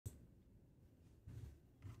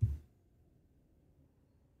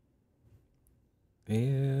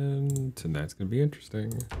And tonight's gonna be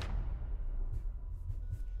interesting.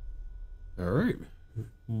 Alright.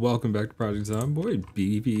 Welcome back to Project Zomboid.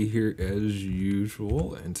 BB here as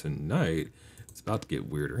usual, and tonight it's about to get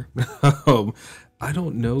weirder. I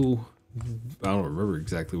don't know. I don't remember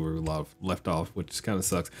exactly where we left off, which kind of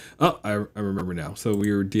sucks. Oh, I remember now. So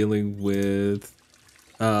we were dealing with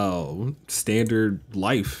standard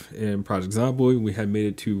life in Project Zomboid. We had made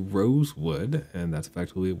it to Rosewood, and that's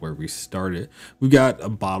effectively where we started. We got a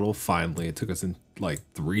bottle finally. It took us in like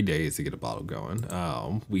 3 days to get a bottle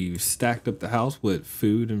going. We stacked up the house with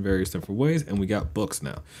food in various different ways, and we got books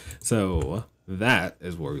now. So that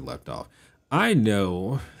is where we left off. I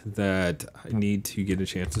know that I need to get a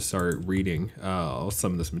chance to start reading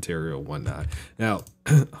some of this material and whatnot. Now,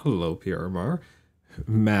 hello, PRMR.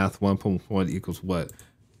 Math 1.1 equals what?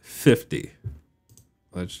 50.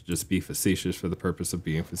 Let's just be facetious for the purpose of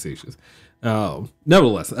being facetious.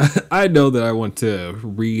 Nevertheless, I know that I want to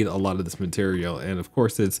read a lot of this material, and of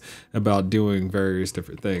course it's about doing various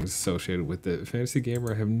different things associated with it. Fantasy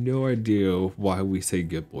Gamer, I have no idea why we say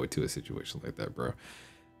good boy to a situation like that, bro.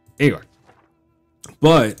 Anyway.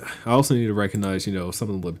 But I also need to recognize, you know, some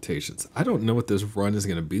of the limitations. I don't know what this run is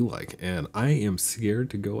going to be like, and I am scared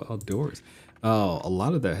to go outdoors. A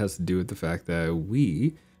lot of that has to do with the fact that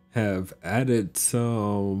we have added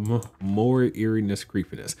some more eeriness,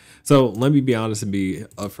 creepiness. So let me be honest and be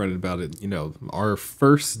upfront about it. You know, our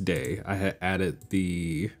first day, I had added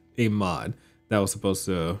a mod that was supposed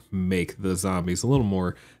to make the zombies a little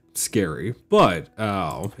more scary, but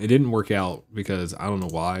it didn't work out because I don't know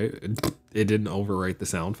why it didn't overwrite the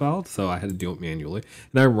sound file, so I had to do it manually.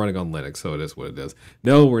 And I'm running on Linux, so it is what it is.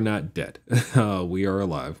 No, we're not dead. We are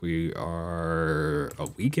alive. We are a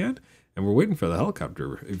weekend, and we're waiting for the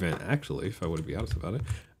helicopter event, actually, if I would be honest about it.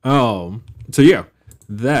 So yeah,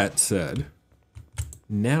 that said,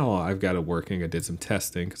 now I've got it working. I did some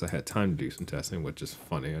testing because I had time to do some testing, which is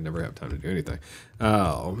funny. I never have time to do anything.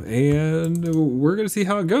 And we're going to see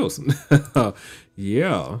how it goes.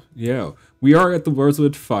 Yeah. We are at the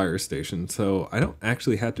Rosewood fire station, so I don't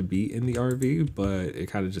actually have to be in the RV, but it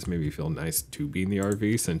kind of just made me feel nice to be in the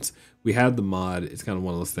RV since we had the mod. It's kind of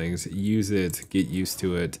one of those things. Use it, get used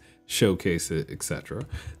to it, showcase it, etc.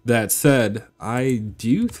 That said, I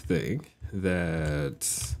do think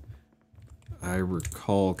that I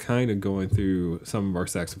recall kind of going through some of our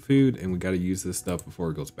sacks of food, and we got to use this stuff before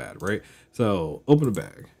it goes bad, right? So open a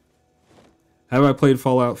bag. Have I played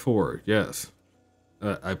Fallout 4? Yes.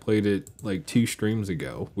 I played it like 2 streams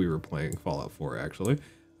ago. We were playing Fallout 4 actually.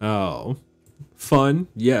 Oh, fun,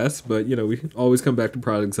 yes, but you know, we always come back to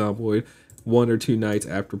Project Zomboid 1 or 2 nights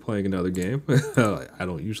after playing another game. I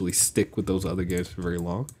don't usually stick with those other games for very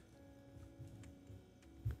long.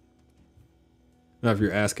 Now, if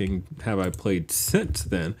you're asking, have I played since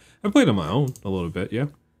then? I played on my own a little bit, yeah.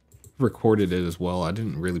 Recorded it as well. I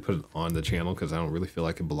didn't really put it on the channel because I don't really feel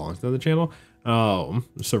like it belongs to the channel.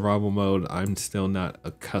 Survival mode, I'm still not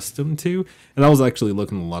accustomed to. And I was actually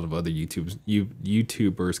looking at a lot of other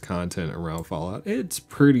YouTubers' content around Fallout. It's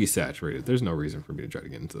pretty saturated. There's no reason for me to try to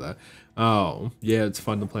get into that. Yeah, it's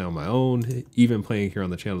fun to play on my own. Even playing here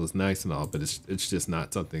on the channel is nice and all, but it's just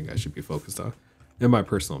not something I should be focused on, in my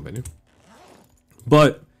personal opinion.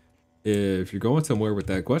 But if you're going somewhere with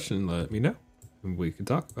that question, let me know and we can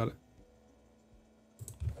talk about it.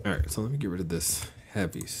 All right, so let me get rid of this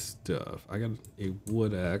heavy stuff. I got a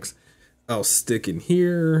wood axe. I'll stick in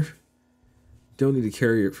here. Don't need to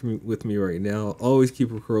carry it with me right now. Always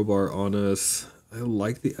keep a crowbar on us. I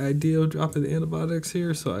like the idea of dropping the antibiotics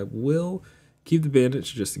here, so I will keep the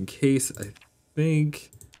bandage just in case. I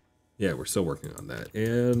think, yeah, we're still working on that.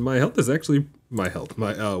 And my health is actually, my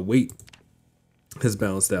weight has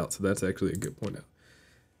balanced out, so that's actually a good point out.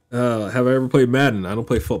 Have I ever played Madden? I don't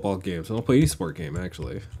play football games. I don't play any sport game,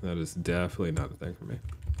 actually. That is definitely not a thing for me.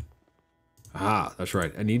 Ah, that's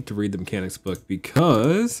right. I need to read the mechanics book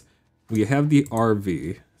because we have the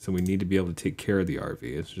RV, so we need to be able to take care of the RV.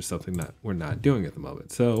 It's just something that we're not doing at the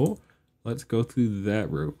moment. So let's go through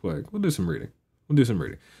that real quick. We'll do some reading.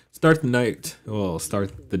 Start the night, well,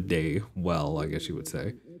 start the day well, I guess you would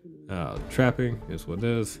say. Trapping is what it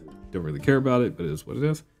is. Don't really care about it, but it is what it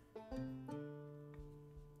is.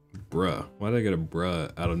 Bruh. Why did I get a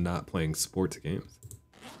bruh out of not playing sports games?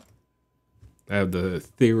 I have the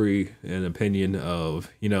theory and opinion of,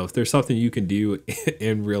 you know, if there's something you can do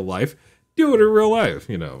in real life, do it in real life.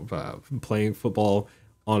 You know, playing football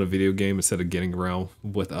on a video game instead of getting around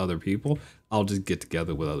with other people, I'll just get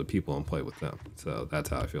together with other people and play with them. So that's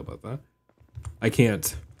how I feel about that. I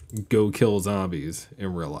can't go kill zombies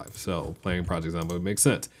in real life, so playing Project Zomboid makes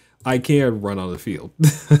sense. I can run on the field.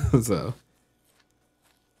 So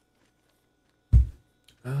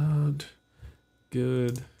Good.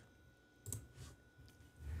 Did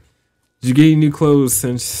you get any new clothes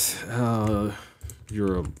since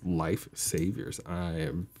your life saviors? I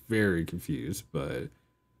am very confused, but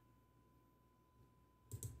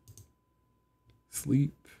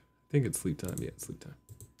sleep. I think it's sleep time. Yeah, it's sleep time.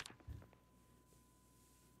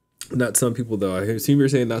 Not some people though. I seem you're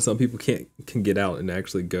saying not some people can get out and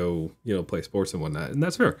actually go, play sports and whatnot, and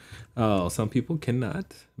that's fair. Some people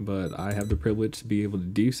cannot, but I have the privilege to be able to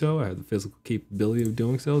do so. I have the physical capability of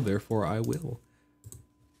doing so. Therefore, I will.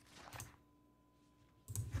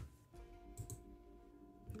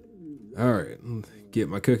 All right, get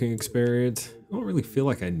my cooking experience. I don't really feel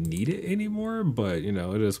like I need it anymore, but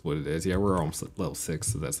it is what it is. Yeah, we're almost at level 6,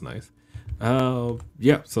 so that's nice.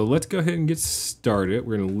 Yeah, so let's go ahead and get started.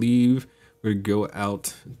 We're gonna leave. We're gonna go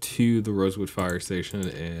out to the Rosewood Fire Station,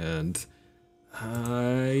 and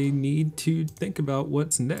I need to think about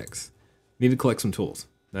what's next. Need to collect some tools.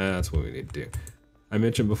 That's what we need to do. I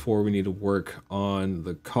mentioned before we need to work on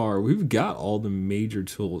the car. We've got all the major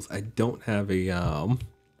tools. I don't have a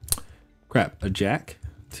jack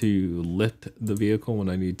to lift the vehicle when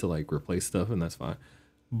I need to like replace stuff, and that's fine.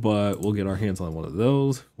 But we'll get our hands on one of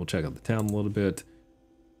those. We'll check out the town a little bit.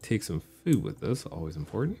 Take some food with us, always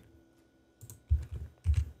important.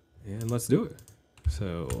 And let's do it.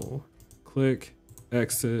 So click,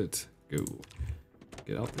 exit, go.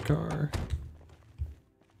 Get out the car.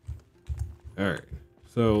 All right.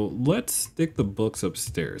 So let's stick the books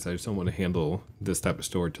upstairs. I just don't want to handle this type of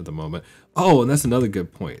storage at the moment. Oh, and that's another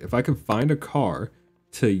good point. If I can find a car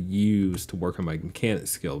to use to work on my mechanic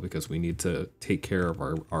skill, because we need to take care of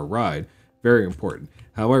our ride, very important.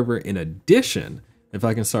 However, in addition, if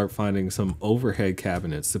I can start finding some overhead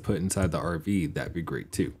cabinets to put inside the RV, that'd be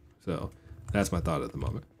great too. So that's my thought at the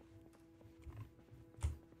moment. You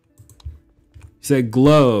said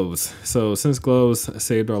gloves. So since gloves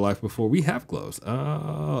saved our life before, we have gloves.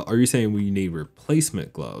 Are you saying we need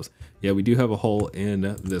replacement gloves? Yeah, we do have a hole in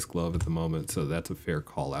this glove at the moment, so that's a fair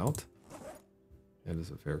call out. That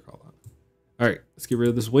is a fair call out. All right, let's get rid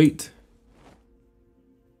of this weight.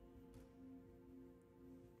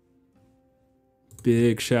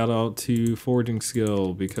 Big shout out to foraging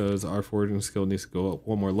skill, because our foraging skill needs to go up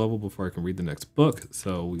one more level before I can read the next book.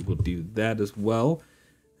 So we will do that as well.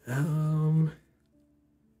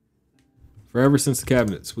 Forever since the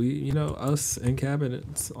cabinets, us and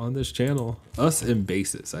cabinets on this channel, us and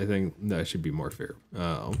bases. I think that should be more fair.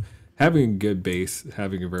 Having a good base,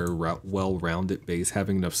 having a very well-rounded base,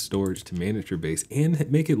 having enough storage to manage your base and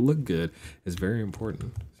make it look good is very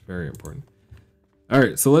important. It's very important. All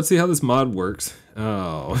right, so let's see how this mod works.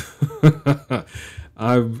 Oh,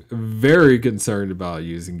 I'm very concerned about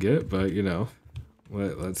using it, but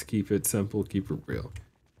let's keep it simple, keep it real.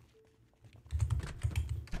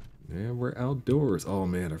 And we're outdoors. Oh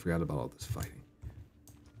man, I forgot about all this fighting.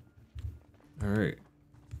 All right.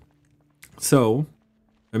 So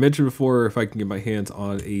I mentioned before if I can get my hands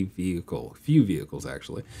on a vehicle, a few vehicles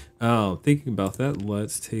actually. Thinking about that,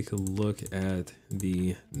 let's take a look at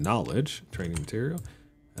the knowledge training material.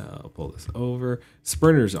 I'll pull this over.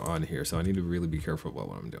 Sprinters are on here, so I need to really be careful about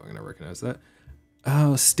what I'm doing, and I recognize that.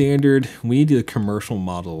 Standard, we need the commercial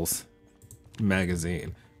models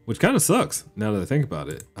magazine, which kind of sucks now that I think about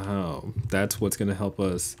it. That's what's going to help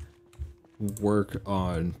us work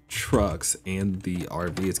on trucks, and the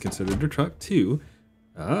RV is considered a truck too.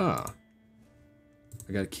 I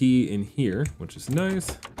got a key in here, which is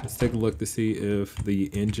nice. Let's take a look to see if the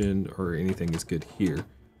engine or anything is good here.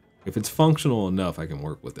 If it's functional enough, I can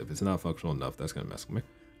work with it. If it's not functional enough, that's gonna mess with me.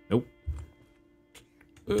 Nope.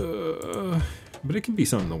 But it can be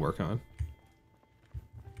something to work on.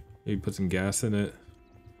 Maybe put some gas in it.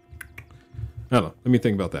 I don't know. Let me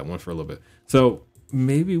think about that one for a little bit. So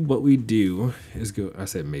maybe what we do is go, I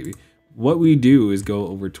said maybe. What we do is go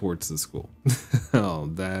over towards the school. Oh,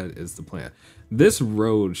 that is the plan. This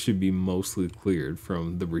road should be mostly cleared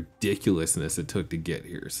from the ridiculousness it took to get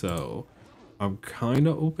here. So I'm kind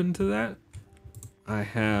of open to that. I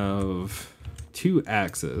have 2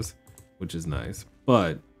 axes, which is nice.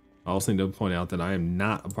 But I also need to point out that I am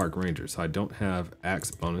not a park ranger, so I don't have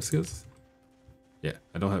axe bonuses. Yeah,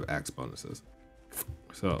 I don't have axe bonuses.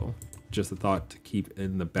 So just a thought to keep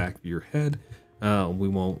in the back of your head. We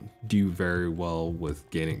won't do very well with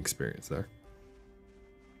gaining experience there.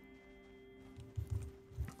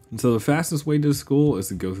 And so the fastest way to school is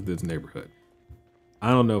to go through this neighborhood. I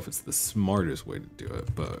don't know if it's the smartest way to do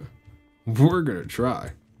it, but we're gonna try.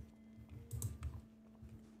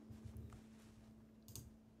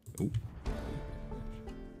 Ooh.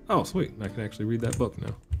 Oh, sweet. I can actually read that book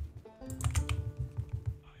now.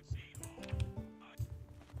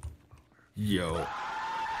 Yo.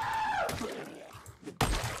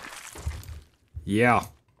 Yeah.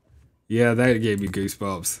 Yeah, that gave me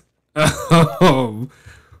goosebumps.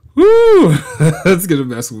 Woo! That's gonna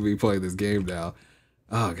mess with me playing this game now.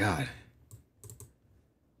 Oh god.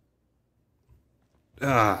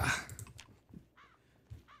 Ah.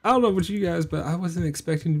 I don't know about you guys, but I wasn't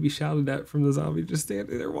expecting to be shouted at from the zombie just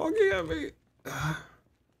standing there walking at me.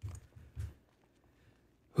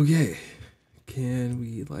 Okay. Can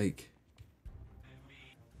we like...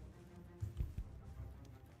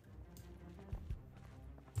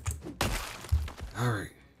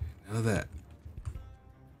 Alright. None of that.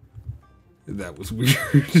 That was weird.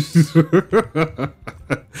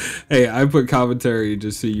 Hey, I put commentary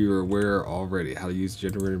just so you're aware already how to use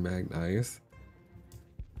generator mag. Nice.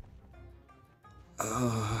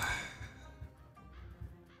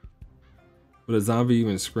 Would a zombie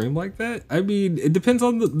even scream like that? I mean, it depends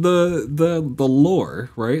on the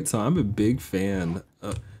lore, right? So I'm a big fan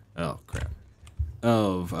of, oh crap,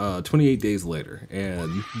 of 28 Days Later,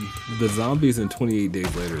 and the zombies in 28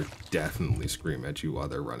 Days Later definitely scream at you while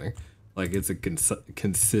they're running. Like it's a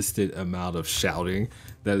consistent amount of shouting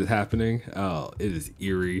that is happening. Oh, it is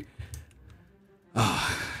eerie.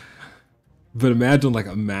 But imagine like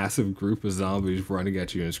a massive group of zombies running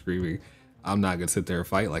at you and screaming. I'm not gonna sit there and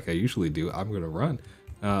fight like I usually do. I'm gonna run.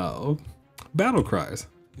 Battle cries.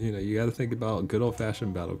 You know, you gotta think about good old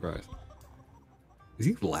fashioned battle cries. Is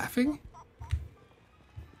he laughing?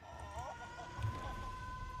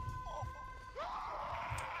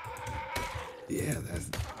 Yeah, that's...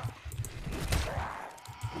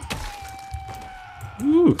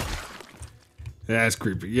 Woo. That's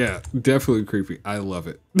creepy. Yeah, definitely creepy. I love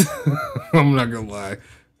it. I'm not gonna lie.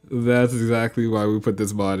 That's exactly why we put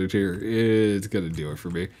this mod in here. It's gonna do it for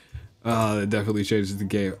me. It definitely changes the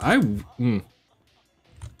game. I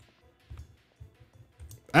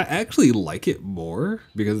actually like it more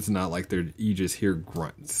because it's not like you just hear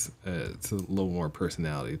grunts. It's a little more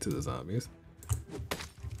personality to the zombies.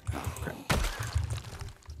 Oh, crap.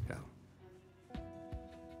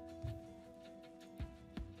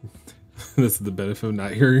 This is the benefit of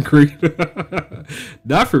not hearing Creed.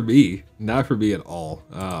 Not for me. Not for me at all.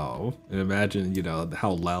 Oh, and imagine, you know,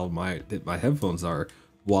 how loud my headphones are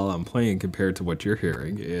while I'm playing compared to what you're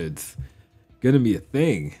hearing. It's gonna be a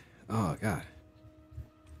thing. Oh, God.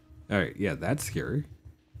 All right, yeah, that's scary.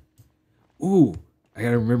 Ooh, I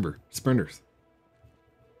gotta remember. Sprinters.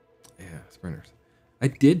 Yeah, sprinters. I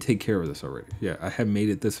did take care of this already. Yeah, I had made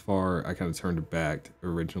it this far. I kind of turned it back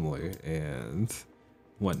originally and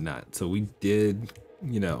whatnot. So we did,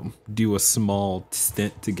 you know, do a small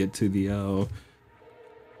stint to get to the oh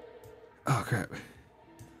crap,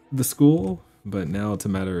 the school, but now it's a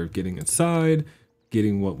matter of getting inside,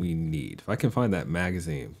 getting what we need. If I can find that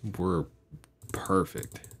magazine, we're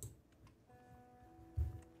perfect.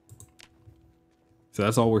 So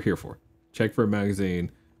that's all we're here for. Check for a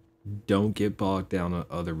magazine. Don't get bogged down on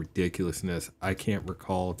other ridiculousness. I can't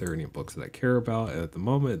recall if there are any books that I care about, and at the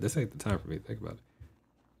moment this ain't the time for me to think about it.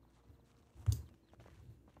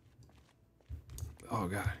 Oh,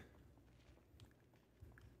 God.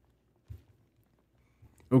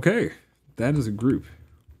 Okay, that is a group.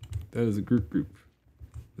 That is a group.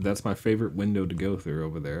 That's my favorite window to go through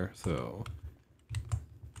over there, so.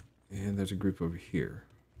 And there's a group over here.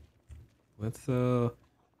 Let's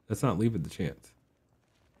not leave it the chance.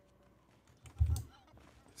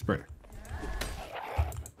 Sprinter.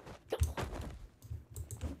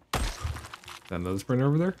 Is that another sprinter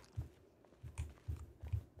over there?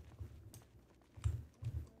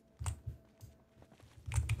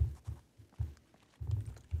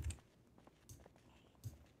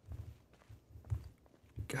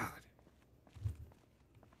 God.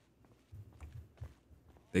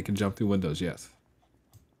 They can jump through windows, yes.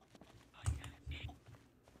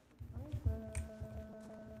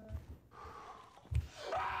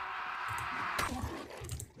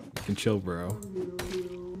 You can chill, bro.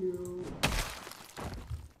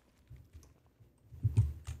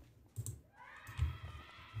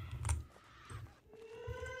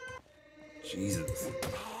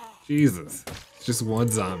 Jesus. It's just one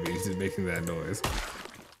zombie just making that noise.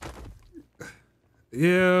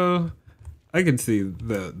 Yeah, I can see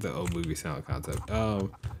the old movie sound concept.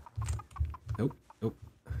 Nope.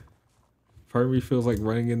 Part of me feels like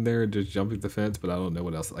running in there and just jumping the fence, but I don't know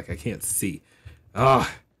what else. Like, I can't see.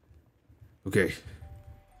 Okay.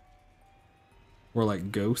 Or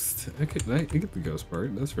like ghost. I get the ghost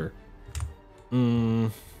part. That's fair. I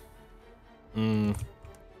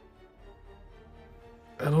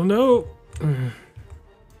don't know.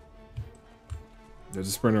 There's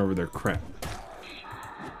a sprinter over there. Crap.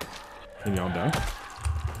 Can y'all die?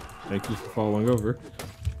 Thank you for falling over.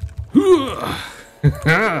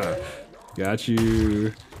 Got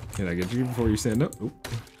you. Can I get you before you stand up? Oop.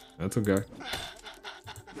 That's okay.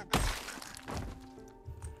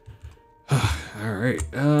 All right.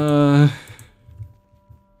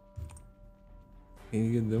 Can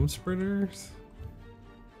you get them sprinters?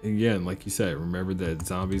 Again, like you said, remember that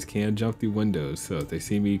zombies can jump through windows. So if they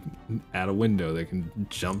see me at a window, they can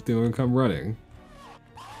jump through and come running.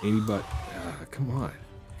 Anybody? Come on.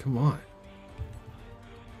 Come on.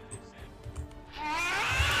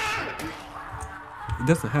 It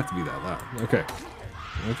doesn't have to be that loud. Okay.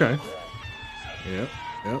 Okay. Yep.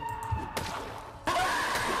 Yep.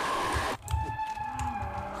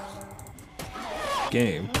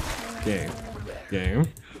 Game. Game. Game.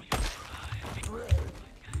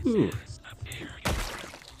 Ooh.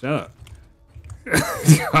 Shut up.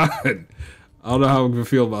 God. I don't know how I'm gonna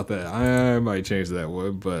feel about that. I might change that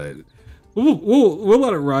one, but we'll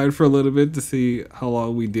let it ride for a little bit to see how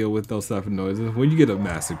long we deal with those type of noises. When you get a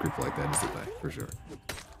massive group like that, it's a thing for sure.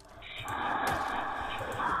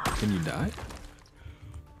 Can you die?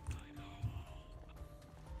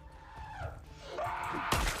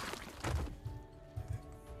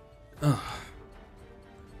 Oh,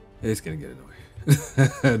 it's gonna get annoying.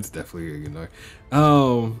 It's definitely gonna get annoying.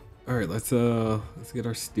 All right, let's get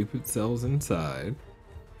our stupid selves inside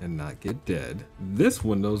and not get dead. This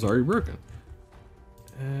window's already broken.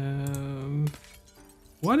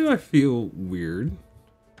 Why do I feel weird?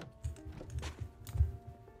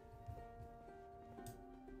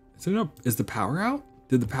 Is the power out?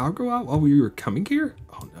 Did the power go out while we were coming here?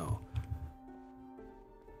 Oh no.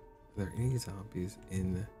 Are there any zombies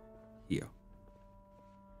in here?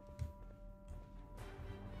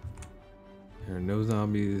 There are no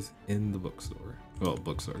zombies in the bookstore. Well,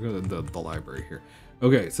 bookstore, the library here.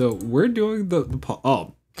 Okay, so we're doing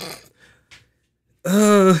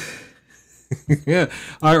yeah,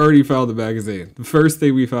 I already found the magazine. The first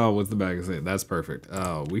thing we found was the magazine. That's perfect.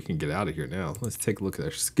 We can get out of here now. Let's take a look at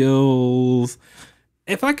our skills.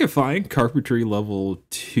 If I can find carpentry level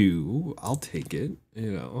 2, I'll take it,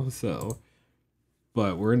 you know, so.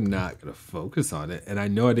 But we're not going to focus on it. And I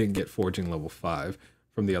know I didn't get forging level 5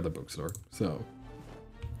 from the other bookstore. So,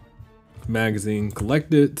 magazine,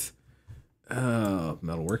 collect it.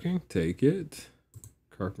 Metalworking, take it.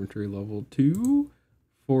 Carpentry level 2.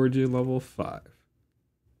 Forging level 5.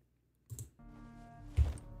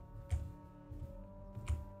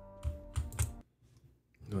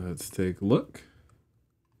 Let's take a look.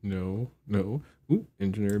 No. Ooh,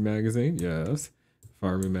 engineering magazine, yes.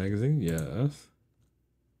 Farming magazine, yes.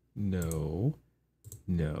 No.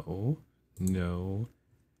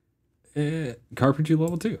 Carpentry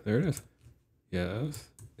level 2. There it is. Yes.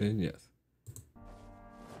 And yes.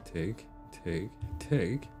 Take.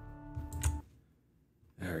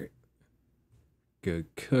 Alright.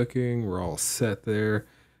 Good cooking. We're all set there.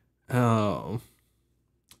 The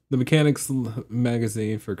mechanics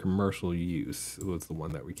magazine for commercial use was the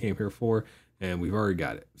one that we came here for, and we've already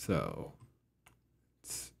got it. So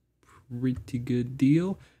it's a pretty good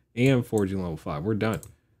deal. And forging level 5. We're done.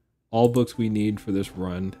 All books we need for this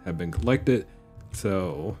run have been collected.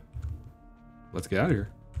 So let's get out of here.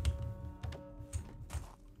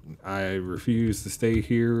 I refuse to stay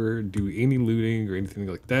here, do any looting or anything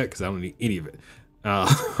like that, because I don't need any of it.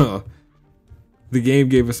 The game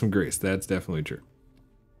gave us some grace. That's definitely true.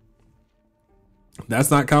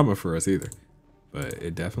 That's not common for us either, but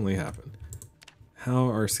it definitely happened.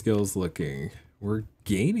 How are skills looking? We're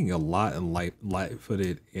gaining a lot in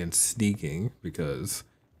light-footed and sneaking, because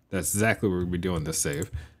that's exactly what we're gonna be doing this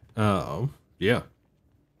save. Yeah.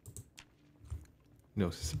 No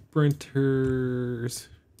sprinters.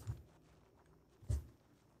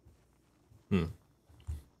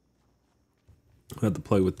 I have to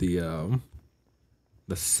play with the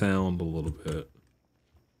sound a little bit.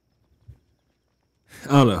 I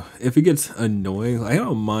don't know. If it gets annoying, I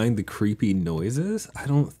don't mind the creepy noises. I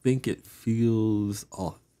don't think it feels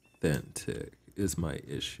authentic is my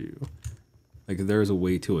issue. Like if there's a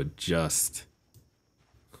way to adjust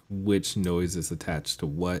which noise is attached to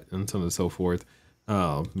what and so on and so forth,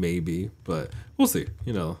 maybe, but we'll see.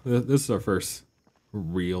 You know, this is our first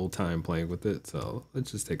real time playing with it, so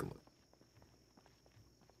let's just take a look.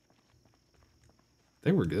 I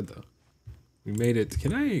think we're good though. We made it.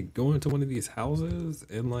 Can I go into one of these houses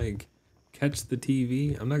and like catch the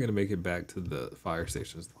TV? I'm not gonna make it back to the fire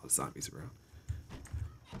station. There's a lot of zombies around.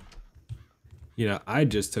 You know, I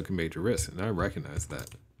just took a major risk and I recognize that.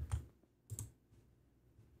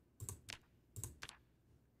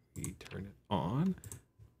 We turn it on.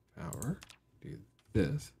 Power. Do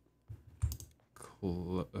this.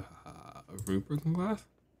 Roof broken glass?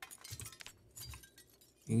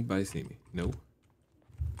 Anybody see me? Nope.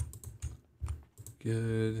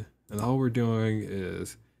 Good. And all we're doing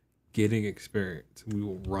is getting experience. We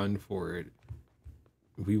will run for it.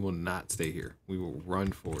 We will not stay here. We will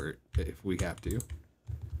run for it if we have to.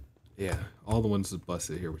 Yeah, all the ones is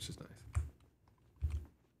busted here, which is nice.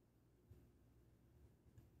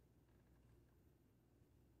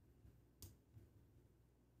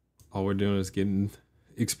 All we're doing is getting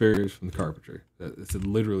experience from the carpentry. That's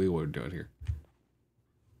literally what we're doing here.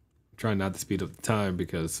 I'm trying not to speed up the time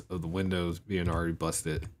because of the windows being already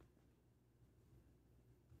busted.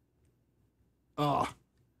 Oh,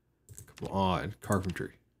 come on,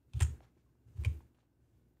 carpentry.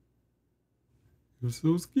 I'm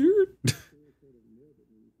so scared.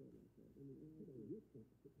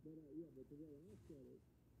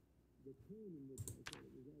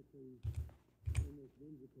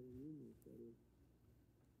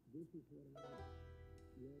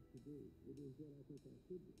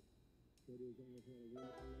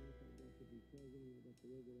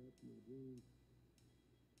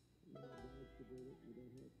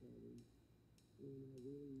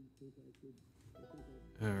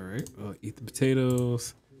 All right, well, eat the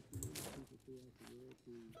potatoes.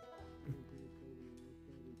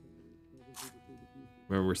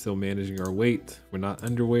 Remember, we're still managing our weight. We're not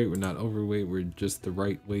underweight, we're not overweight, we're just the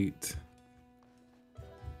right weight.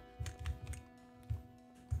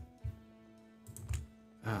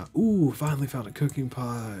 Ooh, finally found a cooking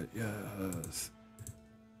pot. Yes.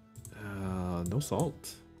 No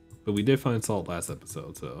salt. But we did find salt last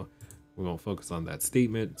episode, so we won't focus on that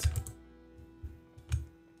statement.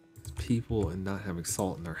 People and not having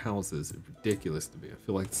salt in their houses is ridiculous to me. I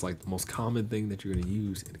feel like it's like the most common thing that you're going to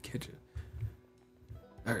use in a kitchen.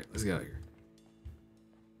 All right, let's get out of here.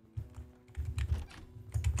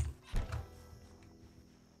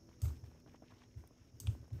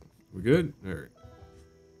 We good? All right.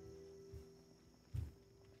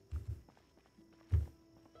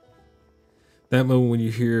 That moment when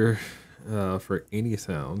you hear for any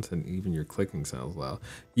sounds and even your clicking sounds loud.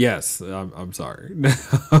 Yes, I'm sorry.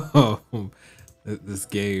 This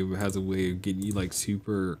game has a way of getting you like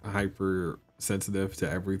super hyper sensitive to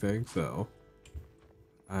everything, so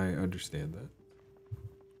I understand that.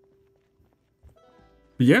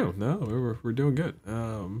 But yeah, no, we're doing good.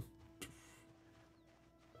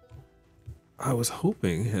 I was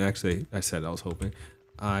hoping, and actually I said I was hoping,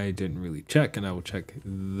 I didn't really check, and I will check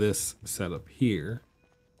this setup here.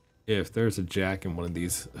 If there's a jack in one of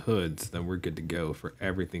these hoods, then we're good to go for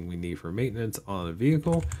everything we need for maintenance on a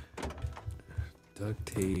vehicle. Duct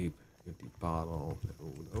tape, empty bottle,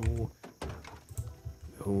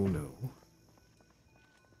 no.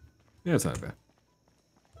 Yeah, it's not bad.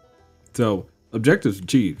 So objectives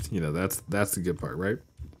achieved, you know, that's the good part, right?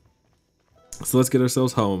 So let's get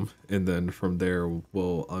ourselves home, and then from there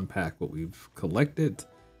we'll unpack what we've collected,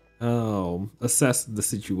 assess the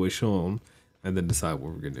situation, and then decide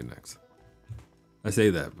what we're gonna do next. I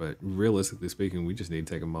say that, but realistically speaking, we just need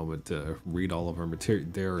to take a moment to read all of our material.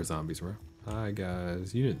 There are zombies around. Hi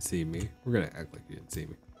guys, you didn't see me. We're gonna act like you didn't see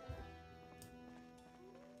me.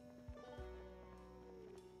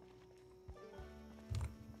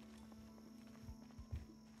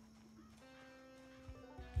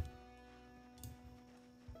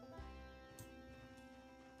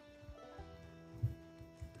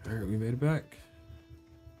 All right, we made it back.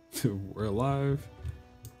 We're alive.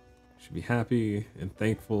 Should be happy and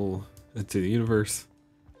thankful to the universe.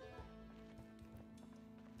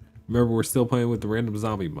 Remember, we're still playing with the random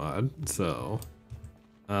zombie mod, so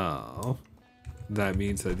that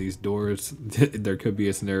means that these doors, there could be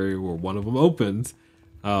a scenario where one of them opens.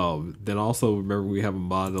 Then also remember, we have a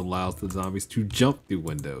mod that allows the zombies to jump through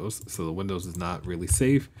windows, so the windows is not really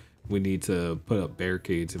safe. We need to put up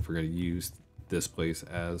barricades if we're going to use this place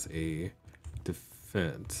as a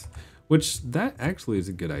defense, which that actually is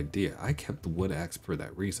a good idea. I kept the wood axe for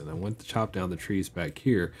that reason. I went to chop down the trees back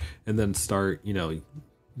here and then start, you know,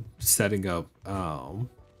 setting up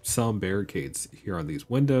some barricades here on these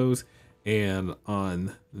windows and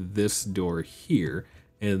on this door here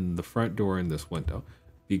and the front door in this window,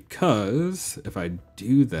 because if I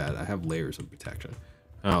do that, I have layers of protection,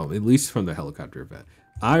 at least from the helicopter event.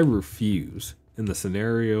 I refuse, in the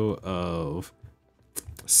scenario of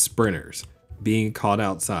sprinters being caught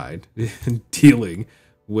outside and dealing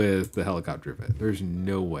with the helicopter event, there's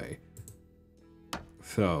no way.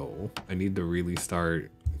 So I need to really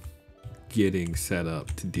start getting set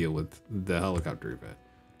up to deal with the helicopter event.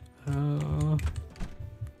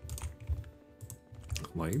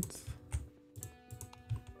 Lights.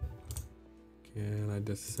 Can I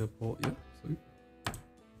disassemble? Yep, sweet.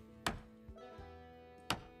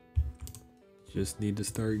 Just need to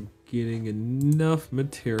start getting enough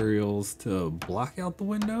materials to block out the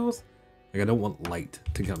windows. Like I don't want light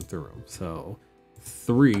to come through them. So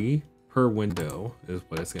 3 per window is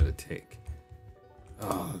what it's gonna take.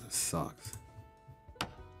 Oh, this sucks.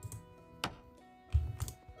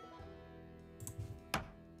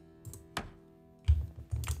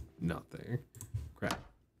 Nothing. Crap.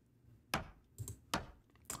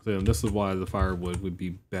 So this is why the firewood would be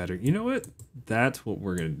better. You know what? That's what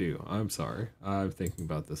we're gonna do. I'm sorry. I'm thinking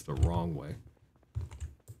about this the wrong way.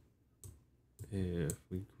 If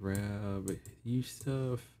we grab you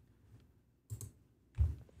stuff.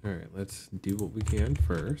 Alright, let's do what we can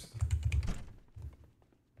first.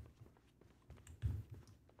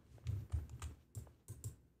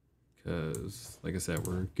 Because, like I said,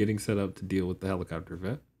 we're getting set up to deal with the helicopter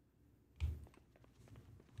vet.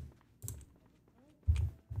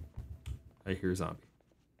 I hear a zombie.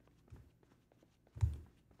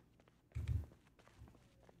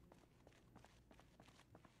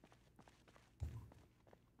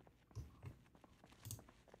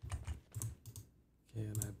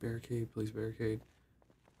 Can I barricade? Please barricade.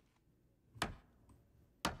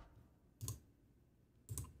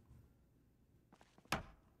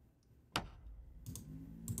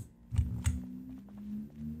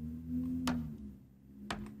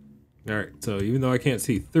 All right, so even though I can't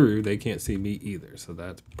see through, they can't see me either, so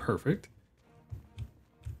that's perfect.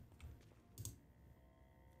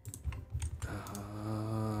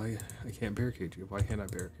 I can't barricade you. Why can't I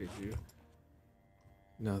barricade you?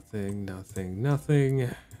 Nothing, nothing, nothing.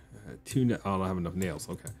 I don't have enough nails.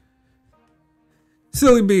 Okay.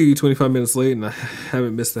 Silly bee, 25 minutes late, and I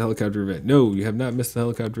haven't missed the helicopter event. No, you have not missed the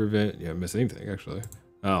helicopter event. You haven't missed anything, actually.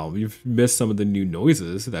 You've missed some of the new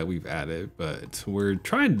noises that we've added, but we're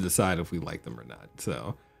trying to decide if we like them or not.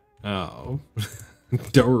 So, don't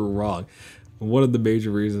get me wrong. One of the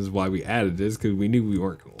major reasons why we added this because we knew we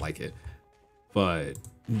weren't going to like it, but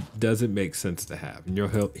does it make sense to have? And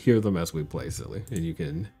you'll hear them as we play, silly, and you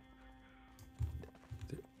can.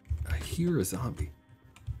 I hear a zombie.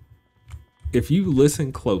 If you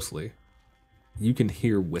listen closely, you can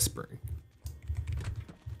hear whispering.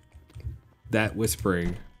 That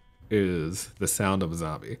whispering is the sound of a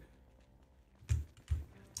zombie.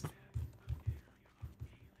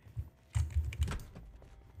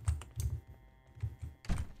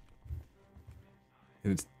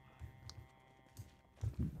 And it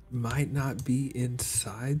might not be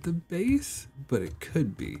inside the base, but it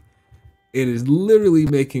could be. It is literally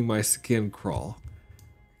making my skin crawl.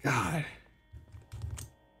 God.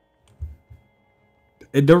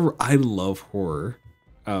 I love horror.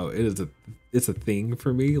 Oh, it's a thing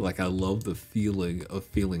for me. Like I love the feeling of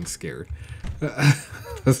feeling scared.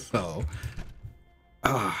 So,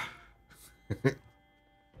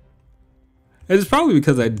 it's probably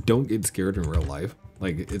because I don't get scared in real life.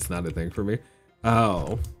 Like it's not a thing for me.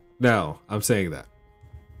 Oh, no, I'm saying that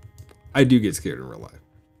I do get scared in real life,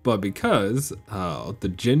 but because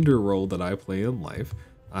the gender role that I play in life,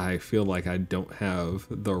 I feel like I don't have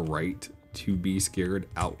the right to be scared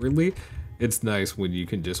outwardly. It's nice when you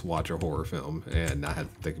can just watch a horror film and not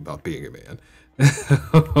have to think about being a man.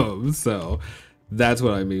 So that's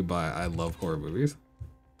what I mean by I love horror movies.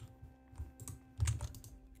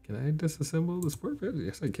 Can I disassemble the sport bed?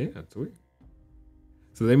 Yes, I can. Sweet.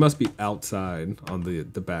 So they must be outside on the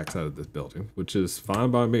back side of this building, which is fine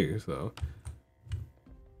by me. So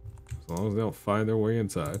as long as they don't find their way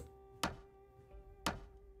inside.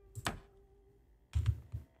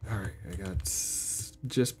 All right, I got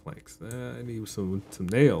just planks. I need some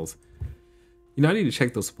nails. You know, I need to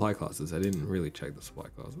check those supply closets. I didn't really check the supply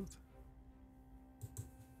closets.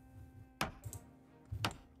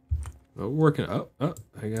 Oh, we're working up. Oh,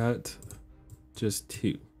 I got just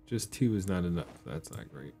 2. Just 2 is not enough. That's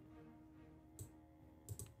not great.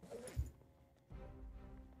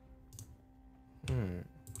 All right.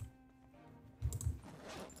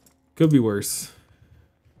 Could be worse.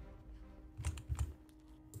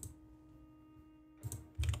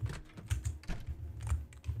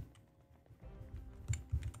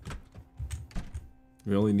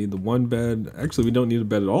 We only need the 1 bed. Actually, we don't need a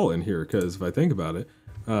bed at all in here because if I think about it,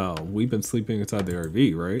 we've been sleeping inside the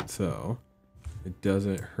RV, right? So it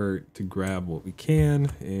doesn't hurt to grab what we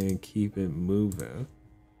can and keep it moving.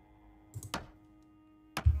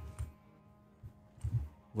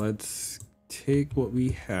 Let's take what we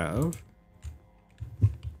have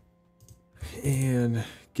and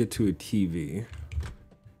get to a TV.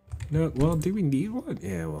 No, well, do we need one?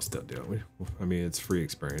 Yeah, we'll still do it. I mean, it's free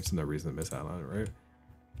experience. No reason to miss out on it, right?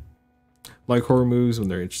 Like horror movies when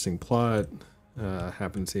they're interesting plot,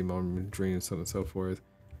 happen to see moment in dreams, so on and so forth.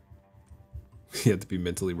 You have to be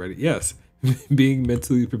mentally ready. Yes, Being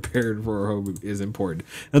mentally prepared for a horror movie is important.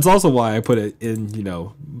 That's also why I put it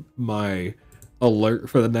in, my alert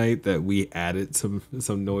for the night that we added some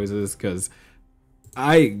noises, because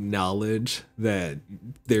I acknowledge that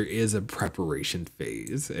there is a preparation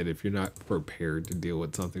phase, and if you're not prepared to deal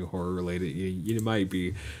with something horror related, you might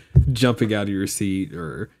be jumping out of your seat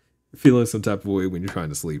or feeling some type of way when you're trying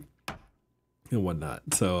to sleep and whatnot.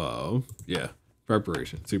 So yeah,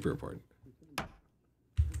 preparation, super important.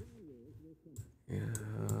 Yeah,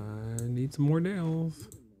 I need some more nails.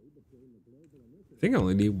 I think I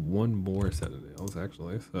only need one more set of nails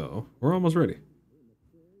actually, so we're almost ready.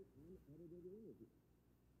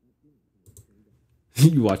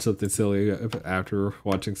 You watch something silly after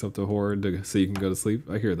watching something horror so you can go to sleep.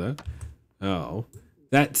 I hear that. Oh,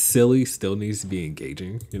 that silly still needs to be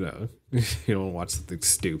engaging. You don't watch something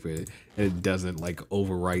stupid and it doesn't like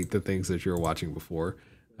overwrite the things that you're watching before.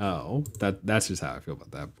 Oh, that's just how I feel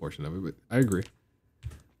about that portion of it. But I agree.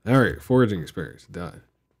 All right, foraging experience done.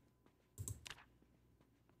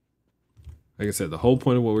 Like I said, the whole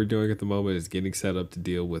point of what we're doing at the moment is getting set up to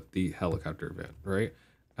deal with the helicopter event, right?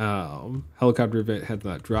 Helicopter event has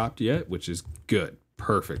not dropped yet, which is good.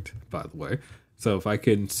 Perfect, by the way. So if I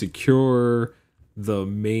can secure the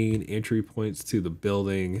main entry points to the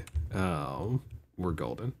building, we're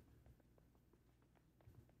golden.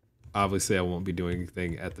 Obviously, I won't be doing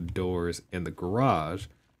anything at the doors in the garage,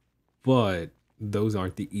 but those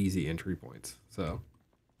aren't the easy entry points. So,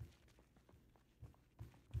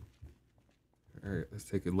 all right, let's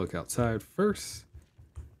take a look outside first.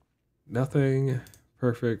 Nothing.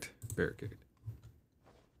 Perfect. Barricade.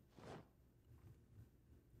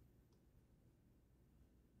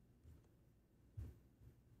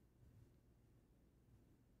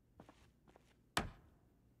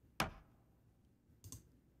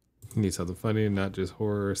 Need something funny, not just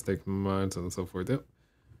horror, stake in my mind, so on and so forth. Yep.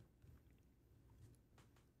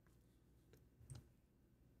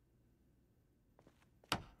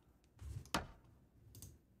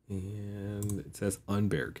 And it says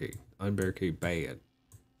unbarricade. Unbarricade bad.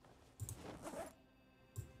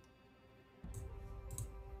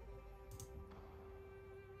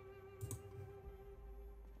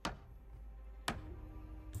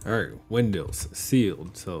 All right, windows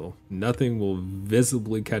sealed, so nothing will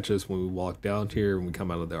visibly catch us when we walk down here and we come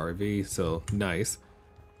out of the RV. So nice.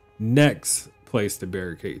 Next place to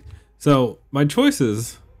barricade. So my choice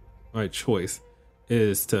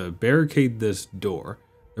is to barricade this door.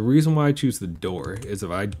 The reason why I choose the door is if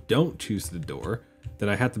I don't choose the door, then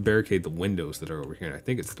I have to barricade the windows that are over here. And I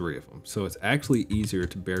think it's 3 of them. So it's actually easier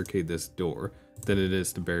to barricade this door than it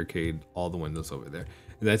is to barricade all the windows over there.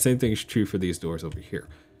 And that same thing is true for these doors over here.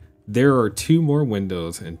 There are 2 more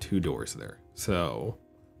windows and 2 doors there. So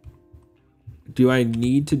do I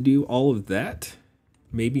need to do all of that?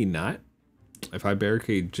 Maybe not. If I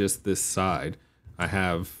barricade just this side, I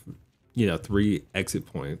have, 3 exit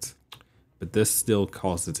points, but this still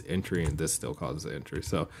causes entry and this still causes entry.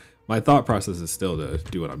 So my thought process is still to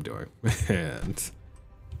do what I'm doing. And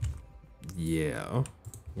yeah,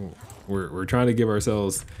 we're trying to give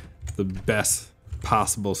ourselves the best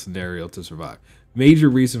possible scenario to survive. Major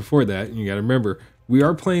reason for that, and you got to remember, we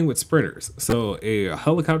are playing with sprinters. So a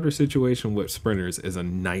helicopter situation with sprinters is a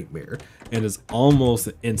nightmare and is almost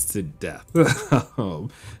instant death,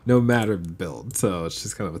 no matter the build. So it's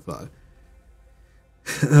just kind of a thought.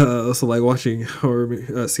 So like watching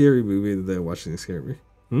a scary movie and then watching a scary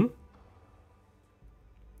movie.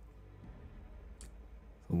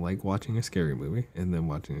 Like watching a scary movie and then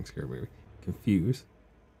watching a scary movie. Confused.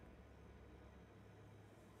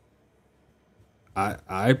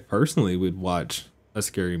 I personally would watch a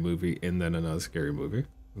scary movie and then another scary movie.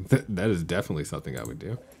 That is definitely something I would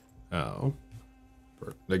do.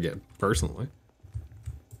 Again, personally.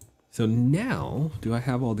 So now, do I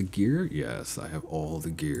have all the gear? Yes, I have all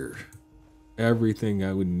the gear. Everything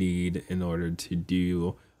I would need in order to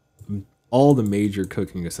do all the major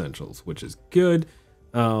cooking essentials, which is good.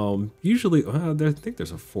 Usually, I think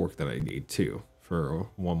there's a fork that I need too for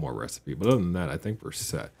one more recipe. But other than that, I think we're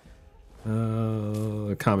set.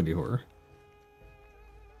 Comedy horror.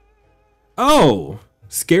 Oh,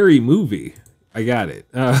 scary movie. I got it.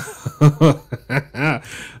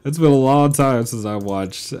 It's been a long time since I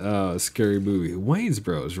watched a scary movie. Wayne's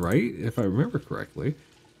Bros, right? If I remember correctly.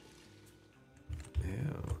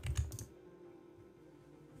 Yeah.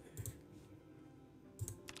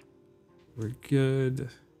 We're good.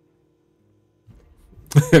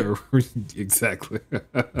 Exactly.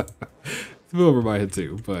 It's over my head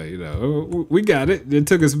too, but we got it. It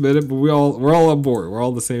took us a minute, but we're all on board. We're all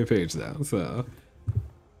on the same page now. So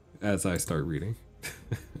as I start reading.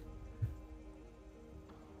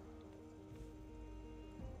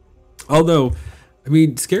 Although, I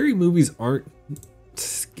mean, scary movies aren't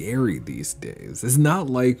scary these days. It's not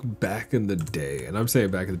like back in the day. And I'm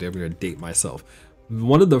saying back in the day, I'm going to date myself.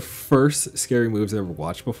 One of the first scary movies I ever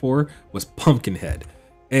watched before was Pumpkinhead.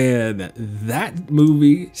 And that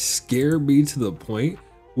movie scared me to the point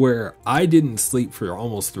where I didn't sleep for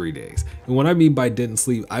almost 3 days. And what I mean by didn't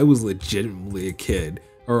sleep, I was legitimately a kid.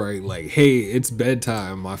 All right, like, hey, it's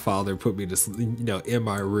bedtime. My father put me to sleep, in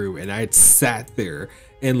my room, and I sat there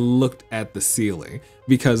and looked at the ceiling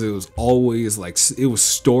because it was always like it was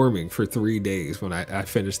storming for 3 days when I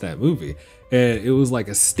finished that movie. And it was like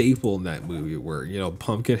a staple in that movie where,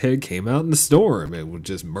 Pumpkinhead came out in the storm and was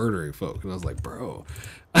just murdering folk. And I was like, bro,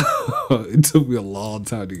 it took me a long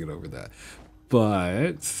time to get over that.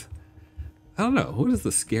 But I don't know. What is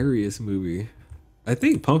the scariest movie? I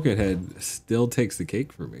think Pumpkinhead still takes the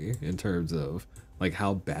cake for me in terms of like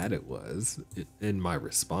how bad it was in my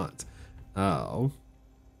response. Oh,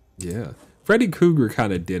 yeah. Freddy Krueger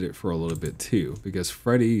kind of did it for a little bit too, because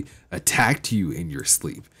Freddy attacked you in your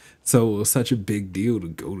sleep. So it was such a big deal to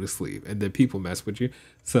go to sleep, and then people mess with you.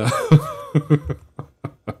 So,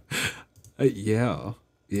 yeah,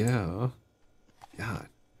 yeah, God.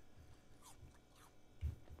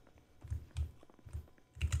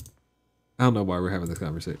 I don't know why we're having this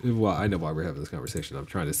conversation. Well, I know why we're having this conversation. I'm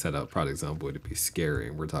trying to set up Project Zomboid to be scary,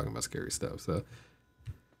 and we're talking about scary stuff. So,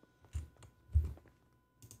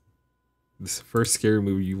 this first scary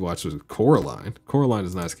movie you watched was Coraline. Coraline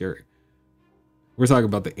is not scary. We're talking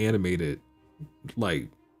about the animated, like,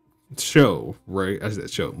 show, right? I said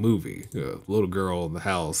show, movie. Little girl in the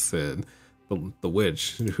house and the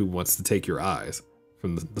witch who wants to take your eyes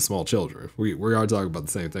from the small children. We are talking about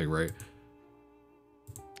the same thing, right?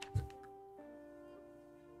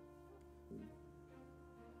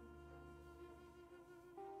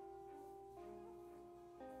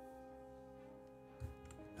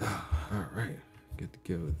 All right, good to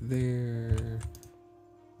go there.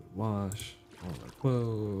 Wash all my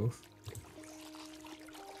clothes.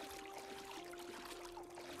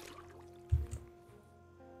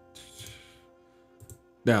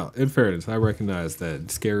 Now, in fairness, I recognize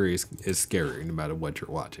that scary is scary no matter what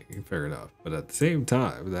you're watching. Fair enough, but at the same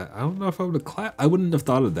time, that I don't know if I would have I wouldn't have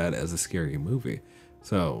thought of that as a scary movie.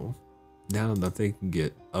 So now I'm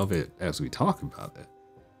thinking of it as we talk about it.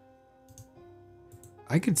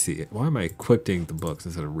 I could see it. Why am I equipping the books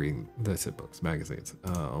instead of reading? That's it, books, magazines.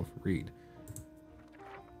 Oh, read.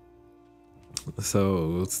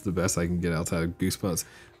 So it's the best I can get outside of Goosebumps.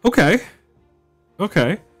 Okay.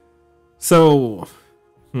 Okay. So,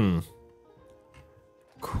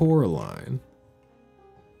 Coraline.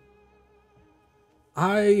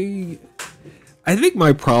 I think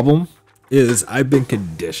my problem is I've been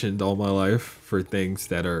conditioned all my life for things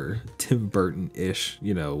that are Tim Burton-ish,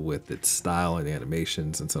 with its style and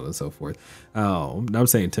animations and so on and so forth. I'm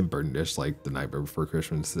saying Tim Burton-ish, like The Nightmare Before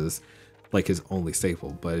Christmas is like his only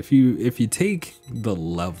staple. But if you take the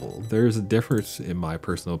level, there's a difference in my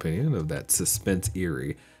personal opinion of that suspense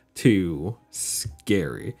eerie to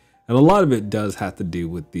scary. And a lot of it does have to do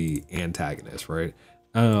with the antagonist, right?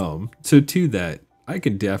 So to that, I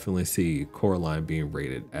could definitely see Coraline being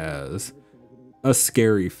rated as a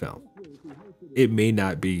scary film. It may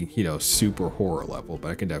not be, super horror level, but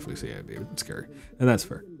I can definitely see it being scary. And that's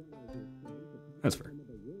fair. That's fair.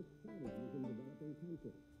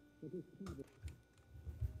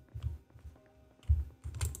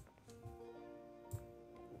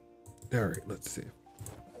 All right, let's see.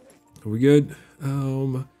 Are we good?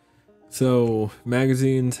 So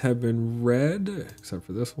magazines have been read, except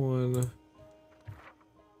for this one.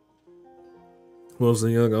 Most of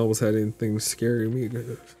the young almost had anything scary. We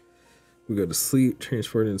go to sleep,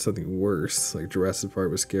 transported into something worse. Like Jurassic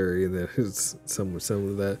Park was scary, and then it's somewhat similar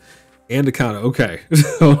to that. Anaconda, okay.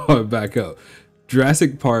 So back up.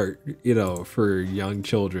 Jurassic Park, for young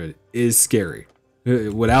children is scary,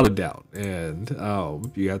 without a doubt. And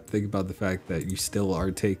you have to think about the fact that you still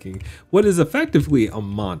are taking what is effectively a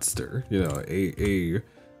monster.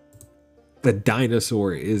 The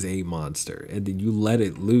dinosaur is a monster, and then you let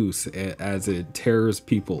it loose as it tears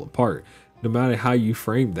people apart. No matter how you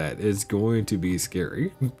frame that, it's going to be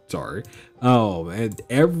scary. Sorry. And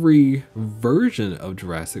every version of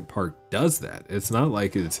Jurassic Park does that. It's not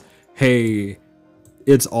like it's, hey,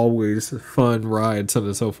 it's always fun ride, so on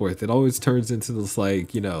and so forth. It always turns into this,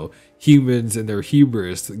 like, humans and their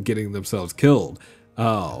hubris getting themselves killed.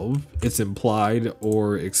 It's implied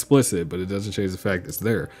or explicit, but it doesn't change the fact it's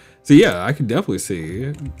there. So yeah, I can definitely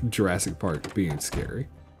see Jurassic Park being scary.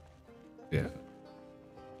 Yeah.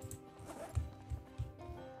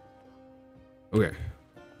 Okay,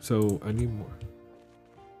 so I need more.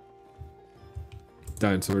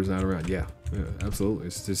 Dinosaurs not around. Yeah, absolutely.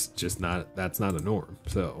 It's just not, that's not a norm.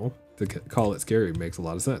 So to call it scary makes a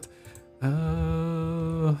lot of sense.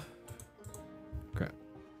 Crap.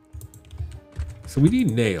 So we need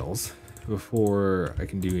nails before I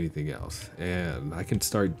can do anything else, and I can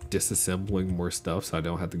start disassembling more stuff so I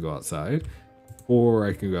don't have to go outside, or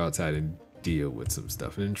I can go outside and deal with some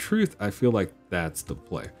stuff. And in truth, I feel like that's the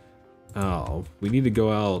play. Oh, we need to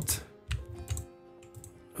go out.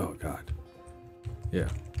 Oh God. Yeah,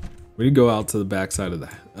 we need to go out to the backside of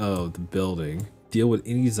the building, deal with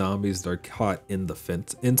any zombies that are caught in the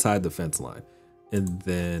fence, inside the fence line, and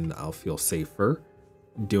then I'll feel safer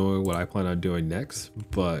doing what I plan on doing next.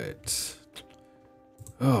 But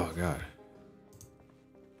oh God.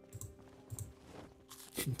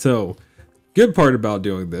 So good part about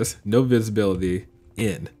doing this, no visibility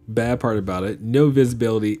in. Bad part about it, no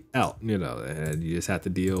visibility out, you know, and you just have to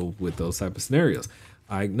deal with those type of scenarios.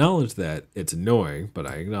 I acknowledge that it's annoying, but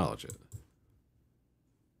I acknowledge it.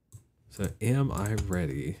 So am I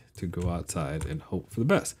ready to go outside and hope for the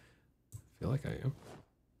best? I feel like I am.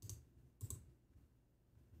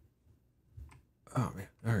 Oh man.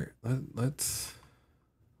 All right. Let's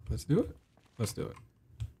do it. Let's do it.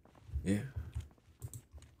 Yeah.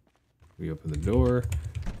 We open the door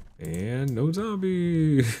and no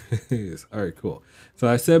zombies. All right, cool. So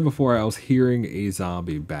I said before I was hearing a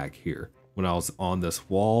zombie back here when I was on this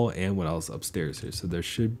wall and when I was upstairs here. So there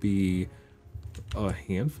should be a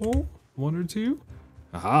handful, one or two.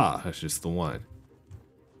 Aha, that's just the one.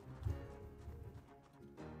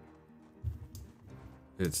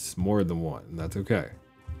 It's more than one, and that's okay.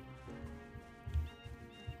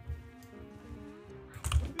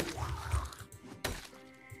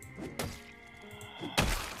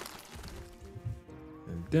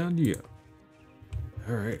 And down you go.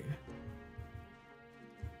 All right.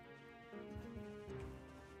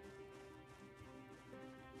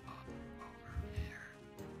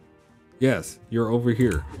 Yes, you're over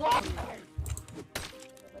here.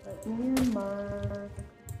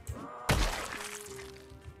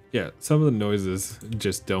 Yeah, some of the noises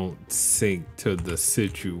just don't sync to the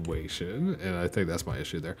situation, and I think that's my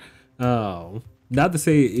issue there. Not to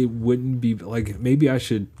say it wouldn't be, like, maybe I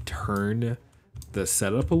should turn the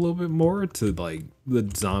setup a little bit more to, like, the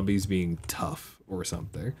zombies being tough or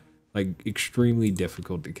something. Like, extremely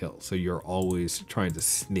difficult to kill, so you're always trying to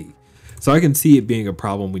sneak. So I can see it being a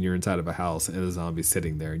problem when you're inside of a house and a zombie's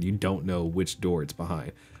sitting there and you don't know which door it's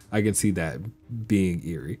behind. I can see that being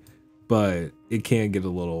eerie, but it can get a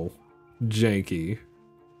little janky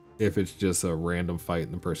if it's just a random fight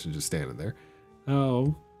and the person just standing there.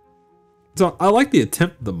 Oh, so I like the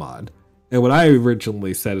attempt of the mod. And when I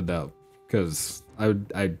originally set it up, because I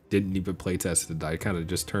didn't even play test it, I kind of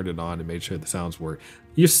just turned it on and made sure the sounds work.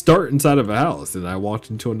 You start inside of a house and I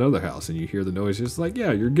walked into another house and you hear the noise, it's like,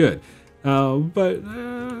 yeah, you're good. But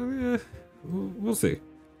we'll see.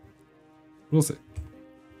 We'll see.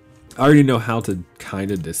 I already know how to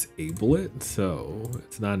kind of disable it, so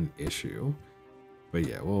it's not an issue. But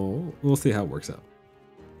yeah, we'll see how it works out.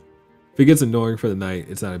 If it gets annoying for the night,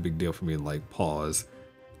 it's not a big deal for me to like pause,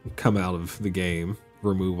 come out of the game,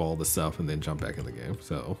 remove all the stuff, and then jump back in the game.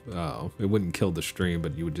 So it wouldn't kill the stream,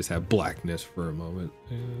 but you would just have blackness for a moment.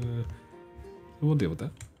 We'll deal with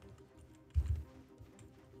that.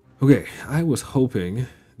 Okay, I was hoping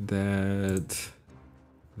that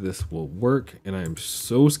this will work, and I am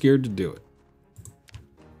so scared to do it.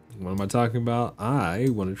 What am I talking about? I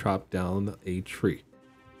want to chop down a tree.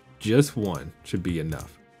 Just one should be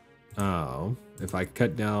enough. If I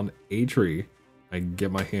cut down a tree, I can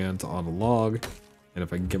get my hands on a log, and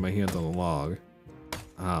if I can get my hands on the log,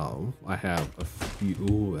 I have a few.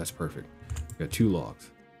 Ooh, that's perfect. Got 2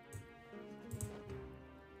 logs.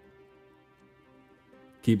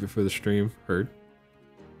 Keep it for the stream. Heard.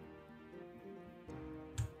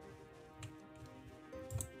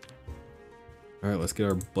 All right, let's get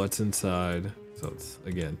our butts inside. So it's,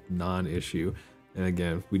 again, non-issue. And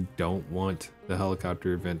again, we don't want the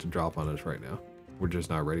helicopter event to drop on us right now. We're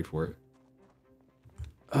just not ready for it.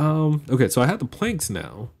 Okay, so I have the planks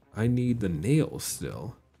now. I need the nails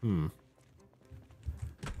still.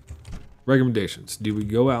 Recommendations. Do we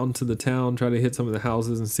go out into the town, try to hit some of the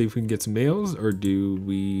houses and see if we can get some nails? Or do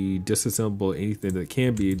we disassemble anything that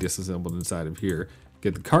can be disassembled inside of here,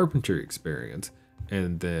 get the carpentry experience,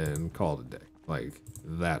 and then call it a day? Like,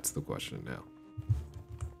 that's the question now.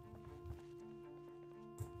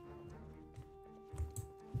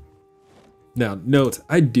 Now, note,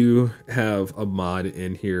 I do have a mod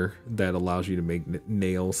in here that allows you to make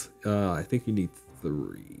nails. I think you need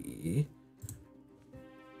 3.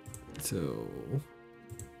 So,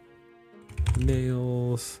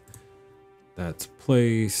 nails. That's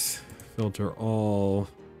place, filter all.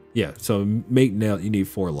 Yeah, so make nail, you need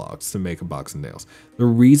 4 logs to make a box of nails. The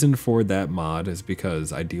reason for that mod is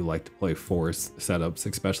because I do like to play forest setups,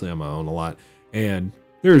 especially on my own a lot. And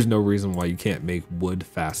there's no reason why you can't make wood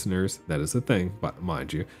fasteners. That is a thing, but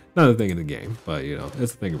mind you, not a thing in the game, but you know,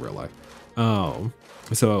 it's a thing in real life.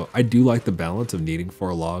 So I do like the balance of needing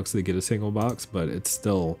 4 logs to get a single box, but it's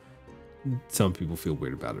still, some people feel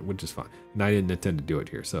weird about it, which is fine. And I didn't intend to do it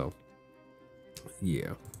here, so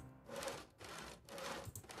yeah.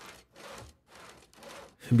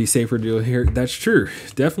 It'd be safer to do it here. That's true.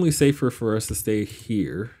 Definitely safer for us to stay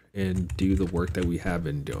here and do the work that we have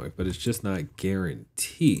been doing, but it's just not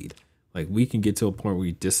guaranteed. Like, we can get to a point where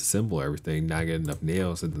we disassemble everything, not get enough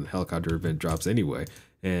nails, and then the helicopter event drops anyway,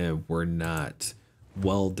 and we're not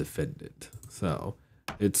well defended. So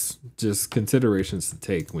it's just considerations to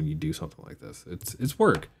take when you do something like this. It's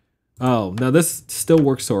work. Oh, now this still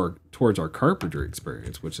works towards our carpentry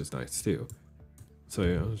experience, which is nice too. So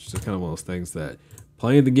yeah, it's just kind of one of those things that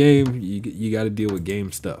playing the game, you got to deal with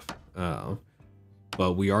game stuff.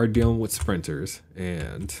 But we are dealing with sprinters,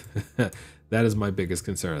 and that is my biggest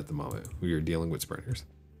concern at the moment. We are dealing with sprinters.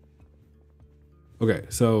 Okay,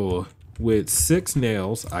 so with 6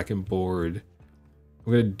 nails, I can board.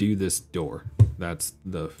 I'm gonna do this door. That's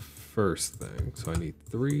the first thing. So I need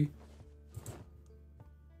 3.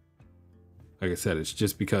 Like I said, it's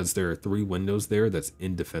just because there are 3 windows there that's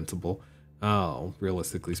indefensible. Oh,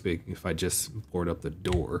 realistically speaking, if I just board up the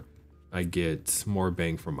door, I get more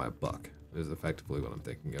bang for my buck, is effectively what I'm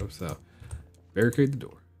thinking of. So barricade the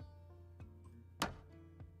door.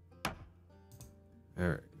 All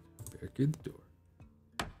right, barricade the door.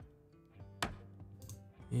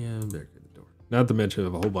 And barricade the door. Not to mention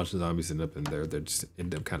if a whole bunch of zombies end up in there, they just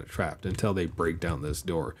end up kind of trapped until they break down this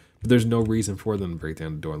door. But there's no reason for them to break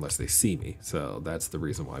down the door unless they see me. So that's the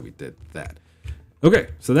reason why we did that. Okay,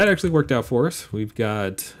 so that actually worked out for us. We've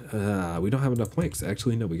got, we don't have enough planks.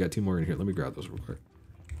 Actually, no, we got 2 more in here. Let me grab those real quick.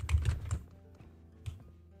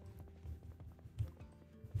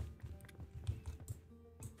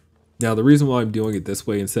 Now, the reason why I'm doing it this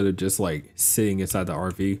way instead of just like sitting inside the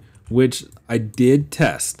RV, which I did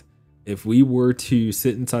test, if we were to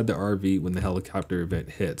sit inside the RV when the helicopter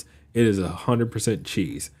event hits, it is 100%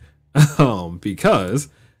 cheese. Because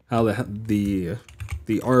how the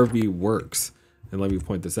RV works. And let me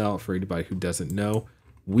point this out for anybody who doesn't know.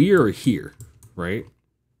 We are here, right?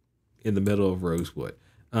 In the middle of Rosewood.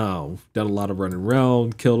 Done a lot of running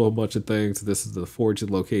around, killed a whole bunch of things. This is the forge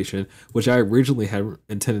location, which I originally had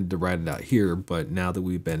intended to write it out here. But now that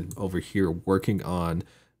we've been over here working on,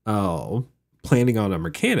 planning on our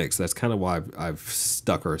mechanics, that's kind of why I've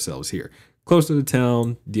stuck ourselves here. Close to the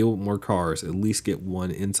town, deal with more cars, at least get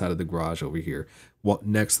one inside of the garage over here.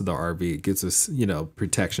 Next to the RV, it gives us, you know,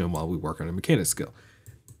 protection while we work on a mechanic skill.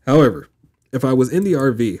 However, if I was in the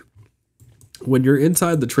RV, when you're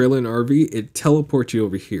inside the trailer and RV, it teleports you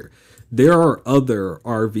over here. There are other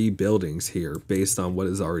RV buildings here based on what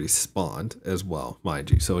is already spawned as well,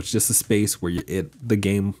 mind you. So it's just a space where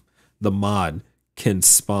the mod can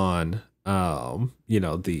spawn, you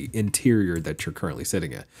know, the interior that you're currently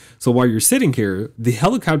sitting at. So while you're sitting here, the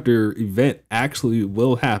helicopter event actually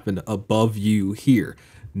will happen above you here,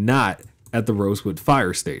 not at the Rosewood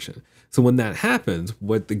fire station. So when that happens,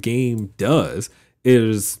 what the game does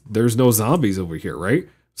is there's no zombies over here, right?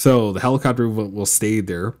 So the helicopter will stay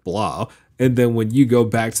there, blah. And then when you go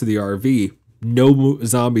back to the RV, no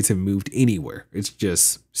zombies have moved anywhere. It's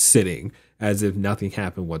just sitting as if nothing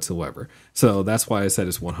happened whatsoever. So that's why I said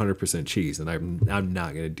it's 100% cheese, and I'm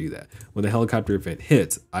not going to do that. When the helicopter event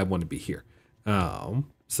hits, I want to be here.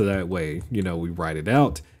 So that way, you know, we ride it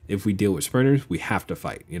out. If we deal with sprinters, we have to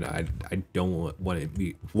fight. You know, I don't want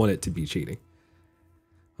it to be cheating.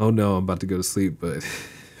 Oh no, I'm about to go to sleep, but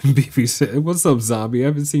Beefy said, "What's up, zombie? I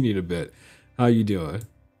haven't seen you in a bit. How you doing?"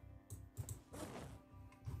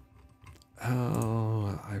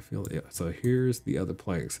 Oh, I feel it. So here's the other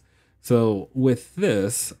planks. So with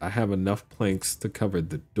this, I have enough planks to cover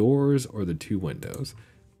the doors or the 2 windows,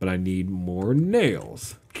 but I need more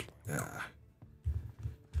nails.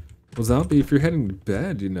 Well, zombie, if you're heading to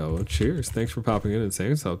bed, you know, cheers. Thanks for popping in and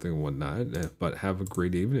saying something and whatnot. But have a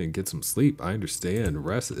great evening and get some sleep. I understand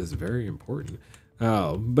rest is very important.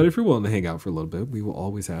 But if you're willing to hang out for a little bit, we will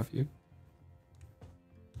always have you.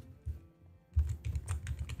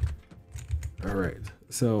 All right.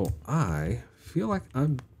 So I feel like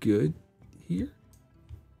I'm good here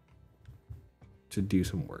to do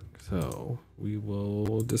some work. So we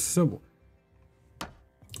will disassemble.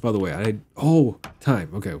 By the way, time.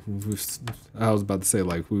 Okay. I was about to say,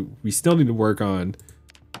 like, we still need to work on,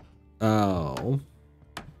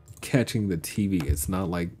 catching the TV. It's not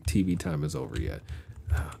like TV time is over yet.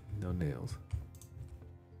 Oh, no nails.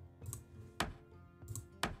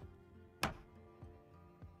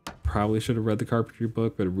 Probably should have read the carpentry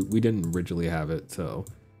book, but we didn't originally have it, so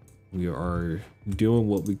we are doing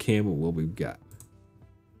what we can with what we've got.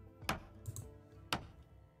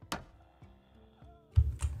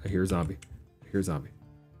 I hear a zombie. I hear a zombie.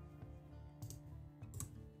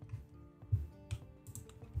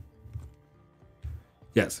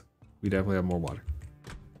 Yes, we definitely have more water.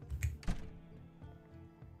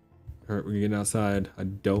 All right, we're getting outside. I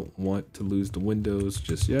don't want to lose the windows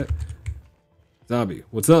just yet. Zombie,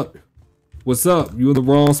 what's up? What's up? You in the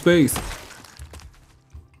wrong space.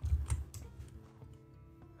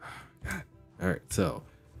 All right, so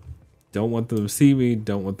don't want them to see me.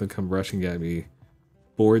 Don't want them to come rushing at me.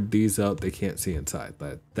 Board these up. They can't see inside.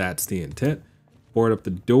 That's the intent. Board up the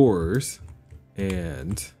doors,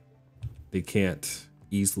 and they can't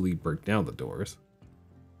easily break down the doors.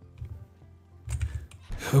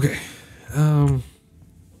 Okay.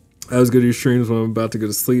 I was going to do streams when I'm about to go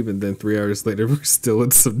to sleep, and then 3 hours later, we're still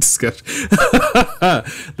in some discussion.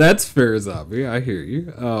 That's fair, zombie. I hear you.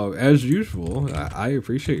 As usual, I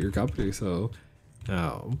appreciate your company. So,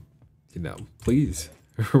 you know, please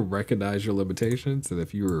recognize your limitations. And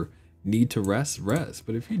if you need to rest, rest.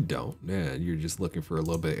 But if you don't, and you're just looking for a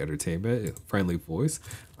little bit of entertainment, friendly voice,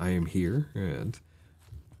 I am here. And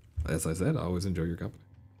as I said, I always enjoy your company.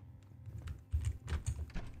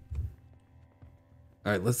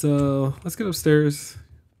 All right, let's get upstairs.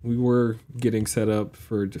 We were getting set up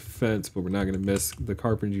for defense, but we're not gonna miss the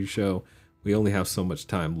carpentry show. We only have so much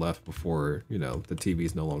time left before, you know, the TV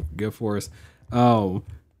is no longer good for us.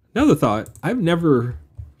 Another thought, I've never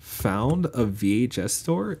found a VHS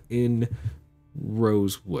store in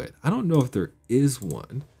Rosewood. I don't know if there is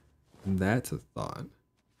one. That's a thought.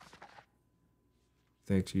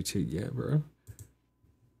 Thank you too, yeah, bro.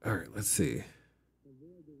 All right, let's see.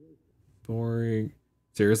 Boring.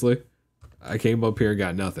 Seriously? I came up here and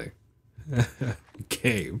got nothing.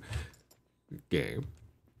 Game.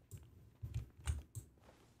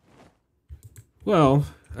 Well,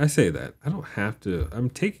 I say that. I don't have to. I'm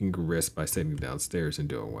taking a risk by sitting downstairs and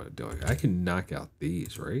doing what I'm doing. I can knock out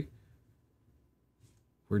these, right?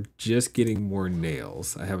 We're just getting more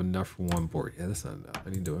nails. I have enough for one board. Yeah, that's not enough. I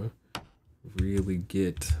need to really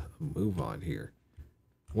get a move on here.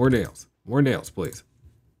 More nails. More nails, please.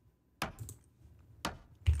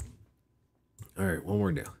 All right, one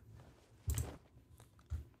more nail.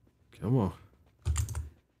 Come on.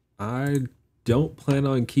 I don't plan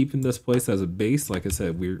on keeping this place as a base. Like I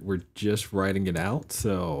said, we're just writing it out,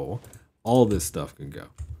 so all this stuff can go.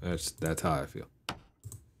 That's how I feel.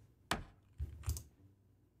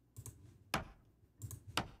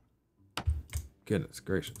 Goodness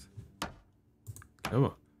gracious. Come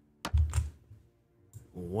on.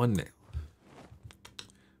 One nail.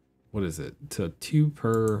 What is it? To 2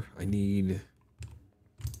 per, I need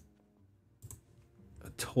a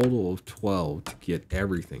total of 12 to get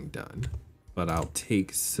everything done. But I'll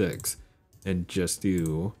take 6 and just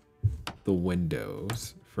do the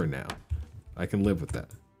windows for now. I can live with that.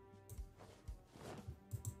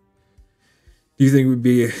 Do you think we'd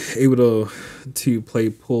be able to play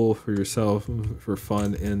pool for yourself for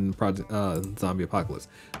fun in Project Zombie Apocalypse?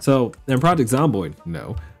 So in Project Zomboid,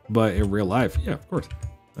 no, but in real life, yeah, of course.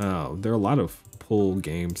 There are a lot of pool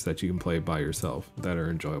games that you can play by yourself that are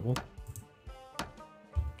enjoyable.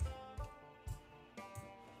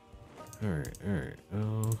 All right.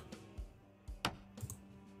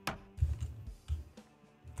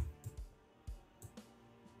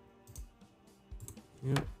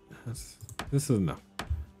 Yeah, this is enough.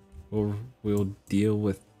 We'll deal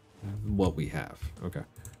with what we have. Okay.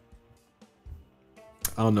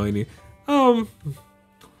 I don't know any.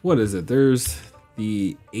 What is it? There's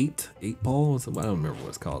the eight ball. I don't remember what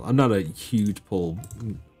it's called. I'm not a huge pool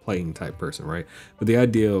playing type person, right? But the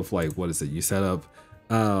idea of like, what is it? You set up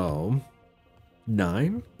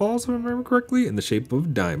 9 balls, if I remember correctly, in the shape of a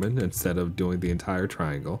diamond instead of doing the entire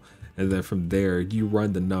triangle. And then from there, you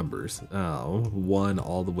run the numbers, 1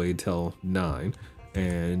 all the way till 9.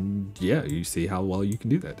 And yeah, you see how well you can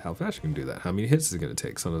do that, how fast you can do that, how many hits is it going to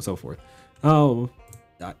take, so on and so forth.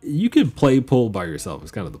 You can play pool by yourself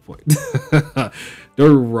is kind of the point. Don't get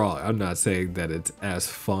me wrong, I'm not saying that it's as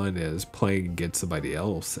fun as playing against somebody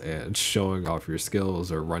else and showing off your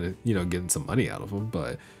skills or running, you know, getting some money out of them,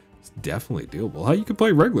 but it's definitely doable. How you can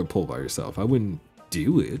play regular pool by yourself. I wouldn't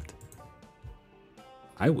do it.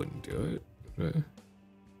 I wouldn't do it.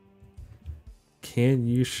 Can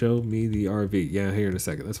you show me the RV? Yeah, here in a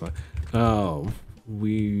second. That's fine.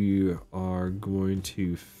 We are going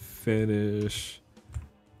to finish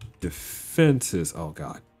defenses. Oh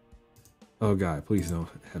God. Oh God, please don't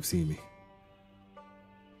have seen me.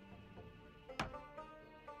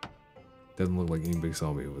 Doesn't look like anybody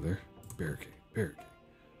saw me over there. Barricade, barricade.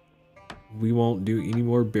 We won't do any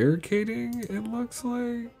more barricading, it looks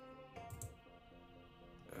like.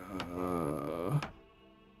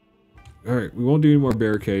 Alright, we won't do any more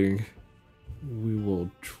barricading. We will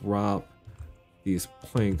drop these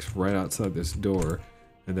planks right outside this door,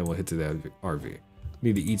 and then we'll hit to the RV.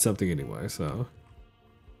 Need to eat something anyway, so.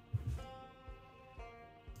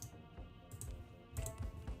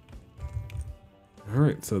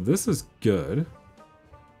 Alright, so this is good.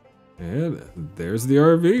 And there's the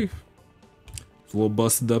RV. It's a little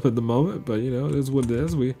busted up at the moment, but you know, it is what it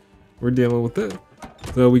is. We're dealing with it.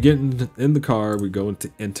 So we get in the car, we go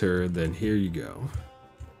into enter, and then here you go.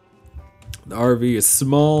 The RV is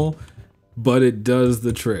small, but it does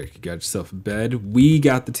the trick. You got yourself a bed. We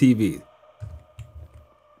got the TV.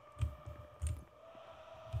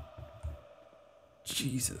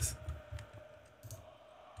 Jesus.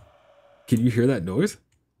 Can you hear that noise?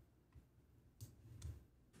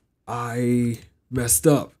 I messed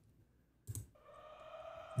up.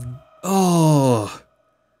 Oh.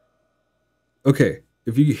 Okay,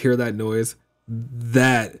 if you hear that noise,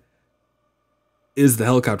 that is the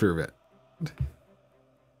helicopter event.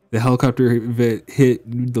 The helicopter event hit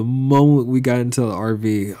the moment we got into the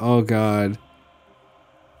RV. Oh God.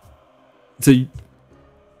 So,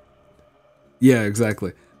 yeah,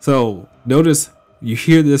 exactly. So notice you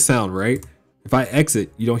hear this sound, right? If I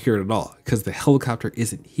exit, you don't hear it at all because the helicopter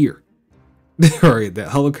isn't here. All right, the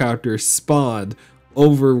helicopter spawned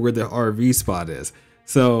over where the RV spot is.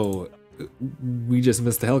 So we just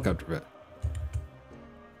missed the helicopter event.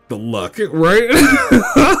 The luck, right?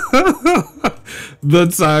 The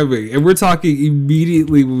timing. And we're talking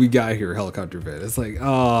immediately when we got here, helicopter event. It's like,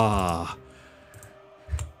 ah.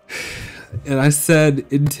 And I said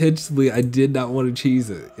intentionally I did not want to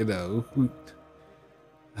cheese it, you know.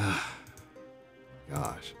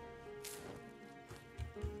 Gosh.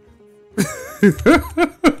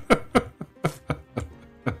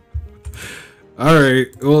 All right.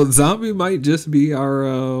 Well, zombie might just be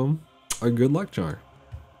our good luck charm.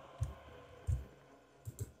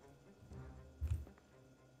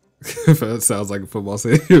 That sounds like a football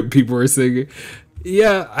stadium. People are singing.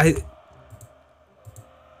 Yeah,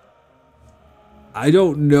 I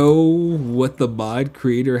don't know what the mod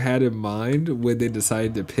creator had in mind when they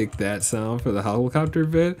decided to pick that sound for the helicopter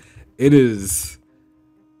event. It is,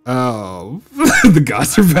 the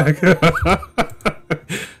gods are back.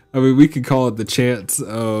 I mean, we could call it the chants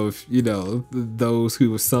of, you know, those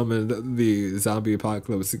who summoned the zombie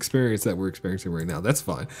apocalypse experience that we're experiencing right now. That's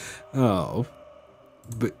fine. Oh,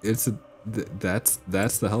 but it's that's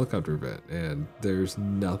the helicopter event, and there's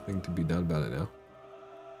nothing to be done about it now.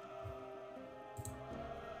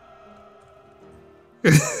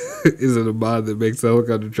 Is it a mod that makes the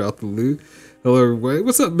helicopter drop the loot? Hello, everybody.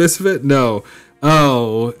 What's up, Misfit? No.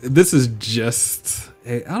 Oh, this is just...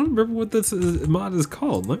 Hey, I don't remember what this mod is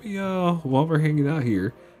called. Let me, while we're hanging out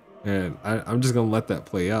here, and I'm just going to let that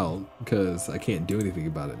play out because I can't do anything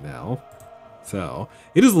about it now. So,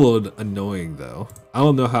 it is a little annoying, though. I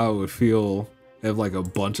don't know how it would feel if, like, a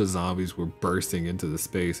bunch of zombies were bursting into the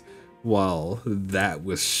space while that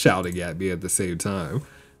was shouting at me at the same time.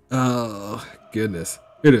 Oh, goodness.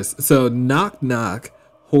 Here it is. So, Knock Knock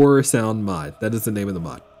Horror Sound Mod. That is the name of the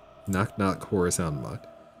mod. Knock Knock Horror Sound Mod.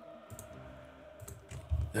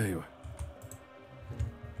 Anyway.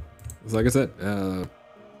 So like I said,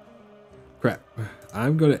 crap.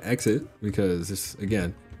 I'm going to exit because this,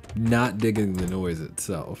 again, not digging the noise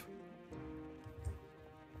itself.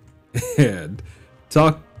 And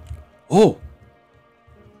talk. Oh!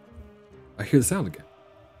 I hear the sound again.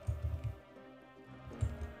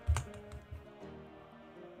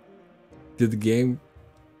 Did the game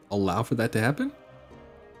allow for that to happen?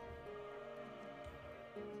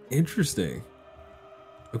 Interesting.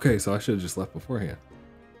 Okay, so I should have just left beforehand.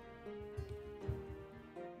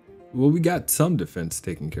 Well, we got some defense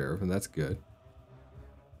taken care of, and that's good.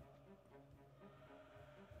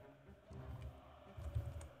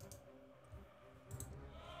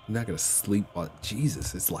 I'm not gonna sleep while...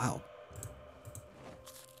 Jesus, it's loud.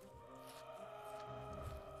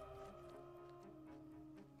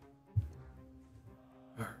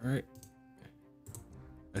 Alright.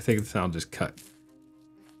 I think the sound just cut.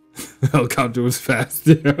 The helicopter was fast.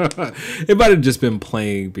 It might have just been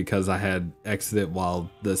playing because I had exited while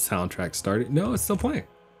the soundtrack started. No, it's still playing.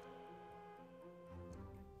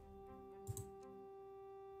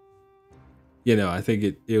 You know, I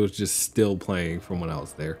think it was just still playing from when I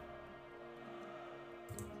was there.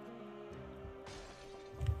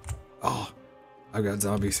 I've got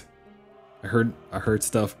zombies. I heard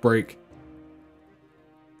stuff break.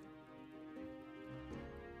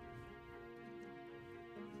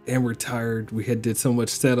 And we're tired. We did so much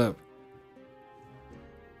setup.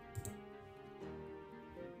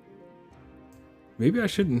 Maybe I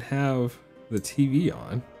shouldn't have the TV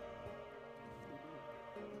on.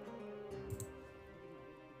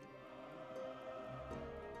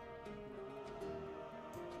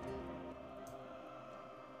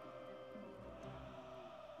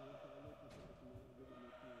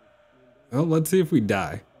 Well, let's see if we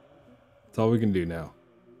die. That's all we can do now.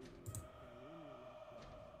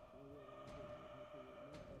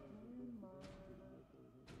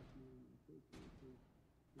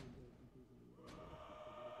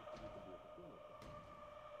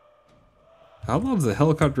 How long does the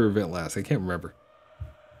helicopter event last? I can't remember.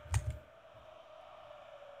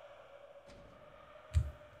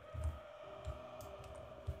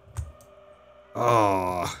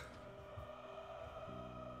 Oh.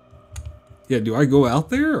 Yeah, do I go out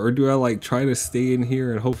there or do I like try to stay in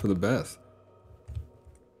here and hope for the best?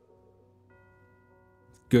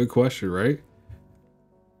 Good question, right?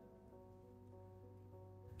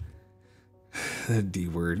 The D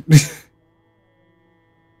word.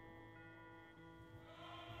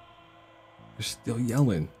 They're still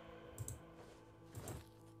yelling.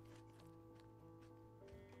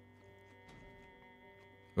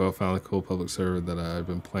 Well, I found a cool public server that I've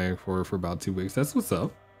been playing for about 2 weeks. That's what's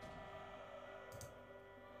up.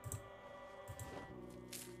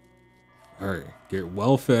 All right, get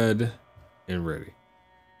well fed and ready.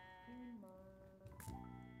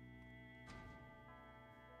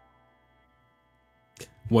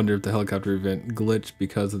 Wonder if the helicopter event glitched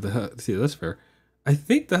because of the see, that's fair. I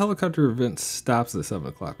think the helicopter event stops at 7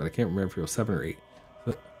 o'clock, but I can't remember if it was 7 or 8.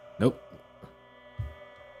 But, nope.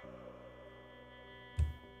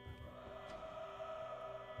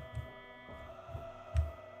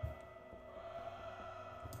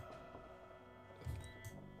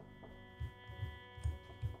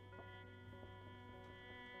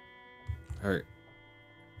 All right.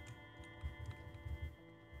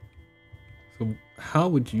 So how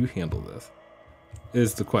would you handle this?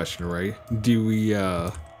 Is the question, right? Do we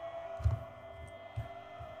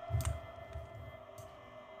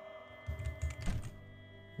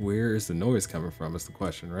where is the noise coming from is the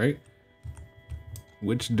question, right?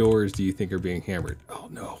 Which doors do you think are being hammered? Oh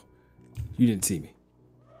no. You didn't see me.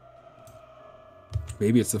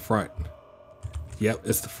 Maybe it's the front. Yep,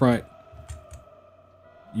 it's the front.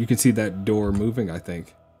 You can see that door moving, I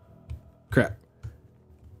think. Crap.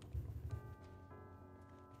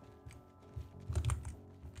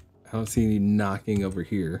 I don't see any knocking over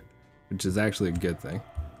here, which is actually a good thing.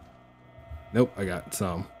 Nope, I got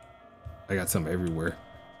some. I got some everywhere.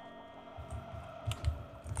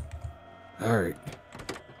 Alright.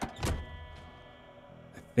 I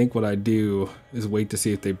think what I do is wait to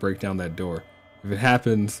see if they break down that door. If it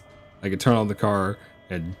happens, I can turn on the car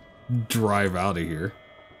and drive out of here.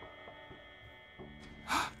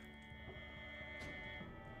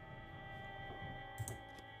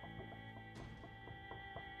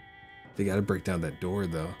 They gotta break down that door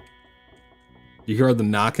though. You hear the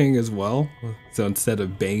knocking as well? So instead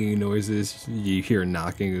of banging noises, you hear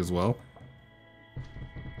knocking as well.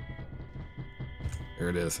 There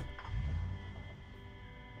it is.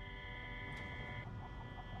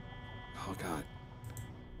 Oh god.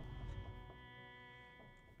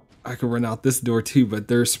 I could run out this door too, but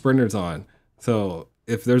there's sprinters on. So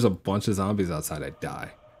if there's a bunch of zombies outside, I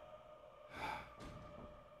die.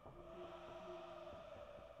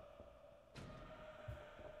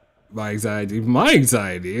 My anxiety. Like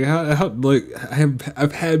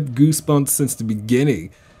I've had goosebumps since the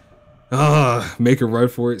beginning. Make a run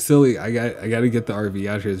for it, silly. I got to get the RV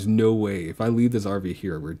out here. There's no way if I leave this RV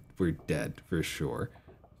here, we're dead for sure,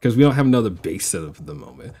 because we don't have another base set up at the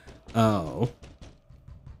moment. Oh.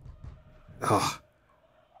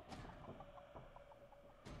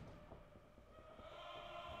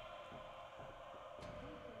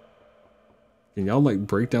 Can y'all like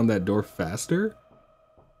break down that door faster?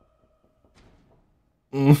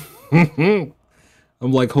 I'm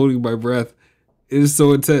like holding my breath. It is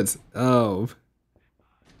so intense. Oh.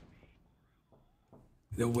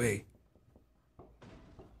 No way.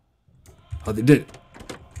 Oh, they did it.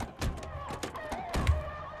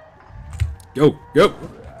 Go, go.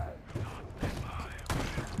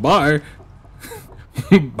 Bye.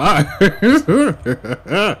 Bye.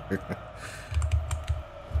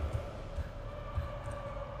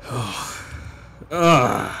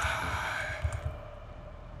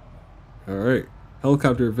 All right.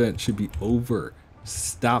 Helicopter event should be over.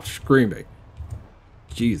 Stop screaming.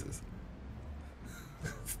 Jesus.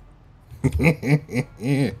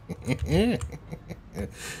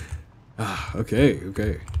 Okay,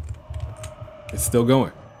 okay. It's still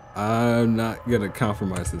going. I'm not gonna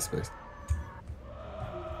compromise this space.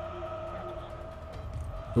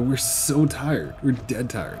 But we're so tired. We're dead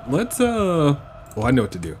tired. Let's oh, I know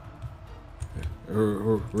what to do.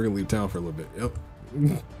 We're gonna leave town for a little bit. Yep.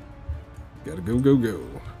 Gotta go, go, go.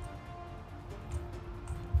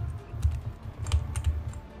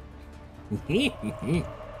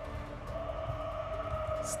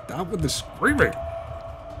 Stop with the screaming.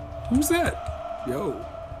 Who's that? Yo.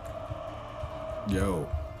 Yo.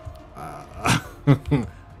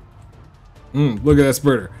 Look at that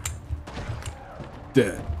spurter.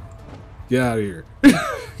 Dead. Get out of here.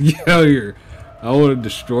 Get out of here. I want to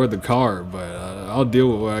destroy the car, but I'll deal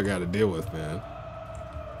with what I got to deal with, man.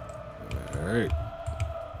 All right.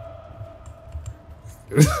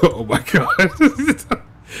 Oh my god.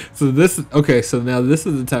 So this, okay, so now this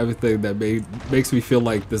is the type of thing that makes me feel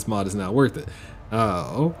like this mod is not worth it.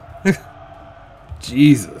 Oh.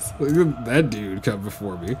 Jesus. Look at that dude come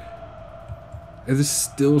before me. And there's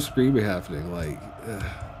still screaming happening, like,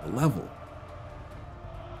 level.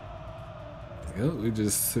 You know, we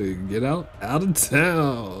just get out of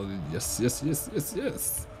town. Yes, yes, yes, yes,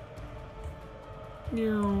 yes.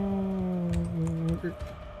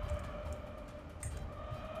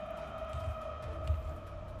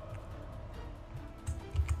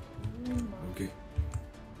 Okay.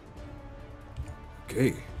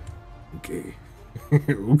 Okay. Okay.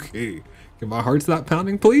 Okay. Can my heart stop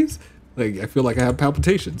pounding, please? Like, I feel like I have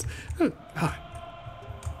palpitations. God.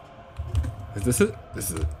 Is this it?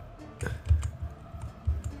 This is it.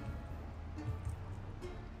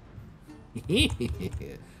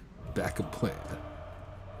 Backup plan.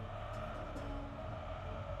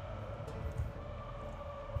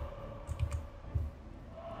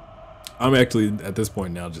 I'm actually at this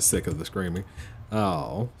point now just sick of the screaming.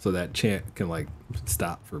 Oh, so that chant can like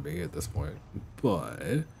stop for me at this point.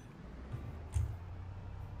 But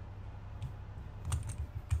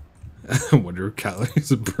I wonder if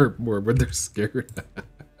calories burn more when they're scared.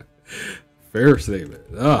 Fair statement.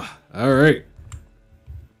 Ah, all right.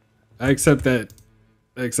 I accept that.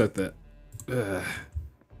 I accept that.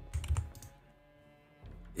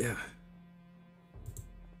 Yeah.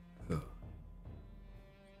 So,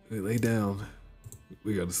 we lay down.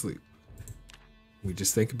 We go to sleep. We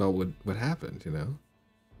just think about what happened, you know?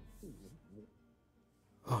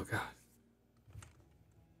 Oh, God.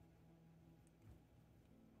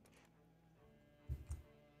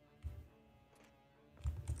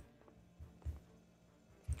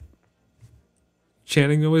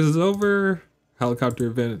 Chanting noise is over. Helicopter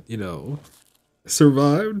event, you know,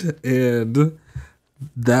 survived, and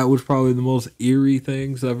that was probably the most eerie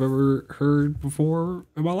things I've ever heard before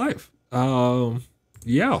in my life.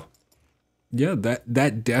 Yeah,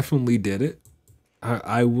 that definitely did it.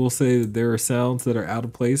 I will say that there are sounds that are out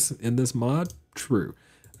of place in this mod. True.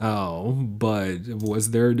 But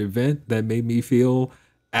was there an event that made me feel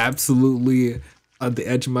absolutely on the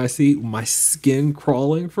edge of my seat, my skin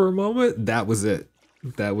crawling for a moment? That was it.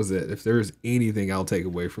 That was it. If there's anything I'll take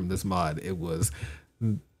away from this mod, it was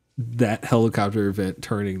that helicopter event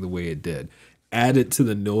turning the way it did. Added to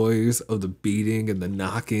the noise of the beating and the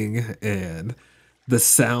knocking and the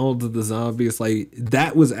sound of the zombies, like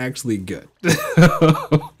that was actually good.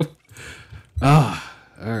 Ah,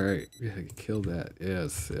 all right. Yeah, kill that.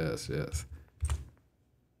 Yes, yes, yes.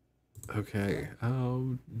 Okay. I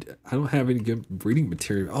don't have any good reading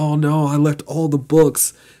material. Oh no, I left all the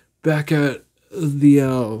books back at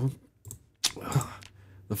the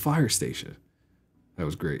fire station. That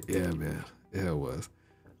was great. Yeah, man. Yeah, it was.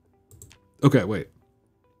 Okay, wait.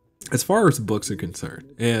 As far as books are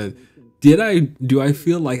concerned, and do I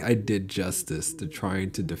feel like I did justice to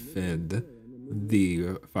trying to defend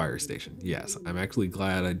the fire station? Yes, I'm actually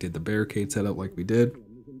glad I did the barricade setup like we did.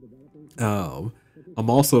 I'm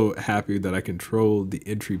also happy that I controlled the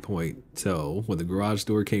entry point. So when the garage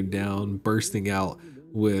door came down, bursting out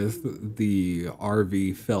with the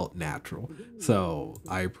RV felt natural. So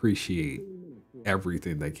I appreciate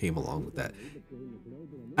everything that came along with that.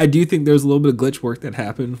 I do think there's a little bit of glitch work that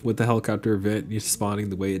happened with the helicopter event spawning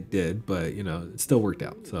the way it did, but you know, it still worked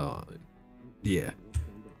out. So yeah,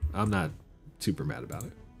 I'm not super mad about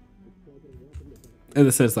it. In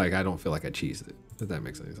the sense, like, I don't feel like I cheesed it, if that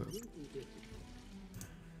makes any sense.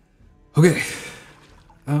 Okay.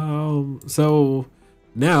 So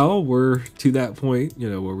now we're to that point, you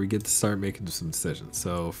know, where we get to start making some decisions.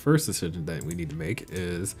 So first decision that we need to make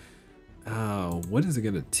is, what is it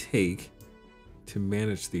going to take to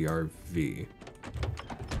manage the RV?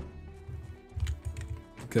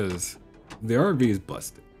 Because the RV is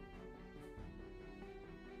busted.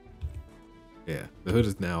 Yeah, the hood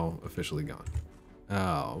is now officially gone.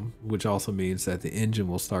 Which also means that the engine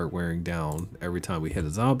will start wearing down every time we hit a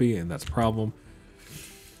zombie, and that's a problem.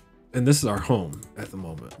 And this is our home at the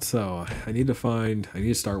moment. So I need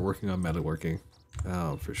to start working on metalworking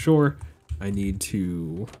for sure. I need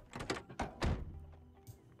to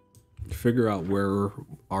figure out where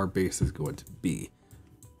our base is going to be,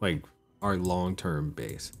 like our long-term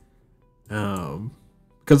base.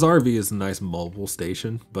 Because RV is a nice mobile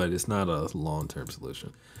station, but it's not a long-term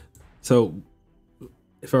solution. So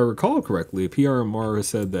if I recall correctly, PRMR has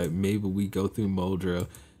said that maybe we go through Moldra,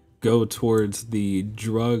 go towards the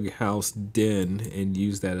drug house den, and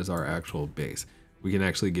use that as our actual base. We can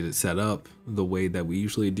actually get it set up the way that we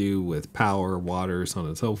usually do with power, water, so on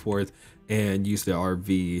and so forth, and use the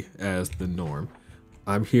RV as the norm.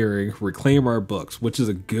 I'm hearing reclaim our books, which is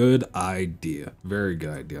a good idea. Very good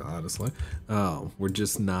idea, honestly. We're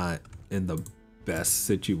just not in the best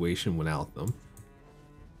situation without them.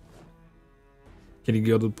 Can you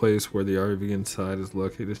go to the place where the RV inside is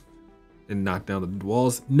located and knock down the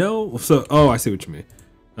walls? No. So, oh, I see what you mean.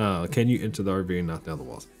 Can you enter the RV and knock down the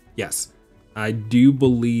walls? Yes. I do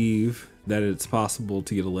believe that it's possible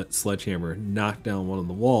to get a sledgehammer, knock down one of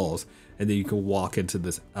the walls, and then you can walk into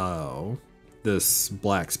this this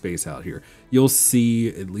black space out here. You'll see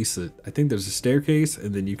at least I think there's a staircase,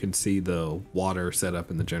 and then you can see the water set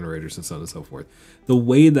up in the generators and so on and so forth. The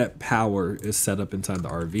way that power is set up inside the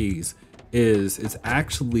RVs is it's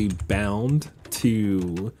actually bound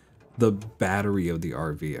to the battery of the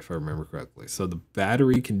RV, if I remember correctly. So the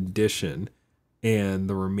battery condition and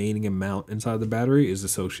the remaining amount inside the battery is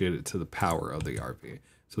associated to the power of the RV.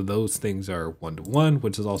 So those things are 1-to-1,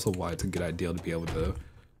 which is also why it's a good idea to be able to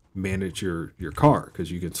manage your car,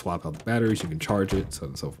 because you can swap out the batteries, you can charge it, so on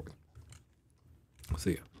and so forth. So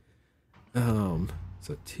yeah.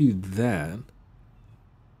 So to that,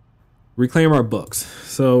 reclaim our books.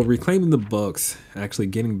 So reclaiming the books, actually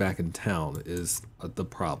getting back in town is the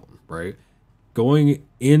problem, right? Going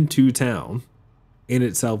into town in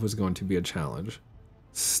itself is going to be a challenge.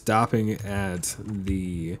 Stopping at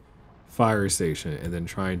the fire station and then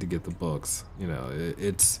trying to get the books, you know,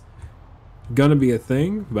 it's gonna be a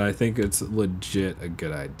thing, but I think it's legit a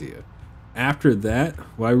good idea. After that,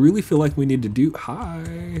 what I really feel like we need to do, what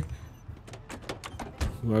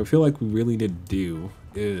I feel like we really need to do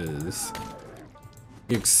is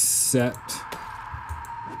accept,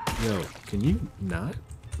 yo, can you not?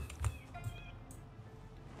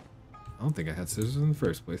 I don't think I had scissors in the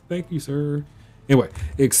first place. Thank you, sir. Anyway,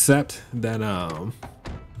 except that I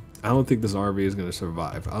don't think this RV is going to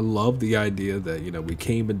survive. I love the idea that, you know, we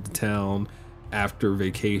came into town after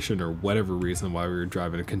vacation or whatever reason why we were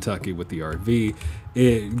driving to Kentucky with the RV.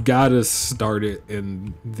 It got us started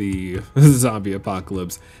in the zombie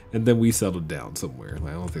apocalypse, and then we settled down somewhere.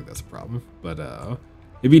 Like, I don't think that's a problem, but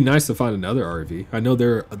it'd be nice to find another RV. I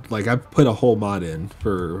know I've put a whole mod in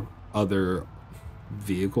for other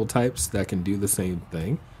vehicle types that can do the same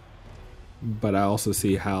thing, but I also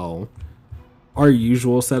see how our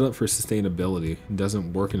usual setup for sustainability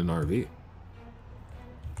doesn't work in an RV.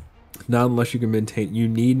 Not unless you can maintain. You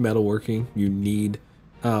need metalworking, you need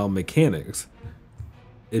mechanics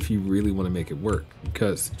if you really want to make it work,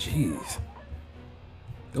 because jeez,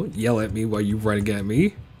 don't yell at me while you're running at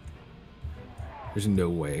me. There's no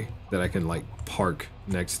way that I can like park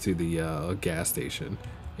next to the gas station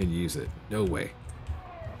and use it. No way.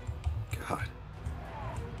 God,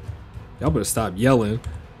 y'all better stop yelling.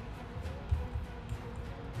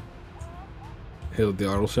 Hit the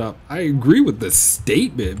auto shop. I agree with this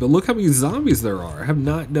statement, but look how many zombies there are. I have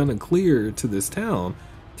not done a clear to this town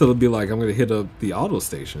till it'll be like I'm gonna hit up the auto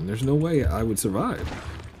station. There's no way I would survive.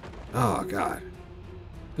 Oh God,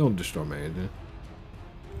 don't destroy my engine.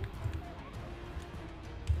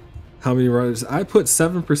 How many runners? I put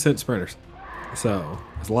 7% sprinters, so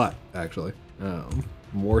it's a lot actually.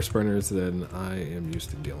 More sprinters than I am used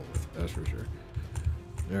to dealing with, that's for sure.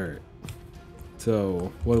 All right,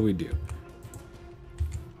 so what do?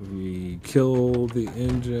 We kill the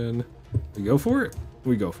engine. We go for it?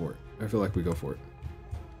 We go for it. I feel like we go for it.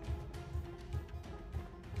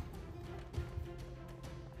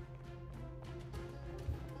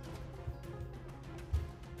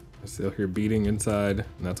 I still hear beating inside,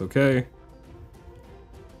 and that's okay.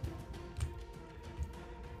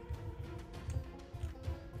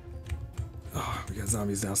 Oh, we got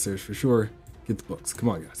zombies downstairs for sure. Get the books. Come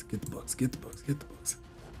on, guys. Get the books. Get the books. Get the books.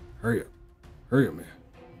 Hurry up. Hurry up, man.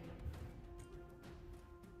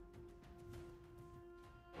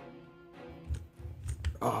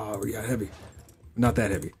 Oh, we got heavy. Not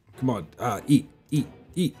that heavy. Come on. Eat. Eat.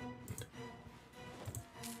 Eat.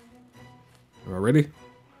 Am I ready?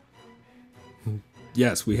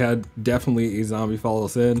 yes, we had definitely a zombie follow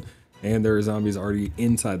us in, and there are zombies already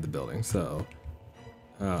inside the building. So,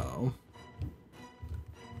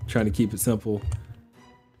 trying to keep it simple.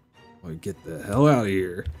 Get the hell out of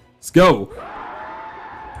here. Let's go.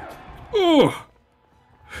 Oh,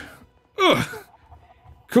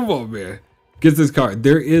 come on, man. Get this car.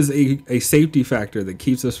 There is a safety factor that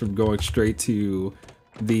keeps us from going straight to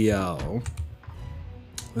the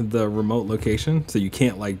remote location, so you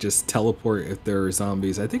can't like just teleport if there are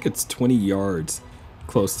zombies. I think it's 20 yards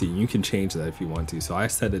close to you. You can change that if you want to. So I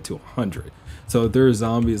set it to 100. So if there are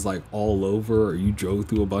zombies like all over, or you drove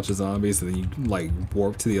through a bunch of zombies and then you like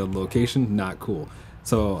warp to the other location, not cool.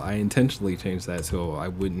 So I intentionally changed that so I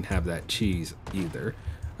wouldn't have that cheese either.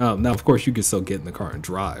 Now, of course, you can still get in the car and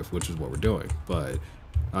drive, which is what we're doing. But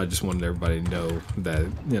I just wanted everybody to know that,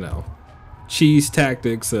 you know, cheese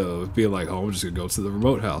tactics of being like, oh, I'm just gonna go to the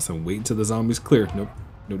remote house and wait until the zombies clear. Nope,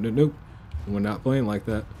 nope, nope, nope. We're not playing like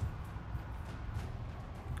that.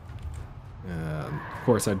 And of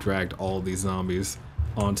course, I dragged all these zombies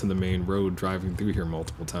onto the main road, driving through here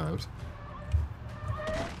multiple times.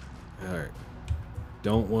 All right,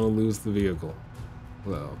 don't want to lose the vehicle.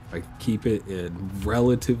 Well, I keep it in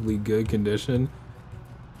relatively good condition.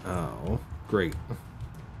 Oh, great.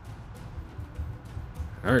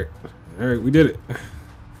 All right, we did it.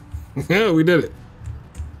 Yeah, we did it.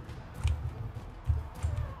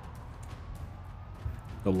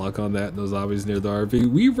 The luck on that, those zombies near the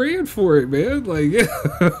RV. We ran for it, man. Like,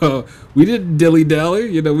 we didn't dilly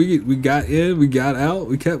dally. You know, we got in, we got out,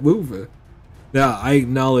 we kept moving. Now, I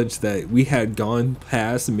acknowledge that we had gone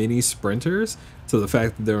past many sprinters, so the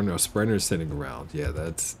fact that there were no sprinters sitting around, yeah,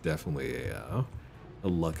 that's definitely a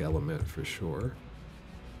luck element for sure.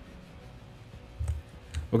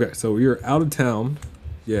 Okay, so we are out of town.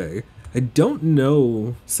 Yay. I don't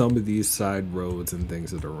know some of these side roads and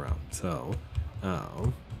things that are around, so,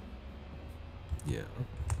 yeah.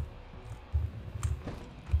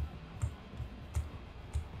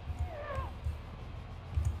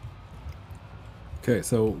 Okay,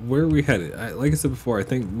 so where are we headed? Like I said before, I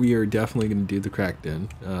think we are definitely going to do the cracked in.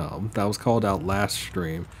 That was called out last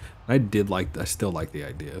stream. I still like the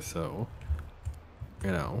idea, so,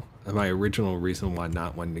 you know, my original reason why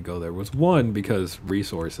not wanting to go there was one, because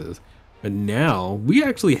resources, but now we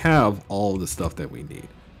actually have all the stuff that we need.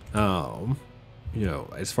 You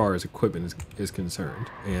know, as far as equipment is concerned,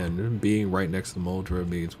 and being right next to Moldra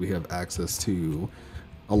means we have access to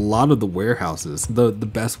a lot of the warehouses, the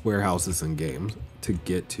best warehouses in games to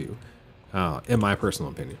get to, in my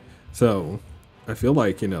personal opinion. So I feel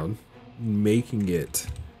like, you know, making it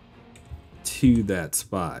to that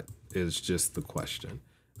spot is just the question.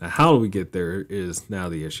 Now, how do we get there is now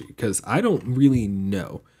the issue, because I don't really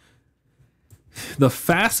know. The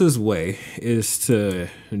fastest way is to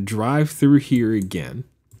drive through here again.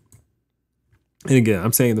 And again,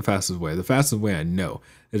 I'm saying the fastest way. The fastest way I know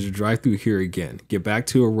is to drive through here again, get back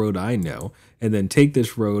to a road I know, and then take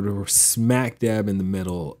this road smack dab in the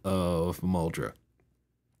middle of Moldra.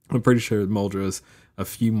 I'm pretty sure Moldra's a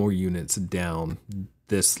few more units down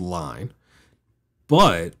this line.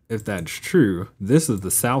 But if that's true, this is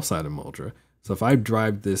the south side of Moldra. So if I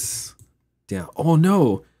drive this down, oh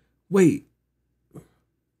no, wait.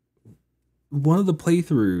 One of the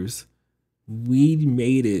playthroughs, we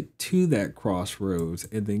made it to that crossroads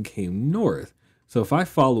and then came north. So if I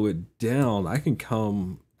follow it down, I can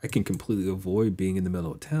completely avoid being in the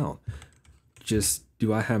middle of town. Just,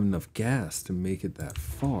 do I have enough gas to make it that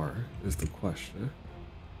far is the question.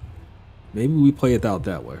 Maybe we play it out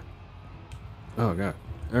that way. Oh god.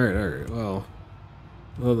 All right. Well,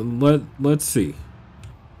 let's see.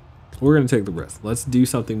 We're gonna take the risk. Let's do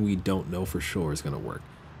something we don't know for sure is gonna work.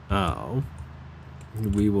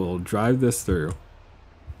 We will drive this through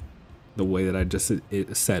the way that I just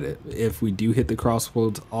said it. If we do hit the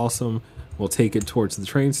crossroads, awesome. We'll take it towards the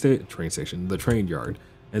train yard,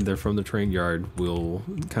 and then from the train yard, we'll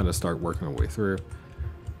kind of start working our way through.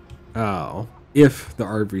 If the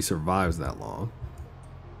RV survives that long,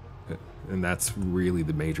 and that's really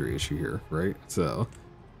the major issue here, right? So,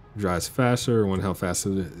 drives faster. Wonder how fast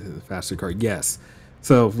faster car? Yes.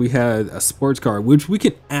 So if we had a sports car, which we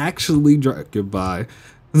can actually drive. Goodbye.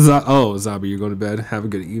 Oh, Zombie, you're going to bed. Have a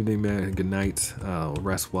good evening, man. Good night.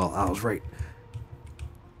 Rest well. I was right.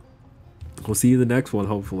 We'll see you in the next one,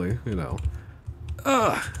 hopefully. You know.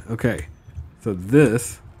 Okay. So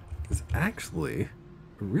this is actually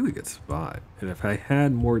a really good spot. And if I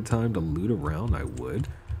had more time to loot around, I would.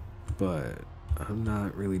 But I'm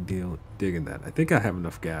not really digging that. I think I have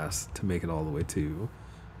enough gas to make it all the way to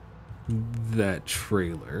that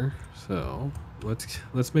trailer, so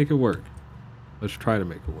let's make it work. Let's try to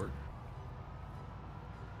make it work.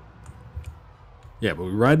 Yeah, but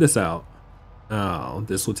we ride this out. Oh,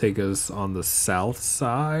 this will take us on the south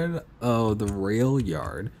side of the rail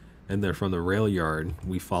yard. And then from the rail yard,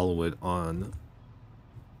 we follow it on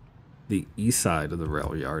the east side of the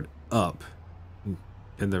rail yard up.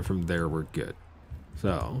 And then from there, we're good.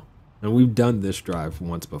 So, and we've done this drive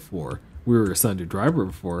once before. We were a Sunday driver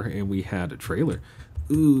before, and we had a trailer.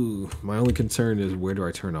 Ooh, my only concern is where do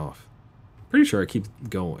I turn off? Pretty sure I keep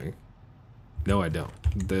going. No, I don't.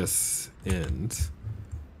 This ends.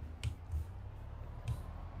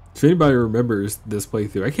 If anybody remembers this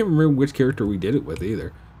playthrough, I can't remember which character we did it with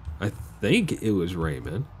either. I think it was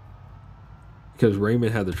Raymond. Because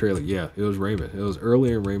Raymond had the trailer. Yeah, it was Raymond. It was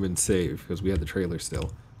earlier in Raymond's save because we had the trailer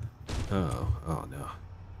still. Oh no.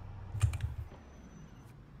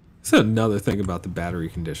 That's another thing about the battery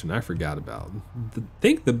condition I forgot about. I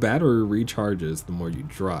think the battery recharges the more you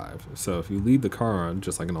drive. So if you leave the car on,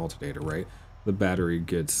 just like an alternator, right? The battery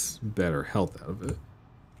gets better health out of it.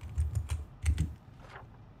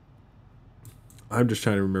 I'm just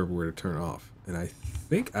trying to remember where to turn off. And I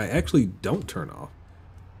think I actually don't turn off.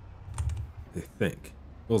 I think.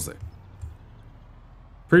 We'll see.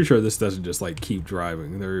 Pretty sure this doesn't just like keep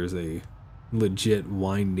driving. There is a legit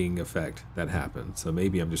winding effect that happens. So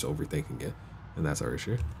maybe I'm just overthinking it. And that's our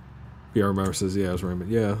issue. PR Remember says, yeah, it was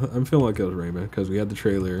Raymond. Yeah, I'm feeling like it was Raymond because we had the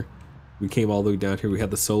trailer. We came all the way down here. We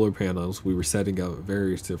had the solar panels. We were setting up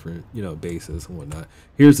various different, you know, bases and whatnot.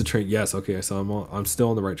 Here's the train. Yes, okay, so I'm still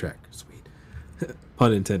on the right track. Sweet.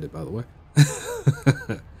 Pun intended, by the way.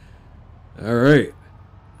 All right.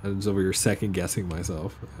 I was over here second guessing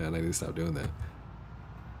myself, and I need to stop doing that.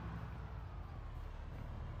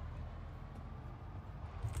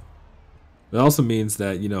 It also means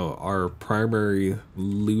that, you know, our primary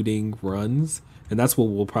looting runs, and that's what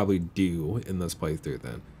we'll probably do in this playthrough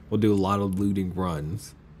then. We'll do a lot of looting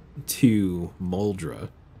runs to Moldra,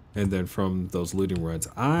 and then from those looting runs,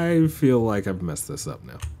 I feel like I've messed this up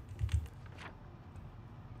now.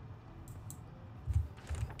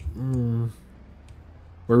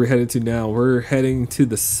 Where are we headed to now? We're heading to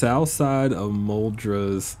the south side of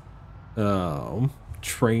Moldra's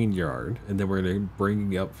train yard, and then we're going to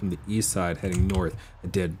bring up from the east side heading north.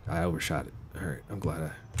 I overshot it. All right, I'm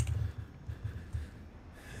glad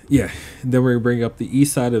yeah, and then we're going to bring up the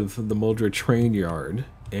east side of the Moldra train yard,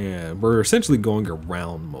 and we're essentially going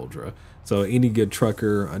around Moldra. So any good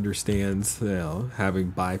trucker understands, you know,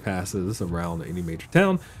 having bypasses around any major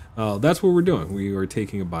town. That's what we're doing. We are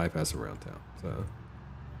taking a bypass around town. So,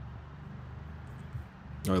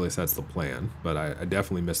 or at least that's the plan. But I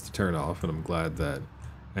definitely missed the turn off, and I'm glad that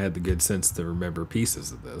I had the good sense to remember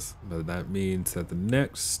pieces of this. But that means that the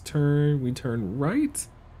next turn we turn right,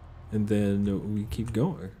 and then we keep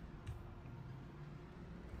going.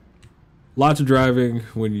 Lots of driving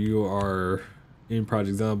when you are in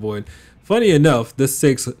Project Zomboid. Funny enough, this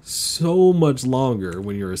takes so much longer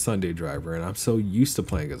when you're a Sunday driver, and I'm so used to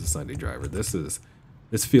playing as a Sunday driver. This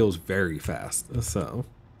feels very fast. So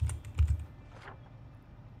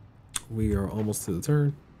we are almost to the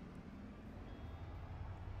turn.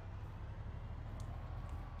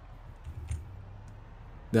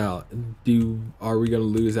 Now, are we gonna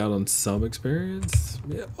lose out on some experience?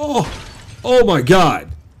 Yeah. Oh my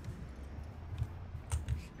God!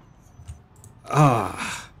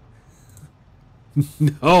 Ah.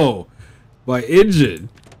 No, my engine.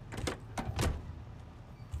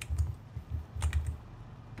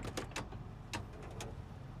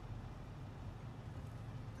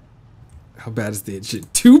 How bad is the engine?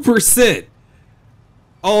 2%.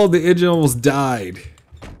 Oh, the engine almost died.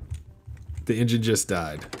 The engine just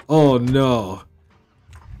died. Oh no.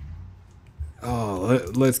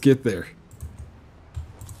 Oh, let's get there.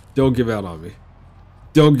 Don't give out on me.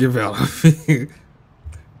 Don't give out on me.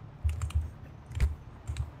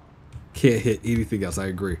 Can't hit anything else. I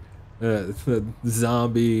agree. The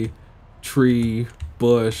zombie, tree,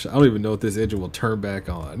 bush. I don't even know if this engine will turn back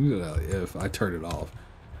on if I turn it off.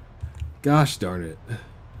 Gosh darn it.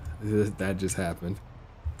 That just happened.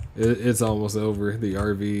 It's almost over. The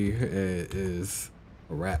RV is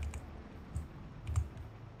a wrap.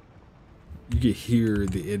 You can hear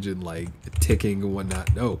the engine like ticking and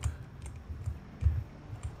whatnot. No.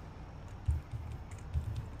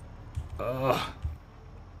 Ugh.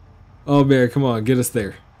 Oh man, come on, get us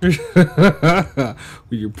there.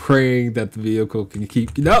 You're praying that the vehicle can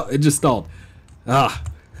keep. No, it just stalled. Ah,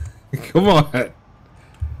 come on. I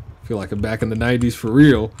feel like I'm back in the 90s for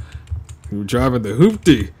real. We were driving the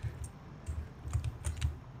hoopty.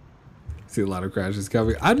 See a lot of crashes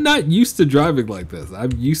coming. I'm not used to driving like this.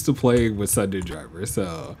 I'm used to playing with Sunday drivers,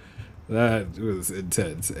 so That was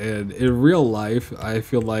intense. And in real life, I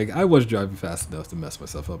feel like I was driving fast enough to mess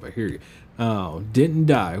myself up. I hear you. Didn't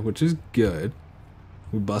die, which is good.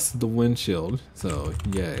 We busted the windshield, so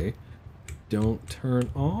yay. Don't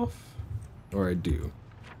turn off, or I do.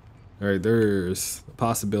 All right, there's a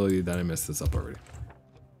possibility that I messed this up already.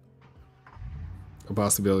 A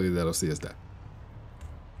possibility that I'll see us die.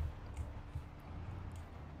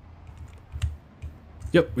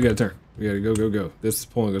 Yep, we gotta turn. We gotta go, go, go. This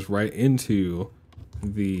point goes right into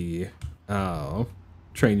the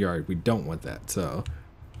train yard. We don't want that, so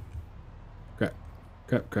crap,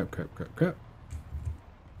 crap, crap, crap, crap, crap,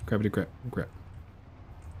 crappity crap, crap.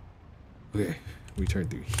 Okay, we turn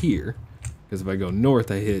through here because if I go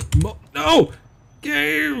north, I hit no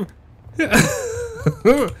game.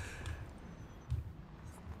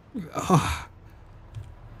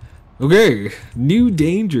 Okay, new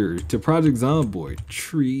danger to Project Zomboid.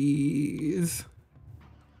 Trees.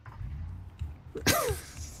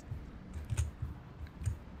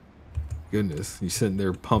 Goodness, you sitting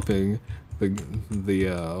there pumping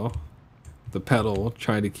the pedal,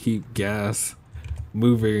 trying to keep gas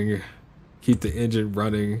moving, keep the engine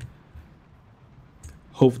running.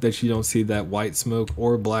 Hope that you don't see that white smoke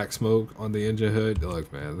or black smoke on the engine hood.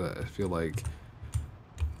 Look, man, I feel like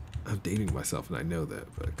I'm dating myself and I know that,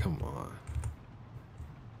 but come on.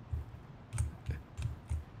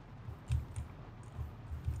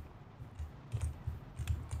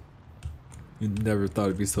 You never thought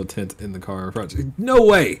it'd be so tense in the car in front of you. No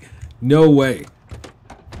way! No way!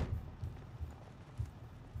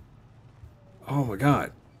 Oh my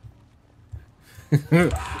god.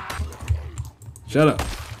 Shut up.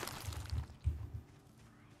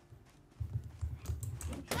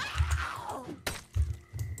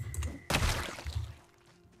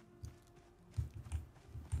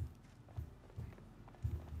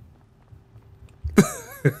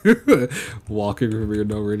 Walking from here,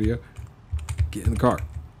 no radio. Get in the car.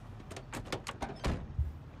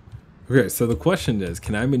 Okay, so the question is,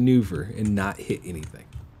 can I maneuver and not hit anything?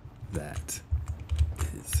 That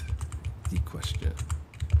is the question.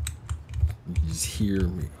 You just hear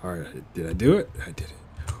me. All right, did I do it? I did it.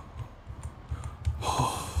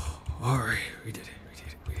 Oh, all right, we did it. We did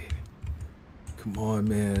it. We did it. Come on,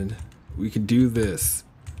 man. We can do this.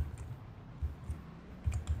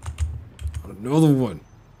 Another one.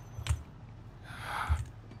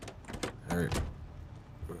 All right.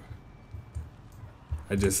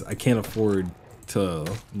 I can't afford to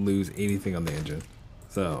lose anything on the engine.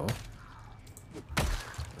 So.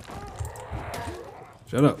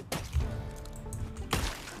 Shut up.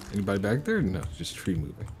 Anybody back there? No, just tree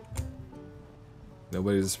moving.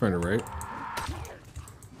 Nobody's a sprinter, right?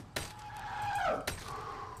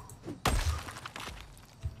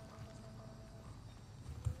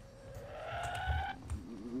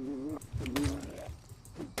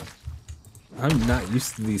 I'm not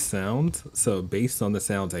used to these sounds, so based on the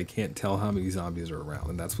sounds, I can't tell how many zombies are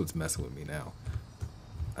around, and that's what's messing with me now.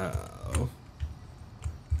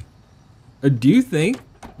 Do you think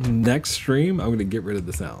next stream I'm gonna get rid of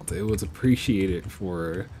the sounds? It was appreciated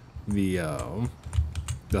for the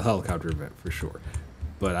helicopter event for sure,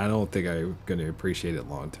 but I don't think I'm gonna appreciate it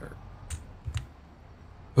long term.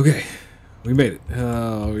 Okay, we made it.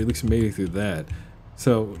 Oh, at least we made it through that.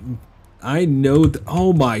 So I know that.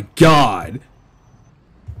 Oh my god!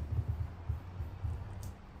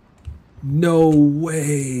 No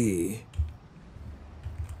way!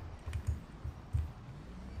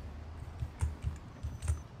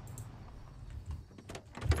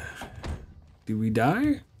 Did we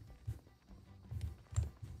die?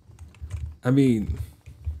 I mean,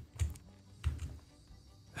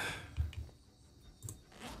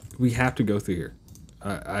 we have to go through here.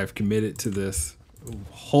 I've committed to this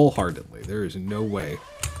wholeheartedly. There is no way.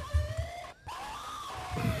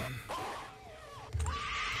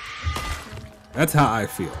 That's how I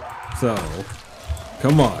feel. So,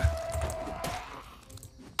 come on.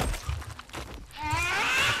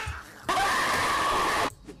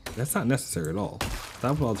 That's not necessary at all.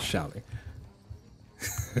 Stop all the shouting.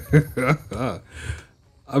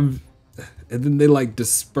 And then they like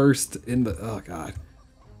dispersed in the. Oh god.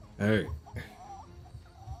 Hey.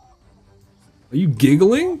 Are you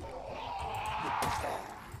giggling?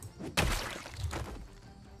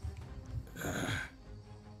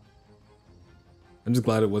 I'm just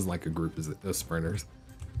glad it wasn't like a group of sprinters.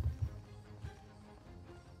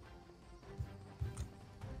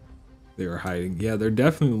 They were hiding. Yeah, they're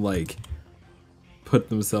definitely like put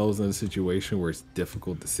themselves in a situation where it's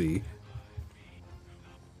difficult to see.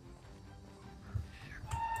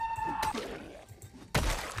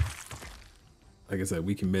 Like I said,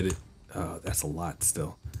 we committed. That's a lot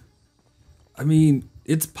still. I mean,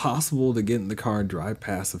 it's possible to get in the car and drive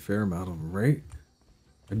past a fair amount of them, right?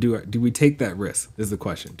 Or do we take that risk? Is the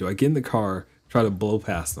question. Do I get in the car, try to blow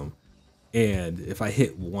past them, and if I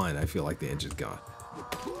hit one, I feel like the engine's gone?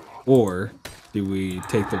 Or do we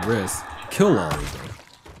take the risk, kill all of them?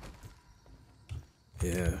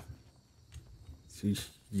 Yeah. So you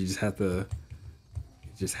just have to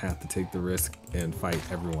take the risk and fight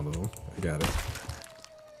every one of them. I got it.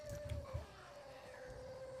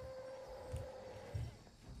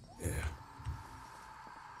 Yeah.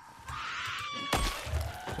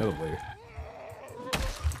 Shut up, lady.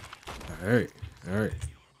 Alright. Alright.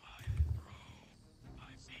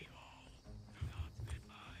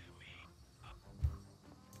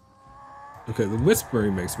 Okay, the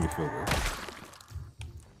whispering makes me feel weird.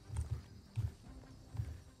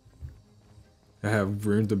 I have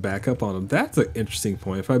room to back up on them. That's an interesting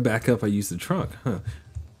point. If I back up, I use the trunk. Huh.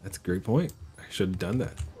 That's a great point. I should have done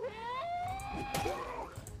that.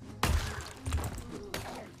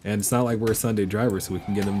 And it's not like we're a Sunday driver, so we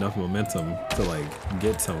can get enough momentum to like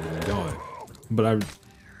get something going. But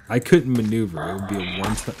I couldn't maneuver. It would be a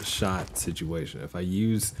one-shot situation. If I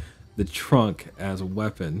use the trunk as a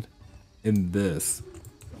weapon in this,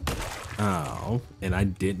 and I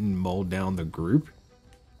didn't mow down the group,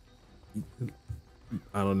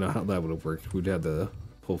 I don't know how that would have worked. We'd have to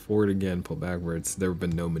pull forward again, pull backwards. There would have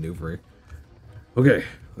been no maneuvering. Okay,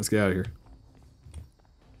 let's get out of here.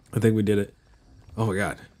 I think we did it. Oh my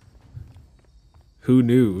god. Who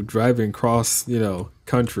knew driving across,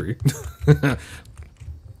 country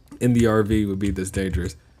in the RV would be this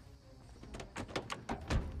dangerous?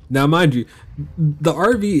 Now, mind you, the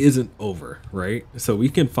RV isn't over, right? So we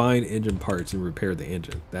can find engine parts and repair the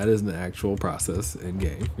engine. That is an actual process in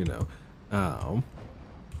game,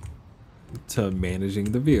 to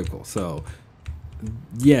managing the vehicle. So,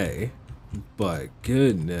 yay, but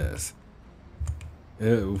goodness.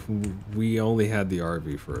 We only had the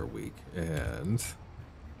RV for a week, and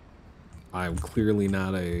I'm clearly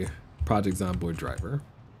not a Project Zomboid driver.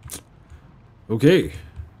 Okay,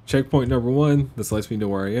 checkpoint number 1. This lets me know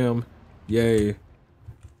where I am. Yay.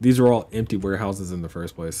 These are all empty warehouses in the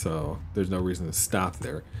first place, so there's no reason to stop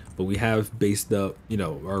there. But we have based up,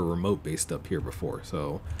 our remote based up here before,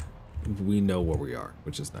 so we know where we are,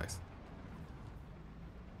 which is nice.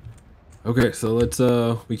 Okay, so let's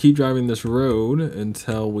we keep driving this road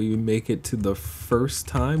until we make it to the first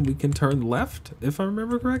time we can turn left, if I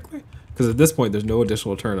remember correctly. Because at this point, there's no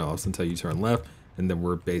additional turnoffs until you turn left, and then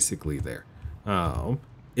we're basically there.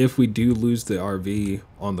 If we do lose the RV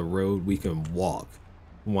on the road, we can walk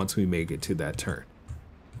once we make it to that turn.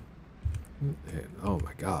 And, oh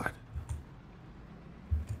my god.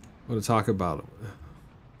 What to talk about?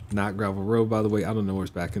 Not gravel road, by the way. I don't know what's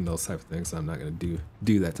back in those type of things, so I'm not going to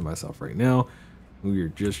do that to myself right now. We are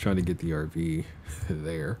just trying to get the RV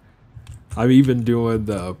there. I'm even doing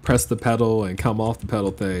the press the pedal and come off the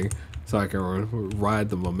pedal thing so I can ride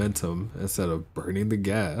the momentum instead of burning the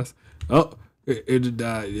gas. Oh, it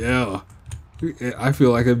died. Yeah. I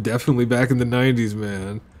feel like I'm definitely back in the 90s,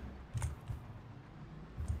 man.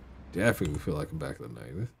 Definitely feel like I'm back in the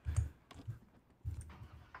 90s.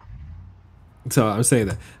 So I'm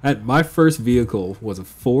saying that my first vehicle was a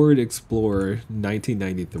Ford Explorer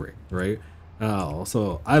 1993, right?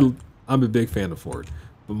 So I'm a big fan of Ford,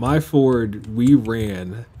 but my Ford we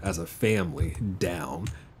ran as a family down.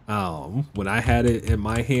 When I had it in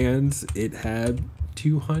my hands, it had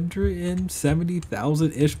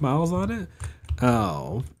 270,000 ish miles on it.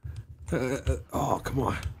 Oh, come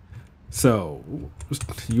on. So,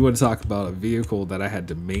 you want to talk about a vehicle that I had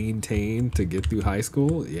to maintain to get through high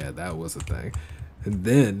school? Yeah, that was a thing. And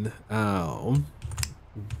then, I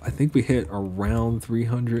think we hit around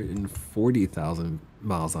 340,000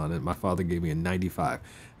 miles on it. My father gave me a 95.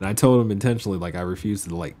 And I told him intentionally, like, I refused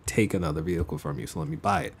to, take another vehicle from you, so let me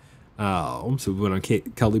buy it. So we went on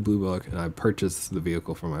Kelly Blue Book, and I purchased the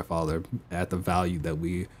vehicle for my father at the value that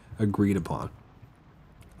we agreed upon.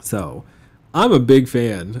 So, I'm a big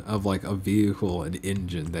fan of a vehicle and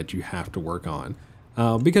engine that you have to work on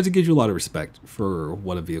because it gives you a lot of respect for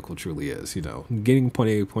what a vehicle truly is. Getting point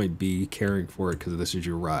A to point B, caring for it because this is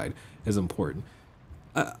your ride is important.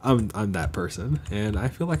 I'm that person, and I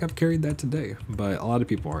feel like I've carried that today, but a lot of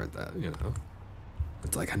people aren't that.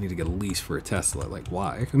 It's like I need to get a lease for a Tesla. Like,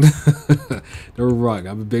 why? They're wrong.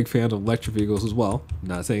 I'm a big fan of electric vehicles as well.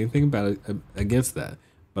 Not saying anything about it against that.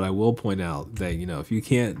 But I will point out that, if you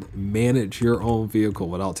can't manage your own vehicle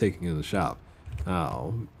without taking it to the shop,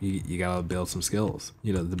 you got to build some skills.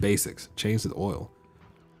 The basics. Change the oil.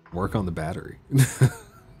 Work on the battery.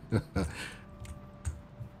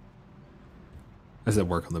 I said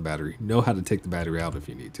work on the battery. Know how to take the battery out if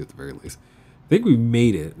you need to, at the very least. think we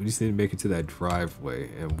made it. We just need to make it to that driveway,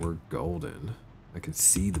 and we're golden. I can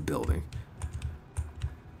see the building.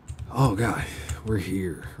 Oh god, we're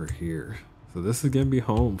here. We're here. So this is gonna be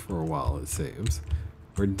home for a while, it seems.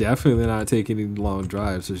 We're definitely not taking any long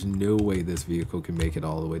drives. There's no way this vehicle can make it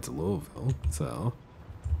all the way to Louisville. So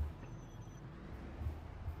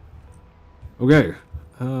okay,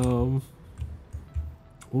 we'll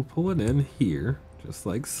pull it in here, just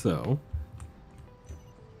like so.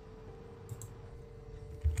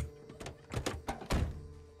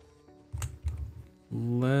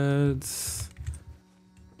 Let's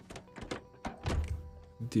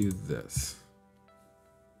do this.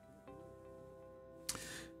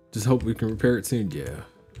 Just hope we can repair it soon. Yeah.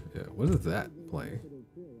 Yeah. What is that playing?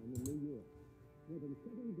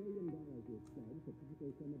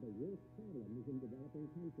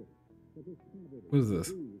 What is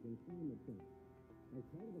this?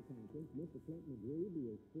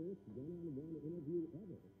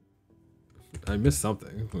 I missed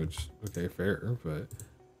something, which, okay, fair, but...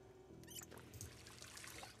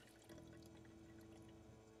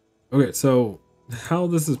 Okay, so how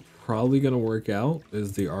this is probably going to work out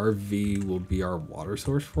is the RV will be our water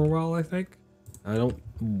source for a while, I think. I don't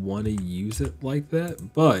want to use it like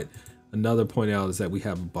that, but another point out is that we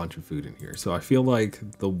have a bunch of food in here. So I feel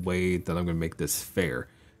like the way that I'm going to make this fair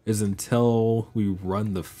is until we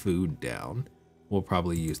run the food down, we'll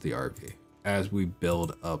probably use the RV as we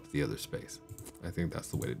build up the other space. I think that's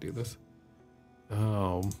the way to do this.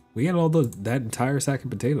 We had all that entire sack of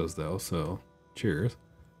potatoes though, so cheers.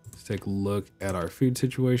 Let's take a look at our food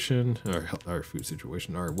situation,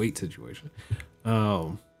 our weight situation.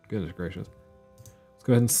 Goodness gracious. Let's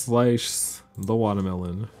go ahead and slice the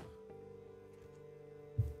watermelon.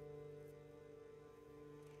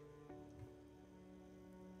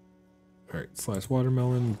 All right, slice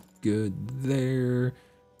watermelon, good there.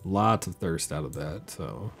 Lots of thirst out of that,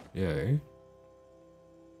 so yay.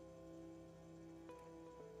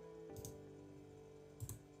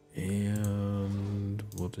 And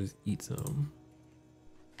we'll just eat some.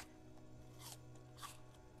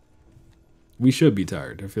 We should be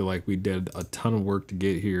tired. I feel like we did a ton of work to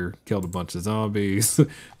get here, killed a bunch of zombies.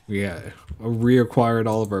 We reacquired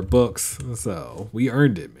all of our books, so we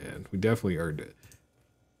earned it, man. We definitely earned it.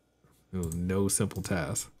 It was no simple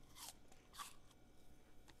task.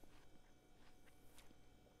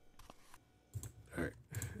 All right,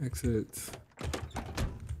 exit.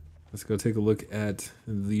 Let's go take a look at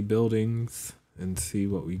the buildings and see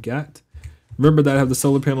what we got. Remember that I have the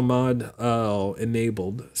solar panel mod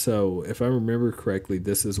enabled. So if I remember correctly,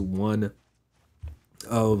 this is one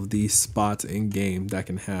of the spots in game that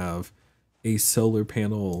can have a solar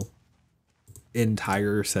panel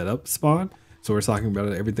entire setup spawn. So we're talking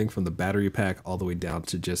about everything from the battery pack all the way down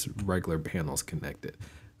to just regular panels connected,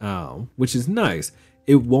 which is nice.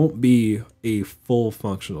 It won't be a full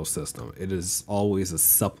functional system. It is always a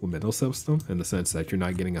supplemental system in the sense that you're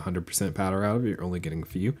not getting 100% power out of it. You're only getting a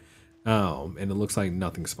few. And it looks like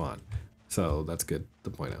nothing spawned. So that's good to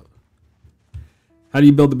point out. How do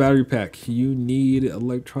you build the battery pack? You need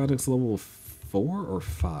electronics level 4 or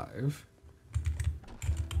 5.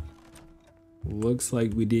 Looks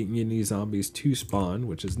like we didn't get any zombies to spawn,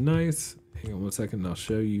 which is nice. Hang on one second and I'll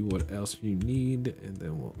show you what else you need and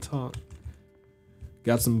then we'll talk.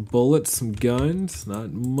 Got some bullets, some guns,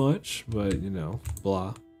 not much, but you know,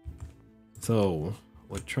 blah. So,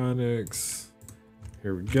 electronics,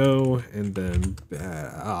 here we go, and then,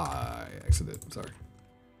 I exited, sorry.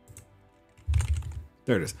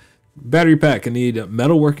 There it is. Battery pack, I need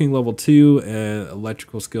metalworking level 2 and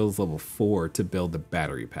electrical skills level 4 to build the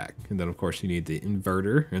battery pack. And then of course you need the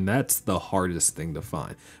inverter, and that's the hardest thing to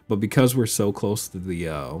find. But because we're so close to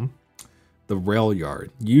the rail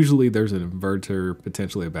yard, usually there's an inverter,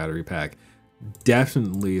 potentially a battery pack,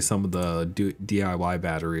 definitely some of the DIY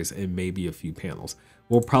batteries, and maybe a few panels.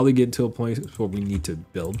 We'll probably get to a point where we need to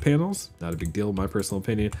build panels. Not a big deal in my personal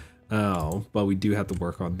opinion, but we do have to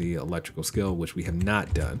work on the electrical skill, which we have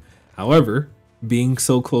not done. However, being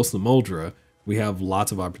so close to Moldra, we have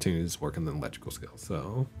lots of opportunities to work on the electrical skill,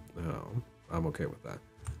 so I'm okay with that.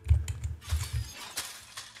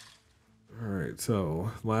 All right, so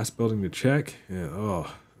last building to check. Yeah,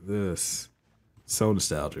 oh, this so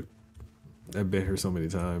nostalgic. I've been here so many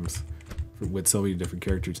times with so many different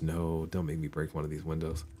characters. No, don't make me break one of these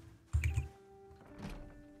windows.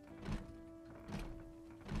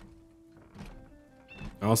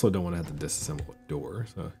 I also don't want to have to disassemble a door,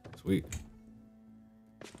 so sweet.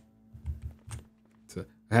 So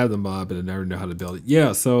I have the mod, but I never know how to build it.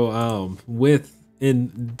 Yeah, so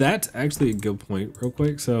and that's actually a good point real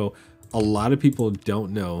quick. So a lot of people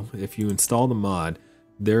don't know, if you install the mod,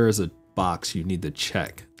 there is a box you need to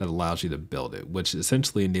check that allows you to build it, which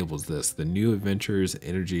essentially enables this: the new adventures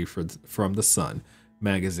energy from the sun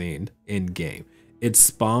magazine in game. It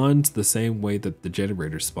spawns the same way that the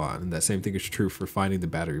generators spawn, and that same thing is true for finding the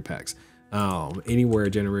battery packs. Anywhere a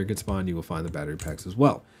generator can spawn, you will find the battery packs as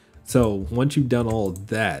well. So once you've done all of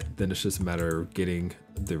that, then it's just a matter of getting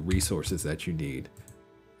the resources that you need.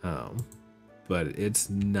 But it's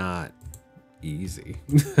not easy.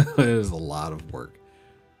 It is a lot of work.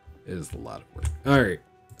 It is a lot of work. All right,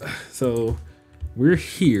 so we're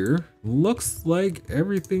here. Looks like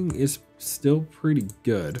everything is still pretty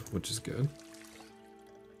good, which is good.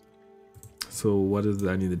 So what is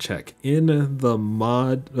that I need to check? In the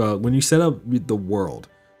mod, when you set up the world,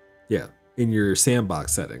 yeah, in your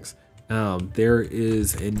sandbox settings, there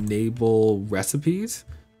is enable recipes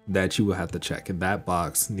that you will have to check, and that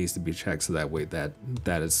box needs to be checked so that way that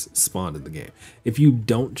is spawned in the game. If you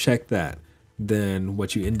don't check that, then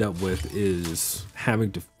what you end up with is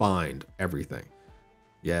having to find everything.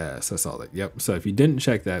 Yes, I saw that. Yep. So if you didn't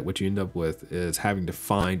check that, what you end up with is having to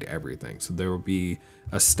find everything. So there will be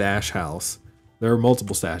a stash house. There are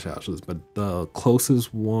multiple stash houses, but the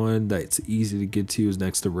closest one that's easy to get to is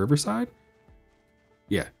next to Riverside.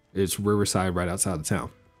 Yeah, it's Riverside right outside of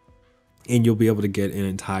town. And you'll be able to get an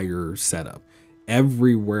entire setup.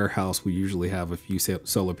 Every warehouse will usually have a few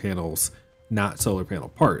solar panels, not solar panel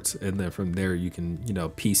parts. And then from there, you can, you know,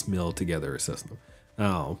 piecemeal together a system.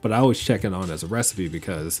 But I always check it on as a recipe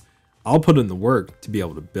because I'll put in the work to be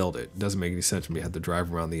able to build it. It doesn't make any sense for me to have to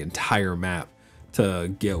drive around the entire map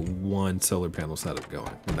to get one solar panel setup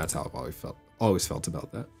going. And that's how I've always felt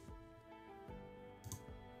about that.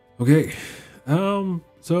 Okay.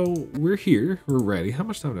 So we're here, we're ready. How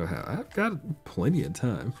much time do I have? I've got plenty of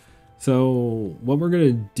time. So what we're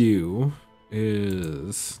gonna do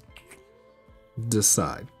is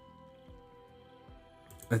decide.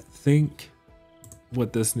 I think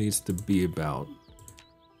what this needs to be about.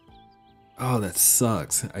 Oh, that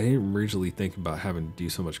sucks. I didn't originally think about having to do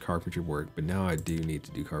so much carpentry work, but now I do need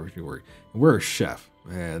to do carpentry work. And we're a chef,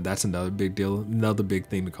 and that's another big deal, another big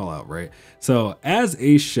thing to call out, right? So as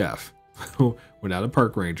a chef, we're not a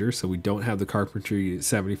park ranger, so we don't have the carpentry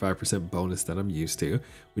 75% bonus that I'm used to.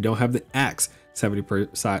 We don't have the axe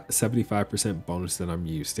 75% bonus that I'm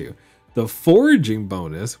used to. The foraging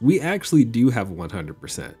bonus, we actually do have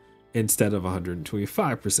 100% instead of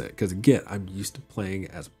 125%, because again, I'm used to playing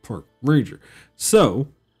as a park ranger. So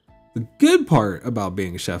the good part about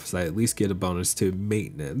being a chef is I at least get a bonus to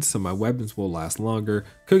maintenance, so my weapons will last longer.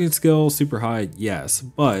 Cooking skill, super high, yes,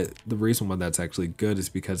 but the reason why that's actually good is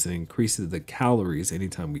because it increases the calories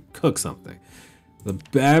anytime we cook something. The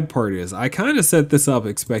bad part is I kind of set this up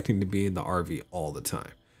expecting to be in the RV all the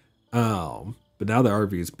time. But now the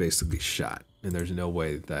RV is basically shot, and there's no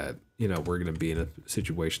way that, you know, we're going to be in a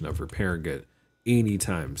situation of repairing it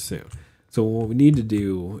anytime soon. So what we need to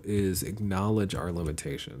do is acknowledge our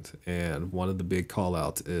limitations. And one of the big call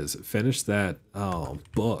outs is finish that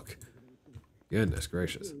book. Goodness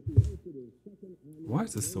gracious. Why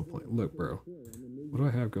is this still playing? Look, bro, what do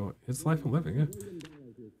I have going? It's life and living, yeah.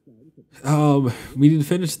 We need to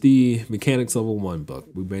finish the mechanics level 1 book.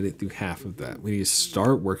 We made it through half of that. We need to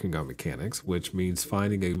start working on mechanics, which means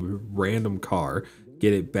finding a random car,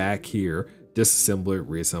 get it back here, disassemble it,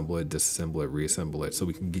 reassemble it, disassemble it, reassemble it, so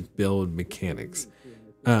we can build mechanics.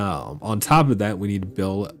 On top of that, we need to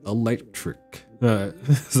build electric.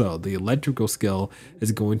 So the electrical skill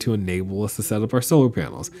is going to enable us to set up our solar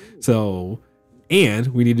panels. And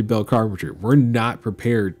we need to build carpentry. We're not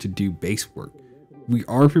prepared to do base work. We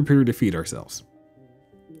are prepared to feed ourselves.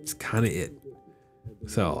 It's kind of it.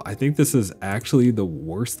 So I think this is actually the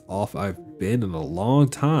worst off I've been in a long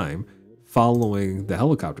time following the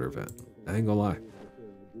helicopter event. I ain't gonna lie.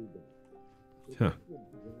 Huh.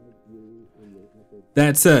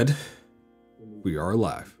 That said, we are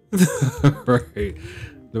alive. Right.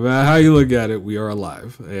 No matter how you look at it, we are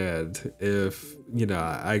alive. And if, you know,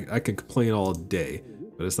 I can complain all day,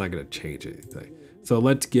 but it's not gonna change anything. So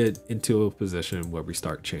let's get into a position where we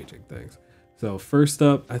start changing things. So first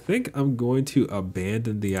up, I think I'm going to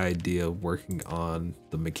abandon the idea of working on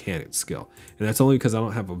the mechanic skill. And that's only because I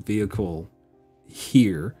don't have a vehicle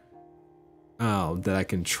here that I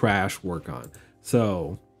can trash work on.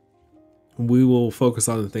 So we will focus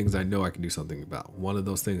on the things I know I can do something about. One of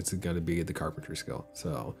those things is going to be the carpentry skill.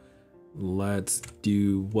 let's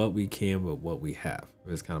do what we can with what we have.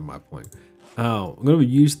 Is kind of my point. I'm going to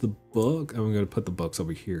use the book. I'm going to put the books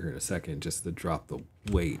over here in a second just to drop the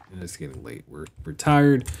weight. And it's getting late. We're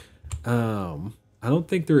tired. I don't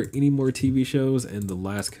think there are any more TV shows, and the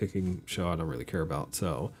last cooking show I don't really care about.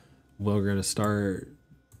 So we're going to start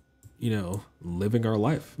living our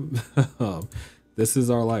life. This is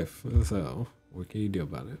our life. So what can you do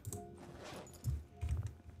about it?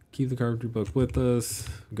 Keep the carpentry book with us.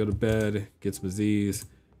 Go to bed. Get some Z's.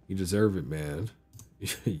 You deserve it, man.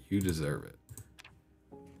 You deserve it.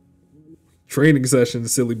 Training session,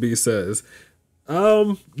 Silly B says.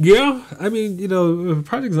 Yeah, I mean,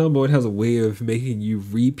 Project Zomboid has a way of making you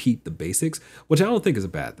repeat the basics, which I don't think is a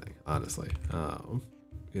bad thing, honestly.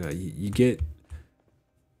 You get,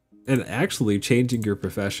 and actually changing your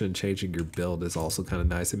profession, changing your build is also kind of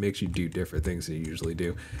nice. It makes you do different things than you usually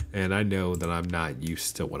do. And I know that I'm not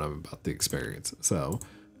used to what I'm about to experience. So,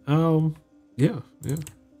 yeah.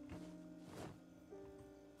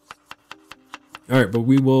 All right, but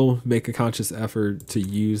we will make a conscious effort to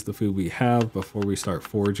use the food we have before we start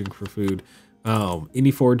foraging for food.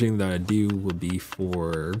 Any foraging that I do will be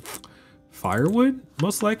for firewood,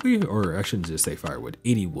 most likely, or I shouldn't just say firewood,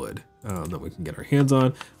 any wood that we can get our hands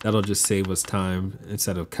on. That'll just save us time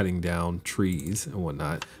instead of cutting down trees and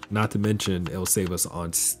whatnot. Not to mention, it'll save us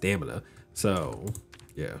on stamina. So,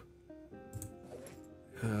 yeah.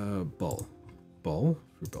 Fruit bowl,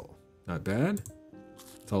 not bad.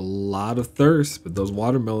 A lot of thirst, but those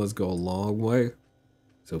watermelons go a long way.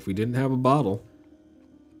 So if we didn't have a bottle,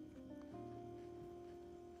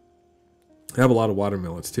 I have a lot of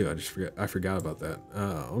watermelons too. I forgot about that.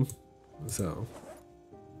 So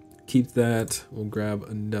keep that. We'll grab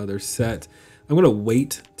another set. I'm gonna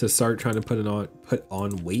wait to start trying to put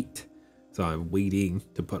on weight. So I'm waiting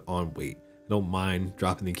to put on weight. I don't mind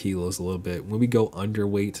dropping the kilos a little bit. When we go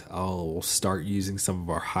underweight, I'll start using some of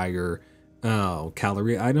our higher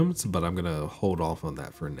calorie items, but I'm gonna hold off on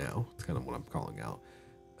that for now. It's kind of what I'm calling out.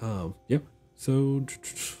 Yep. So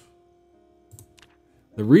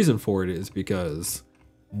the reason for it is because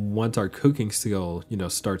once our cooking skill,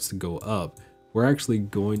 starts to go up, we're actually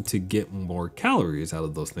going to get more calories out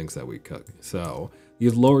of those things that we cook. So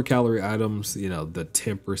these lower calorie items, the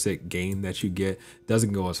 10% gain that you get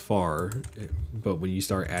doesn't go as far, but when you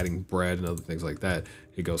start adding bread and other things like that,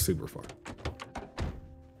 it goes super far.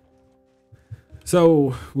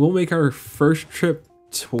 So we'll make our first trip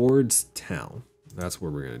towards town. That's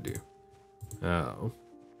what we're gonna do. Oh.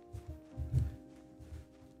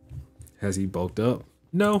 Has he bulked up?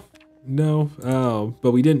 No.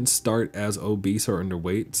 But we didn't start as obese or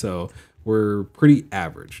underweight, so we're pretty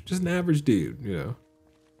average. Just an average dude,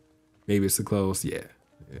 Maybe it's the clothes. Yeah,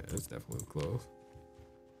 it's definitely the clothes.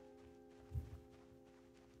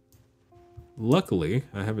 Luckily,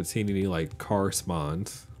 I haven't seen any car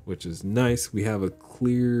spawns, which is nice. We have a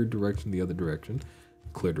clear direction the other direction.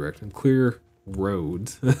 Clear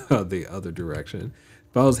roads the other direction.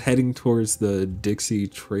 If I was heading towards the Dixie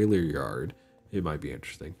trailer yard, it might be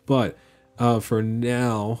interesting. But for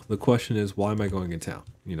now, the question is, why am I going in town?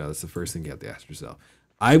 That's the first thing you have to ask yourself.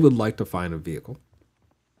 I would like to find a vehicle.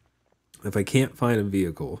 If I can't find a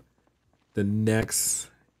vehicle, the next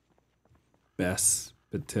best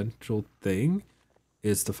potential thing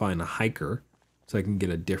is to find a hiker, so I can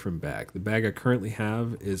get a different bag. The bag I currently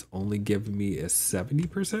have is only giving me a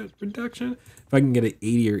 70% reduction. If I can get an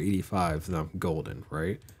 80 or 85, then I'm golden,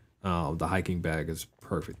 right? The hiking bag is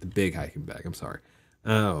perfect. The big hiking bag, I'm sorry.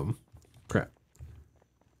 Crap.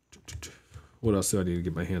 What else do I need to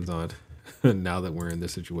get my hands on now that we're in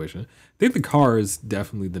this situation? I think the car is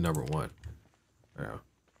definitely the number one. Yeah.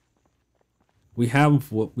 We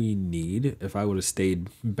have what we need. If I would have stayed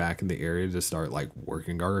back in the area to start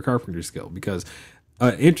working our carpentry skill, because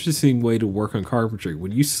an interesting way to work on carpentry,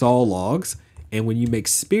 when you saw logs and when you make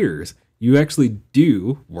spears, you actually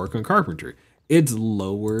do work on carpentry. It's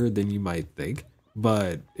lower than you might think,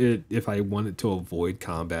 but if I wanted to avoid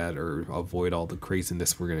combat or avoid all the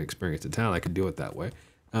craziness we're going to experience in town, I could do it that way.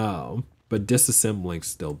 But disassembling's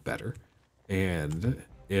still better. And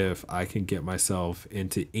if I can get myself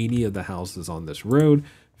into any of the houses on this road,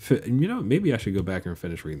 maybe I should go back and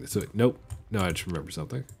finish reading this. So, nope. No, I just remember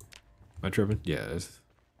something. Am I tripping?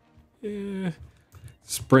 Yeah.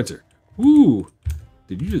 Sprinter. Woo!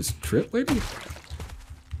 Did you just trip, lady?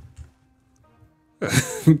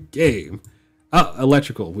 Game. Oh,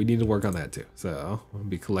 electrical. We need to work on that too. So I'll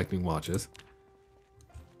be collecting watches.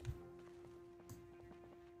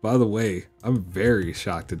 By the way, I'm very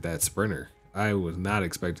shocked at that sprinter. I was not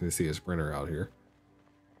expecting to see a sprinter out here.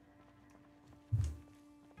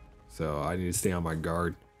 So I need to stay on my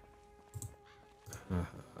guard.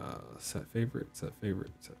 Set favorite.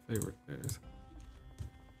 There's.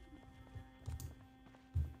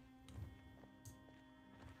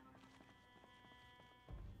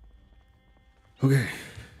 Okay.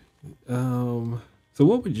 So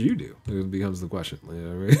what would you do? It becomes the question. You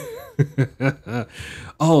know what I mean?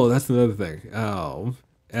 Oh, that's another thing.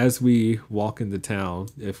 as we walk into town,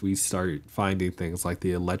 if we start finding things like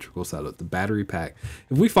the electrical setup, the battery pack,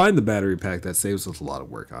 if we find the battery pack, that saves us a lot of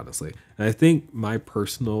work, honestly. And I think my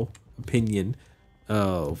personal opinion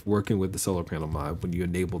of working with the solar panel mod when you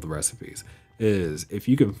enable the recipes is if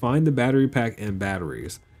you can find the battery pack and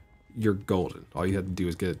batteries, you're golden. All you have to do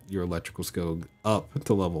is get your electrical skill up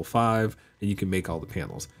to level 5 and you can make all the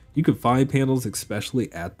panels. You can find panels,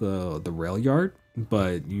 especially at the rail yard,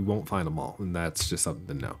 but you won't find them all, and that's just something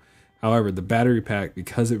to know. However, the battery pack,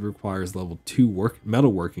 because it requires level 2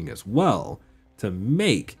 metalworking as well to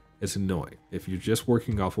make, it's annoying. If you're just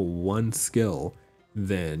working off of one skill,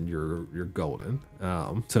 then you're golden.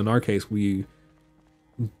 So in our case, we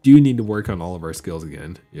do need to work on all of our skills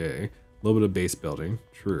again. Yay. A little bit of base building,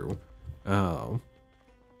 true. But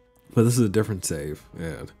this is a different save,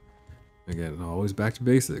 and again, always back to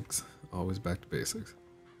basics. Always back to basics.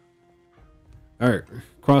 Alright,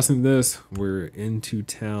 crossing this, we're into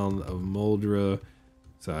town of Moldra.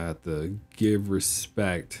 So I have to give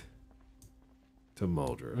respect to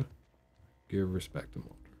Moldra. Give respect to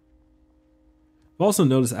Moldra. I've also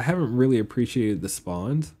noticed I haven't really appreciated the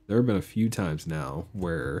spawns. There have been a few times now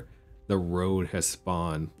where the road has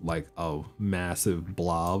spawned like a massive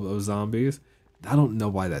blob of zombies. I don't know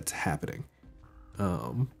why that's happening.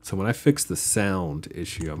 So when I fix the sound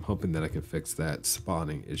issue, I'm hoping that I can fix that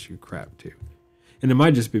spawning issue crap too. And it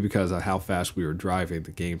might just be because of how fast we were driving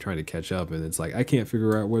the game trying to catch up, and it's like I can't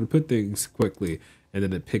figure out where to put things quickly, and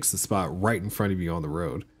then it picks the spot right in front of you on the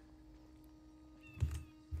road.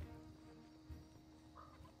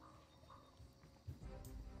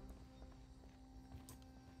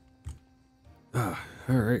 All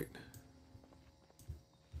right.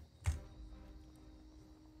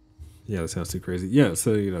 Yeah, that sounds too crazy. Yeah,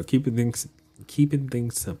 so you know, keeping things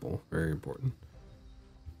simple, very important.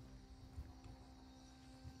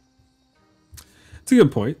 It's a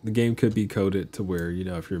good point. The game could be coded to where, you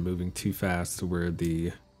know, if you're moving too fast to where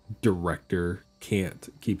the director can't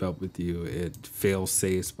keep up with you, it fails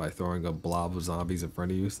safes by throwing a blob of zombies in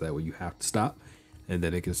front of you, so that way you have to stop, and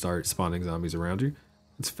then it can start spawning zombies around you.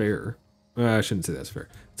 It's fair. Well, I shouldn't say that's fair.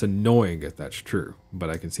 It's annoying if that's true, but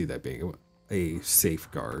I can see that being a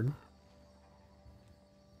safeguard.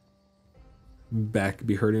 Back could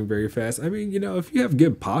be hurting very fast. I mean, you know, if you have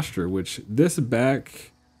good posture, which this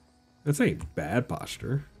back, that's ain't bad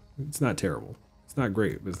posture. It's not terrible. It's not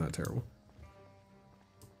great, but it's not terrible.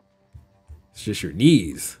 It's just your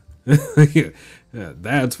knees. Yeah,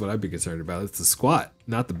 that's what I'd be concerned about. It's the squat,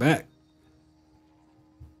 not the back.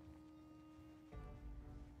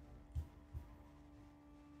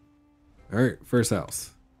 All right, first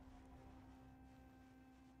house.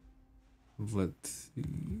 Let's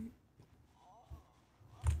see.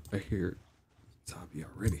 I hear zombie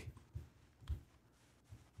already.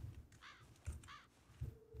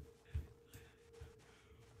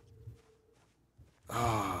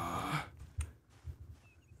 Ah,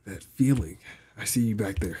 that feeling. I see you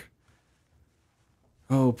back there.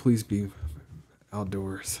 Oh, please be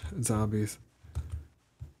outdoors, zombies.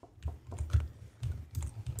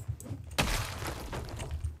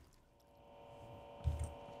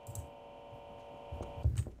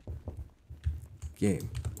 Game.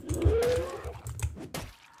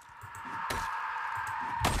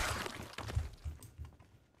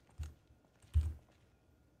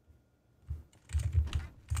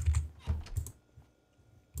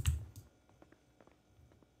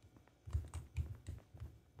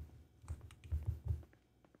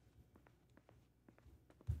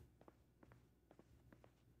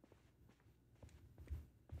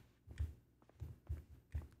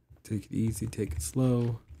 Take it easy, take it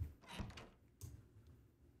slow.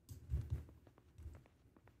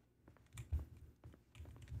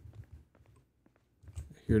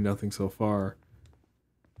 I hear nothing so far.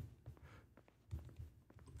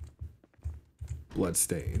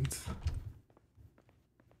 Bloodstains.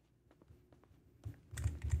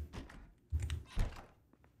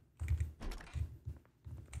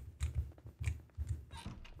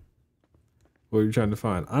 What are you trying to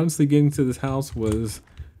find? Honestly, getting to this house was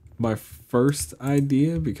my first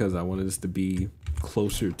idea because I wanted us to be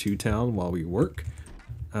closer to town while we work.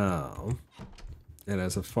 And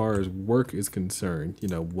as far as work is concerned, you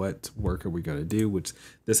know, what work are we going to do? Which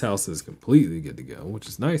this house is completely good to go, which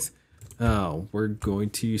is nice. We're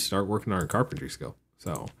going to start working on our carpentry skill.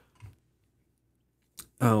 So,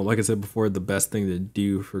 like I said before, the best thing to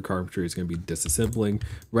do for carpentry is going to be disassembling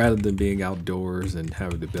rather than being outdoors and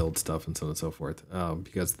having to build stuff and so on and so forth.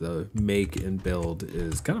 Because the make and build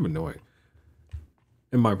is kind of annoying,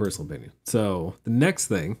 in my personal opinion. So the next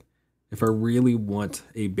thing, if I really want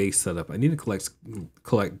a base setup, I need to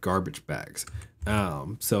collect garbage bags.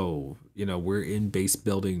 So, you know, we're in base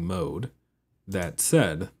building mode. That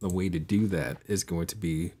said, the way to do that is going to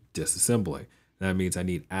be disassembling. That means I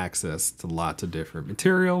need access to lots of different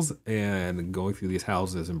materials, and going through these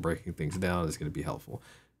houses and breaking things down is going to be helpful.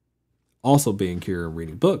 Also being here and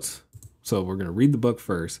reading books. So we're going to read the book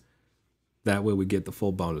first. That way we get the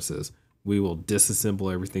full bonuses. We will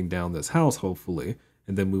disassemble everything down this house, hopefully,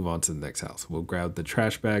 and then move on to the next house. We'll grab the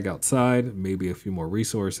trash bag outside, maybe a few more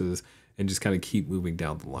resources, and just kind of keep moving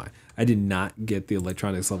down the line. I did not get the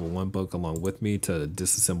electronics level 1 book along with me to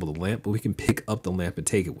disassemble the lamp, but we can pick up the lamp and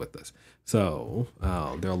take it with us. So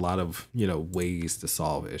there are a lot of, you know, ways to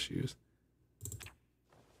solve issues.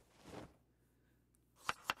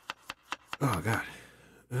 Oh God.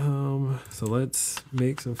 So let's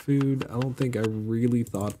make some food. I don't think I really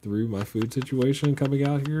thought through my food situation coming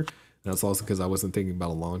out here. That's also because I wasn't thinking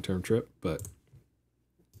about a long-term trip, but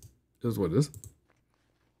it is what it is.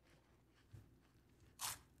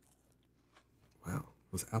 Wow,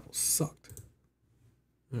 those apples sucked.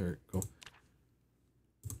 All right, cool.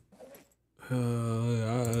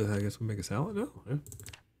 I guess we'll make a salad now. Yeah.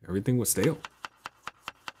 Everything was stale.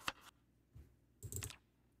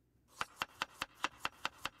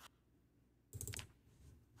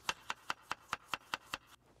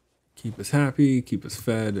 Keep us happy, keep us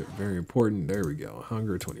fed. Very important. There we go.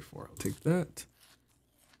 Hunger 24. I'll take that.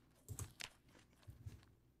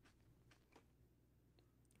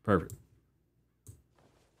 Perfect.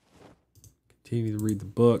 Continue to read the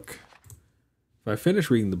book. If I finish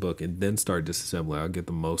reading the book and then start disassembling, I'll get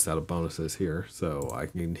the most out of bonuses here. So I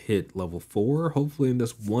can hit level 4, hopefully in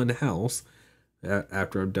this one house,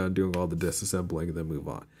 after I'm done doing all the disassembling, and then move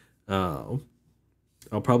on.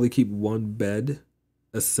 I'll probably keep one bed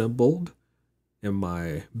assembled in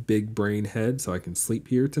my big brain head so I can sleep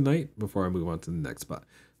here tonight before I move on to the next spot.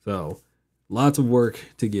 So lots of work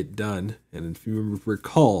to get done. And if you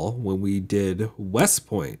recall, when we did West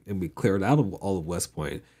Point and we cleared out of all of West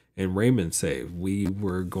Point and Raymond saved, we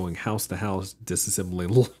were going house to house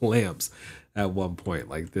disassembling lamps at one point.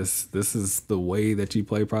 Like this is the way that you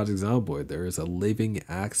play Project Zomboid. There is a living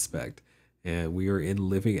aspect, and we are in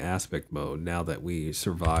living aspect mode now that we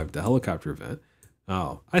survived the helicopter event.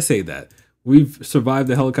 Oh, I say that. We've survived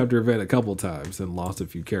the helicopter event a couple times and lost a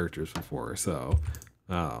few characters before, so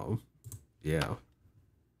yeah.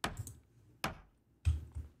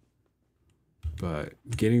 But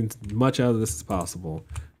getting as much out of this as possible,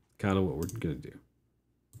 kind of what we're gonna do.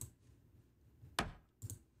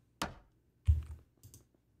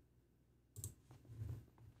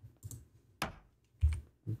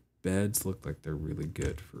 Beds look like they're really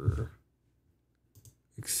good for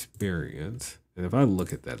experience. And if I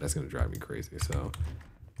look at that, that's going to drive me crazy. So,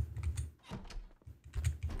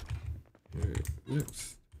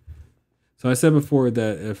 so I said before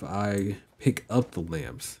that if I pick up the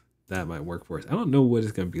lamps, that might work for us. I don't know what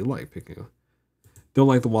it's going to be like picking up. Don't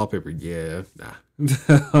like the wallpaper. Yeah, nah.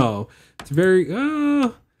 Oh, it's very,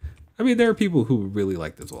 I mean, there are people who really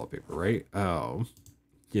like this wallpaper, right?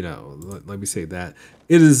 You know, let me say that.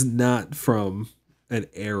 It is not from an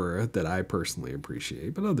era that I personally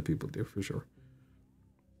appreciate, but other people do for sure.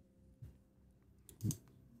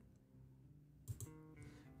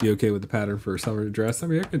 Be okay with the pattern for a summer dress? I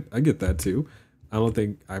mean, I get that too. I don't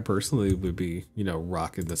think I personally would be, you know,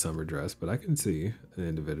 rocking the summer dress, but I can see an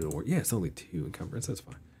individual. Yeah, it's only 2 encumbrance. That's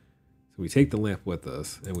fine. So we take the lamp with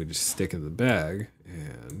us and we just stick in the bag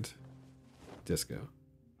and disco.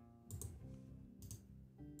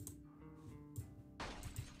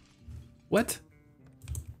 What?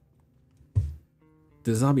 Did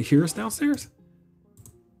the zombie hear us downstairs?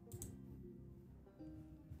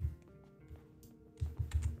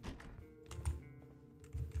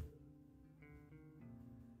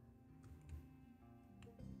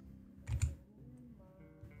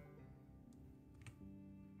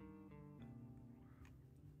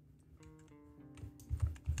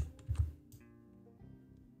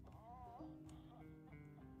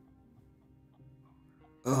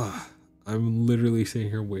 Ugh, I'm literally sitting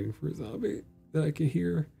here waiting for a zombie that I can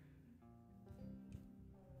hear.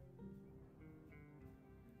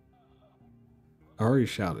 I already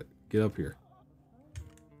shouted. Get up here.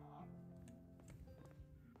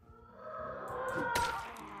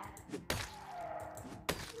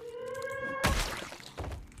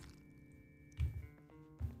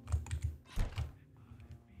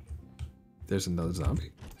 There's another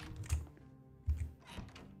zombie.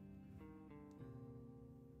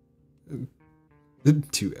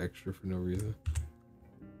 2 extra for no reason.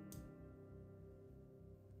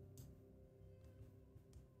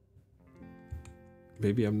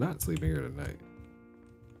 Maybe I'm not sleeping here tonight.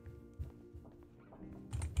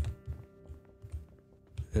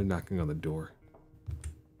 They're knocking on the door.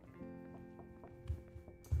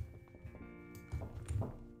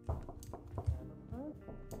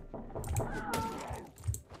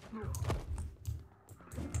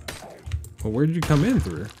 Well, where did you come in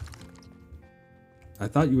through? I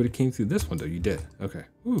thought you would have came through this window. You did. Okay.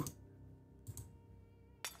 Ooh.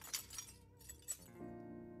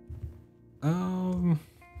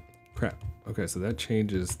 Crap. Okay, so that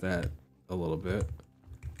changes that a little bit.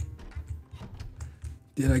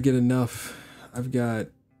 Did I get enough? I've got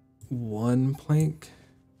one plank.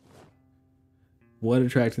 What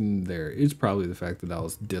attracted me there? It's probably the fact that I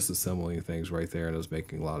was disassembling things right there and it was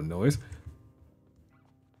making a lot of noise.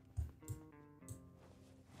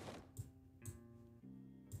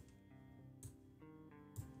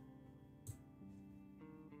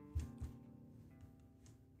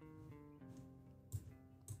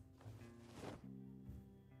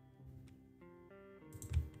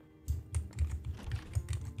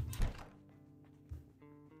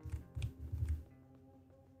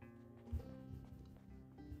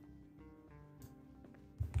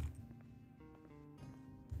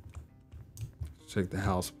 Check the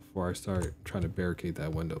house before I start trying to barricade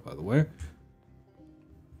that window, by the way.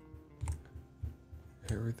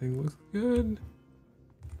 Everything looks good.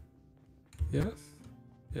 Yes.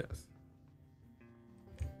 Yes.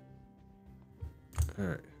 All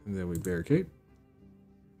right, and then we barricade.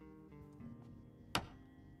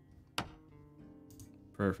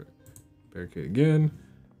 Perfect. Barricade again.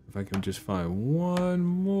 If I can just find one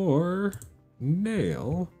more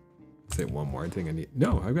nail. Say one more. I think I need.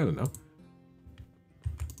 No, I've got enough.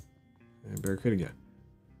 And barricade again.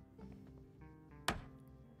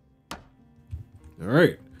 All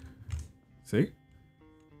right. See?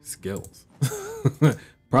 Skills.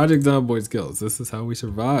 Project Zomboid skills. This is how we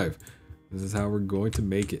survive. This is how we're going to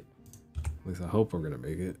make it. At least I hope we're going to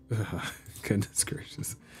make it. Goodness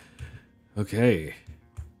gracious. Okay.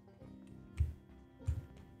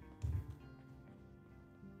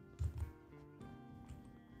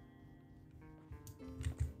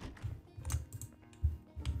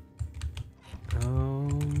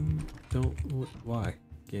 Why?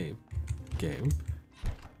 Game.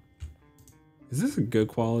 Is this a good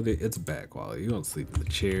quality? It's bad quality. You don't sleep in the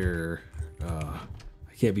chair. I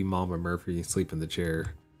can't be Mama Murphy, sleep in the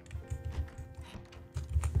chair.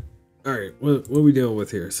 All right, what are we dealing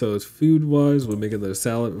with here? So it's food-wise, we'll make another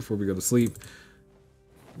salad before we go to sleep.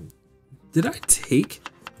 Did I take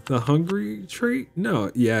the hungry trait?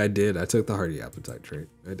 No, yeah, I did. I took the hearty appetite trait.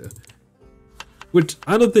 I did. Which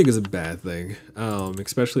I don't think is a bad thing,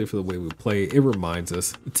 especially for the way we play. It reminds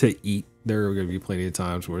us to eat. There are going to be plenty of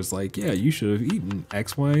times where it's like, yeah, you should have eaten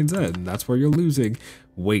X, Y, and Z, and that's where you're losing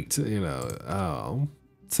weight, you know.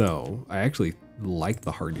 So I actually like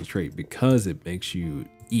the hearty trait because it makes you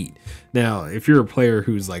eat. Now, if you're a player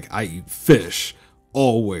who's like, I eat fish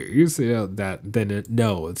always, you know,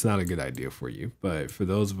 no, it's not a good idea for you. But for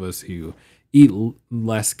those of us who eat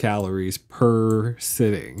less calories per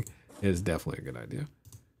sitting, is definitely a good idea.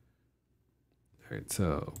 All right,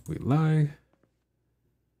 so we lie,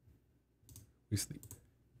 we sleep.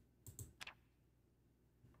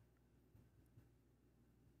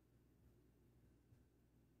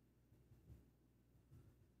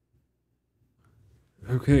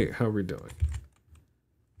 Okay, how are we doing?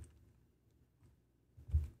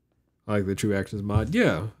 I like the True Actions mod.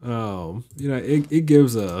 Yeah, you know, it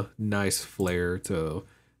gives a nice flair to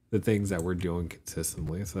the things that we're doing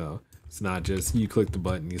consistently. So it's not just you click the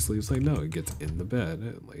button, you sleep. It's like, no, it gets in the bed,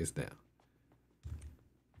 it lays down.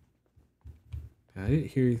 I didn't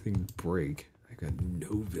hear anything break. I got no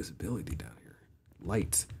visibility down here.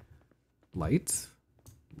 Lights. Lights?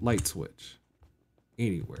 Light switch.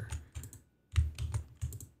 Anywhere.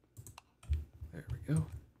 There we go.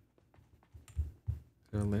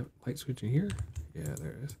 Is there a light switch in here? Yeah,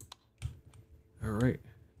 there is. All right.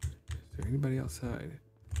 Is there anybody outside?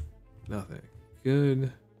 Nothing.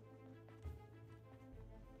 Good.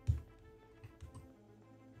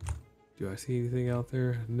 Do I see anything out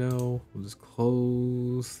there? No. We'll just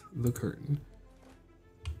close the curtain.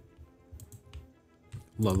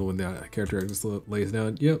 Love the one that character just lays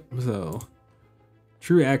down. Yep. So,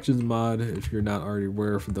 True Actions mod, if you're not already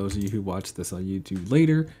aware, for those of you who watch this on YouTube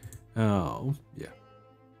later. Oh, yeah.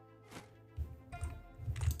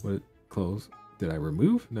 What? Close. Did I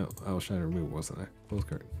remove? No, I was trying to remove, wasn't I? Close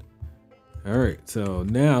curtain. All right, so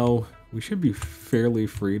now we should be fairly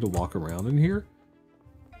free to walk around in here.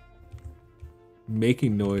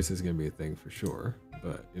 Making noise is going to be a thing for sure,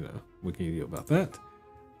 but you know, what can you do about that?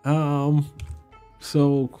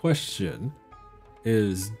 So question,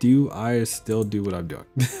 is, do I still do what I'm doing?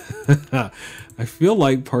 I feel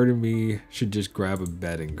like part of me should just grab a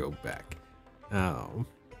bed and go back.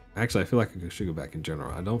 Actually, I feel like I should go back in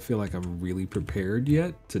general. I don't feel like I'm really prepared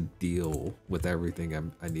yet to deal with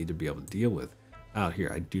everything I need to be able to deal with out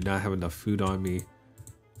here. I do not have enough food on me.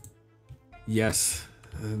 Yes,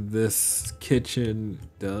 this kitchen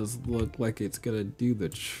does look like it's gonna do the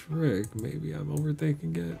trick. Maybe I'm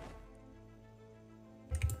overthinking it.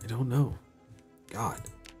 I don't know. God.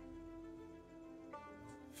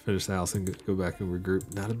 Finish the house and go back and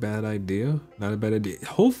regroup. Not a bad idea. Not a bad idea.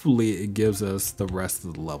 Hopefully it gives us the rest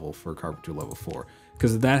of the level for Carpentry level 4.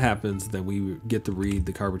 Because if that happens, then we get to read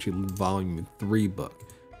the Carpentry volume 3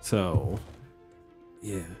 book. So,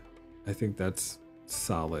 yeah. I think that's a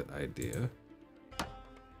solid idea.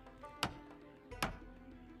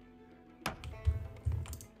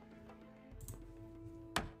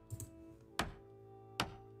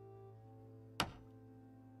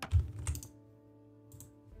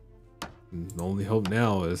 The only hope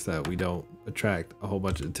now is that we don't attract a whole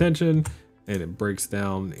bunch of attention and it breaks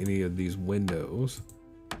down any of these windows.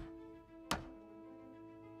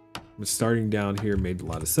 But starting down here made a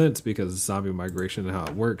lot of sense because zombie migration and how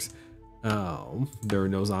it works. There were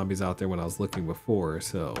no zombies out there when I was looking before,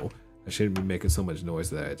 so I shouldn't be making so much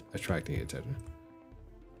noise that I attract any attention.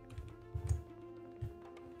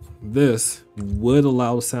 This would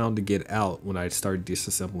allow sound to get out when I start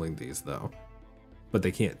disassembling these though. But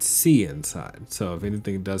they can't see inside. So if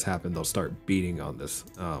anything does happen, they'll start beating on this,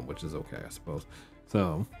 which is okay, I suppose.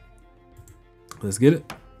 So let's get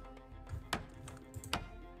it.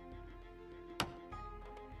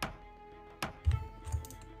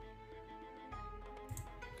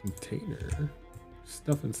 Container,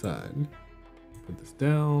 stuff inside. Put this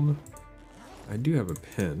down. I do have a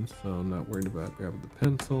pen, so I'm not worried about grabbing the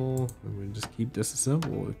pencil. I'm gonna just keep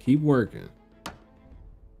disassemble, keep working.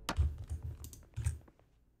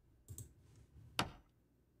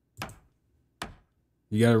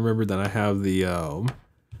 You gotta remember that I have the,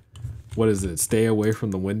 what is it? Stay away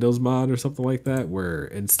from the windows mod or something like that, where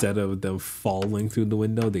instead of them falling through the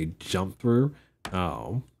window, they jump through.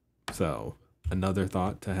 So another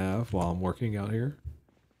thought to have while I'm working out here.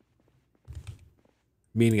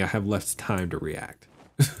 Meaning I have less time to react.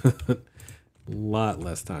 A lot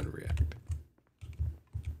less time to react.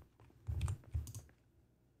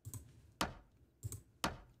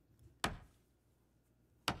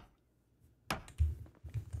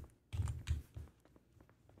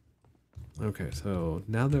 Okay, so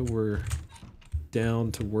now that we're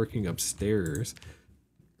down to working upstairs,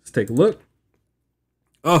 let's take a look.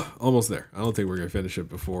 Oh, almost there. I don't think we're gonna finish it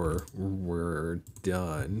before we're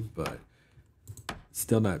done, but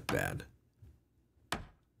still not bad.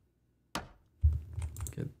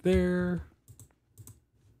 Get there.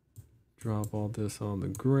 Drop all this on the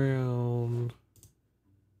ground.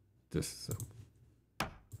 Disassemble.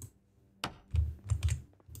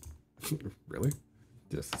 Really?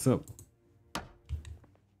 Disassemble.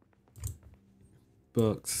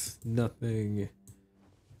 Books, nothing.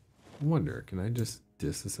 I wonder, can I just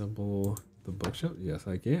disassemble the bookshelf? Yes,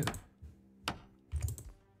 I can.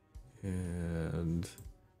 And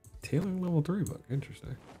tailoring level 3 book,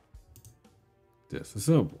 interesting.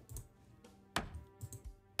 Disassemble.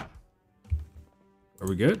 Are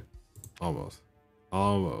we good? Almost.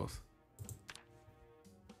 Almost.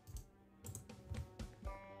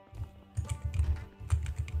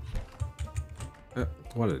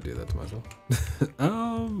 Why did I do that to myself?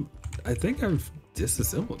 I think I've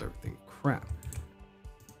disassembled everything. Crap.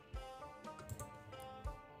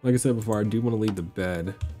 Like I said before, I do want to leave the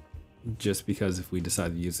bed just because if we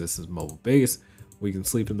decide to use this as mobile base, we can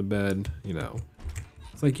sleep in the bed, you know.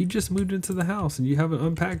 It's like you just moved into the house and you haven't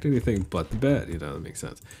unpacked anything but the bed, you know, that makes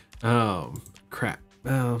sense. Crap.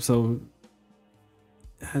 So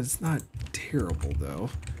it's not terrible though.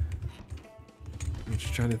 I'm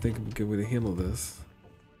just trying to think of a good way to handle this.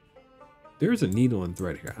 There's a needle and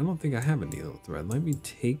thread here. I don't think I have a needle and thread. Let me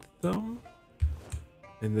take them.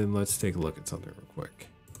 And then let's take a look at something real quick.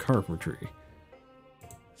 Carpentry.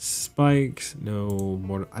 Spikes. No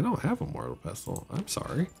mortar. I don't have a mortar pestle. I'm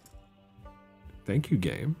sorry. Thank you,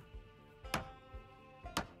 game.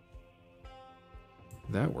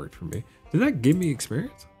 That worked for me. Did that give me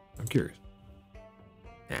experience? I'm curious.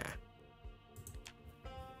 Nah.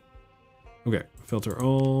 Okay, filter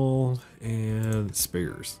all and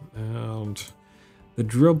spares. And the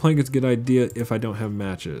drill plank is a good idea if I don't have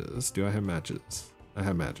matches. Do I have matches? I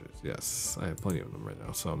have matches. Yes, I have plenty of them right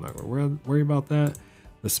now, so I'm not going to worry about that.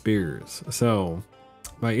 The spears. So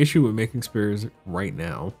my issue with making spears right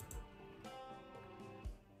now,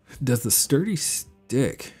 does the sturdy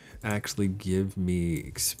stick actually give me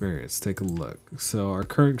experience? Take a look. So our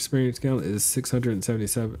current experience count is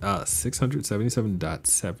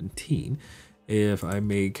 677.17. If I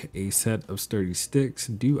make a set of sturdy sticks,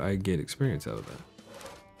 do I get experience out of that?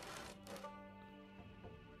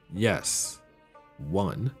 Yes.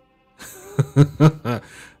 1.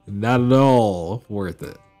 Not at all worth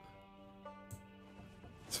it.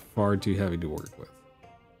 It's far too heavy to work with.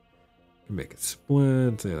 Can make it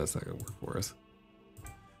splint. Yeah, that's not gonna work for us.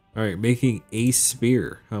 All right, making a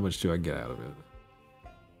spear. How much do I get out of it?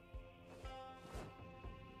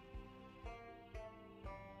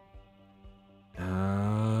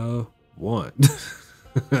 One.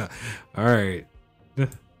 All right.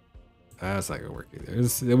 That's not gonna work either.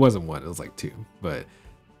 It wasn't 1. It was like 2. But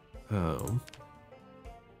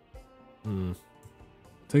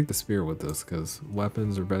take the spear with us because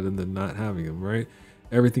weapons are better than not having them, right?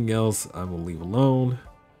 Everything else I will leave alone.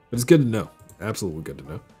 But it's good to know. Absolutely good to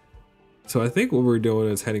know. So I think what we're doing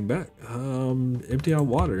is heading back. Empty out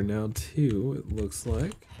water now too, it looks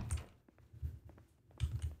like.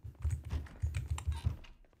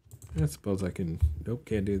 I suppose I can, nope,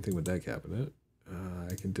 can't do anything with that cabinet.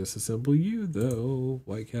 I can disassemble you though,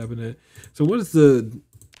 white cabinet. So what is the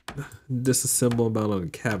disassemble amount on a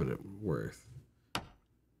cabinet worth?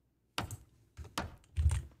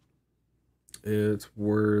 It's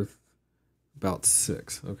worth about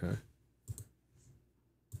 6, okay.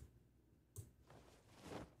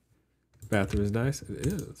 Bathroom is nice, it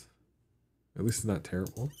is. At least it's not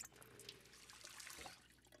terrible.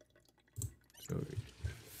 So we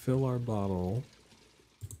fill our bottle.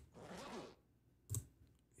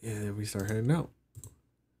 And we start heading out.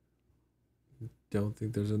 Don't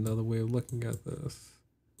think there's another way of looking at this.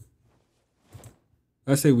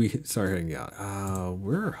 I say we start heading out.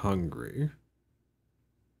 We're hungry.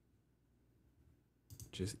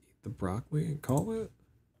 Just eat the broccoli and call it.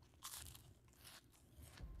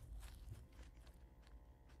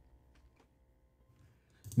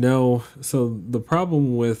 No, so the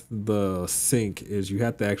problem with the sink is you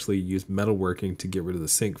have to actually use metalworking to get rid of the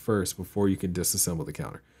sink first before you can disassemble the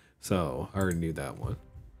counter. So I already knew that one.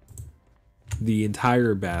 The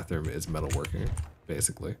entire bathroom is metalworking,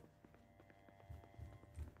 basically.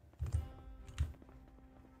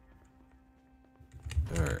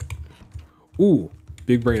 All right. Ooh,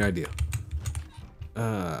 big brain idea.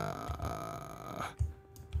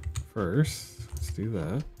 First, let's do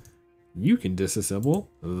that. You can disassemble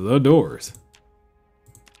the doors.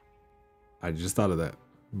 I just thought of that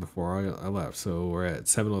before I left. So we're at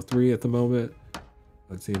 703 at the moment.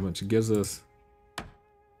 Let's see how much it gives us.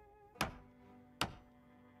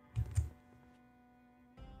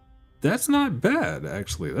 That's not bad,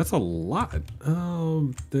 actually. That's a lot.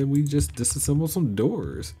 Then we just disassemble some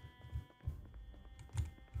doors.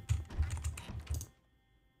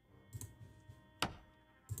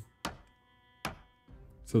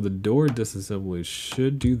 So the door disassembly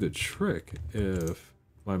should do the trick if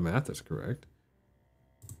my math is correct.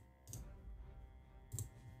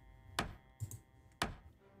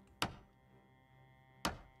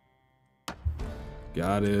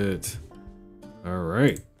 Got it. All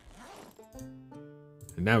right.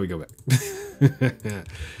 And now we go back.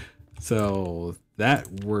 So that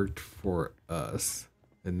worked for us.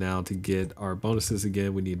 And now to get our bonuses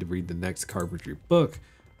again, we need to read the next carpentry book.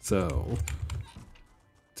 So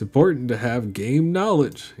it's important to have game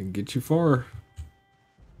knowledge and get you far.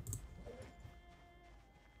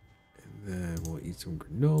 And then we'll eat some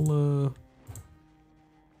granola.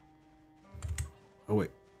 Oh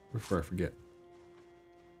wait, before I forget.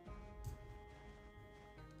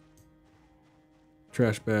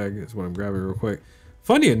 Trash bag is what I'm grabbing real quick.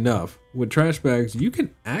 Funny enough, with trash bags, you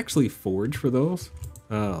can actually forge for those.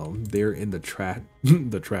 They're in the trash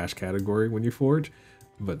category when you forge,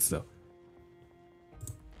 but still.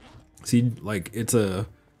 See, like it's an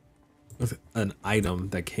item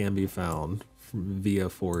that can be found via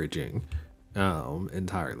foraging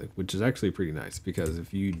entirely, which is actually pretty nice because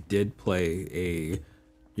if you did play a,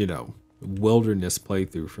 wilderness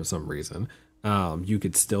playthrough for some reason, you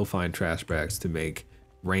could still find trash bags to make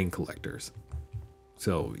rain collectors.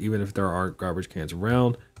 So even if there aren't garbage cans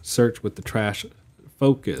around, search with the trash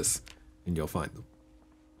focus and you'll find them.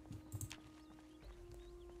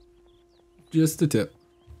 Just a tip.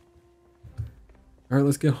 All right,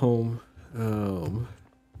 let's get home.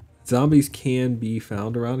 Zombies can be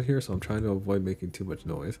found around here, so I'm trying to avoid making too much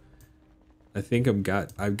noise. I think I've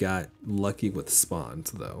got lucky with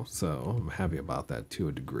spawns though, so I'm happy about that to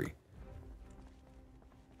a degree.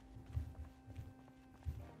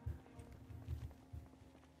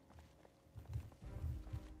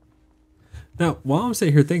 Now, while I'm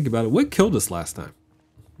sitting here thinking about it, what killed us last time?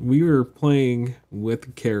 we were playing with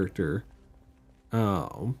a character.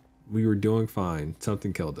 We were doing fine.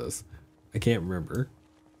 Something killed us. I can't remember.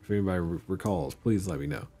 If anybody recalls, please let me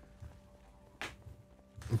know.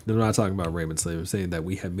 I'm not talking about Raymond Slave. I'm saying that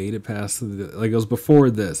we had made it past, like it was before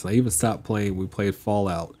this. I even stopped playing. We played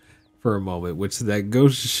Fallout for a moment, which that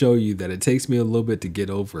goes to show you that it takes me a little bit to get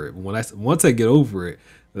over it. Once I get over it,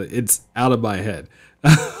 it's out of my head,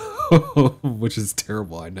 which is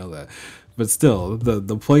terrible. I know that, but still, the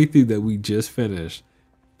playthrough that we just finished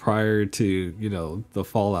prior to the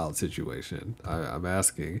Fallout situation, I'm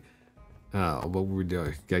asking. What were we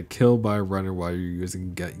doing? Got killed by a runner while you're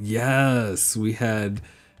using gun. Yes, we had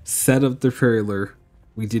set up the trailer.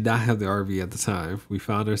 We did not have the RV at the time. We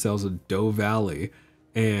found ourselves in Doe Valley,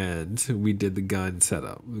 and we did the gun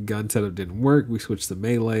setup. The gun setup didn't work. We switched to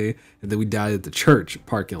melee, and then we died at the church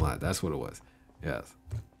parking lot. That's what it was. Yes.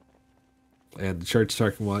 And the church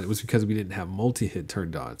parking lot, it was because we didn't have multi-hit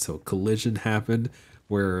turned on. So collision happened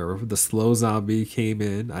where the slow zombie came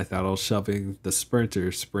in. I thought I was shoving the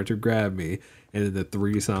sprinter. Sprinter grabbed me, and then the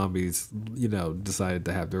 3 zombies, decided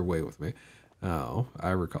to have their way with me. Oh, I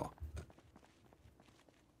recall.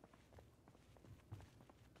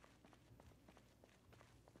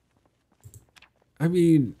 I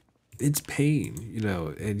mean, it's pain,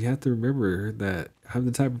 and you have to remember that I'm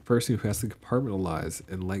the type of person who has to compartmentalize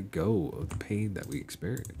and let go of the pain that we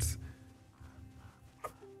experience.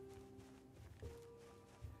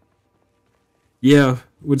 Yeah,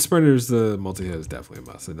 with sprinters, the multi-hit is definitely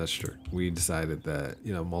a must, and that's true. We decided that,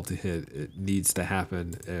 multi-hit, it needs to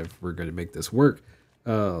happen if we're going to make this work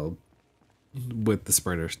with the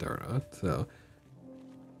sprinter start on, so.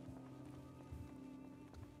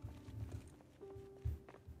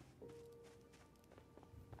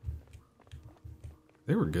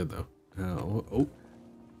 They were good, though. Oh.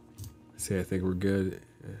 See, I think we're good.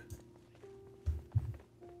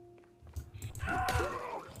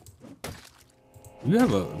 You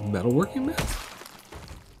have a metalworking mask?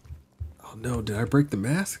 Oh no, did I break the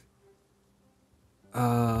mask?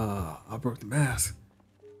 I broke the mask.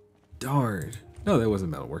 Darn. No, that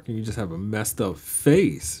wasn't metalworking. You just have a messed up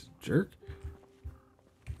face, jerk.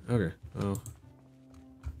 Okay, oh.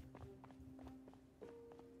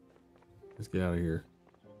 Let's get out of here.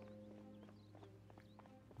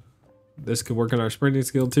 This could work on our sprinting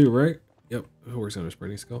skill too, right? Yep, it works on our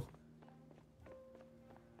sprinting skill.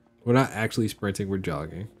 We're not actually sprinting, we're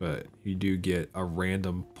jogging, but you do get a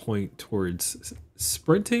random point towards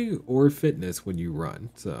sprinting or fitness when you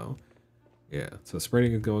run. So, yeah. So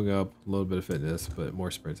sprinting is going up, a little bit of fitness, but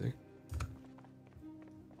more sprinting.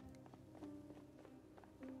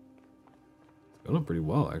 It's going up pretty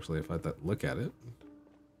well, actually, if I look at it.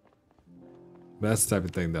 But that's the type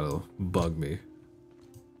of thing that'll bug me.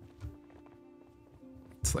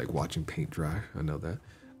 It's like watching paint dry. I know that.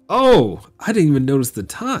 Oh, I didn't even notice the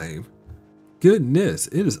time. Goodness,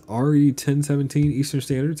 it is already 10:17 Eastern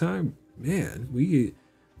Standard Time. Man,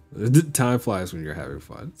 time flies when you're having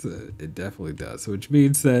fun. So it definitely does. Which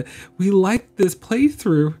means that we like this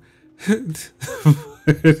playthrough.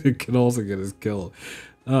 It can also get us killed.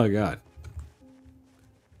 Oh god.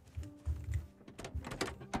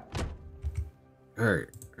 All right.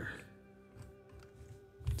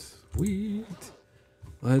 Sweet.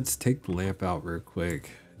 Let's take the lamp out real quick.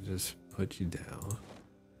 Just put you down.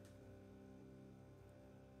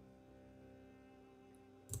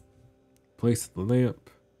 Place the lamp.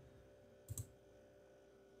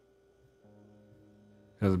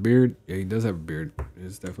 Has a beard? Yeah, he does have a beard.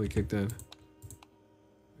 It's definitely kicked in.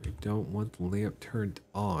 We don't want the lamp turned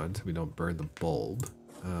on so we don't burn the bulb.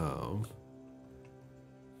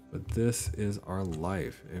 But this is our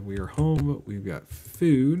life. And we are home. We've got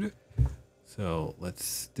food. So let's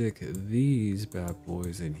stick these bad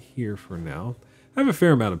boys in here for now. I have a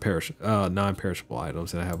fair amount of non-perishable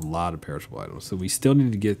items, and I have a lot of perishable items. So we still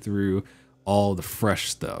need to get through all the fresh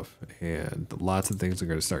stuff, and lots of things are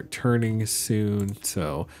going to start turning soon.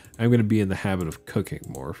 So I'm going to be in the habit of cooking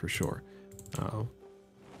more for sure.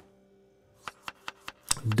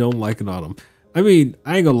 Don't like an autumn. I mean,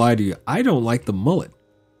 I ain't gonna lie to you. I don't like the mullet.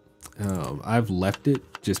 I've left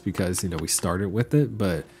it just because, we started with it,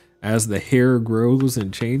 but as the hair grows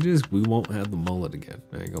and changes, we won't have the mullet again.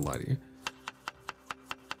 I ain't gonna lie to you.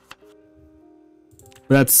 But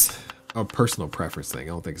that's a personal preference thing.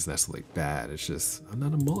 I don't think it's necessarily bad. It's just, I'm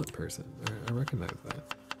not a mullet person. I recognize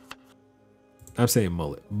that. I'm saying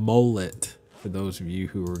mullet. Mullet. For those of you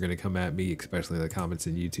who are gonna come at me, especially in the comments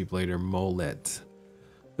in YouTube later, mullet.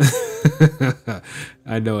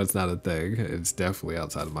 I know it's not a thing. It's definitely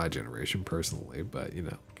outside of my generation personally, but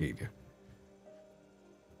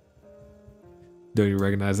Don't you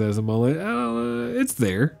recognize that as a mullet? It's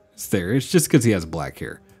there. It's there. It's just because he has black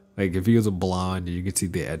hair. Like if he was a blonde, you could see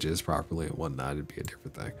the edges properly and whatnot. It'd be a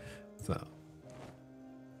different thing. So,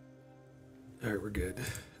 all right, we're good.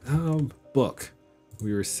 Book.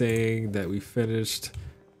 We were saying that we finished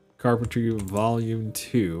Carpentry Volume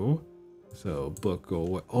 2. So book go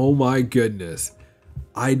away. Oh my goodness.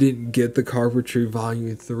 I didn't get the Carpentry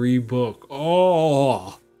Volume 3 book.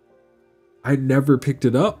 Oh, I never picked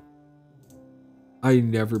it up. I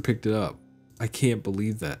never picked it up. I can't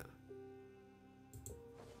believe that.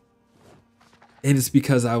 And it's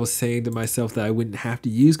because I was saying to myself that I wouldn't have to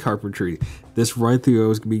use carpentry. This run through I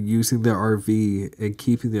was going to be using the RV and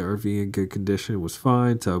keeping the RV in good condition was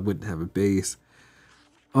fine, so I wouldn't have a base.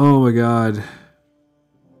 Oh my god.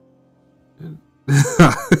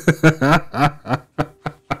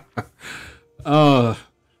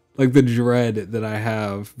 Like the dread that I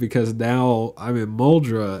have, because now I'm in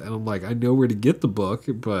Moldra and I'm like, I know where to get the book,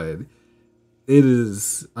 but it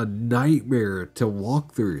is a nightmare to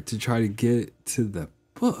walk through to try to get to the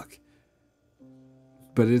book.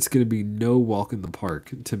 But it's going to be no walk in the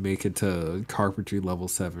park to make it to carpentry level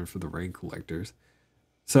 7 for the rain collectors.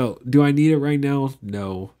 So do I need it right now?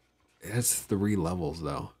 No. It's 3 levels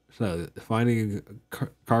though. So finding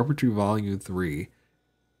carpentry volume 3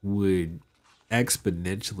 would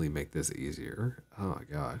exponentially make this easier. Oh my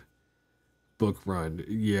god. Book run.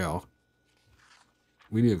 Yeah.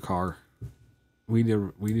 We need a car. We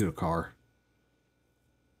need a car.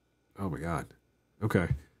 Oh my god. Okay.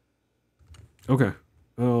 Okay.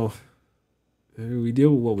 Oh. We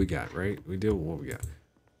deal with what we got, right? We deal with what we got.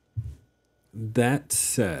 That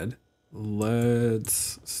said,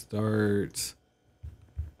 let's start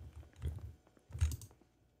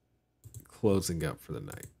closing up for the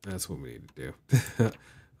night. That's what we need to do.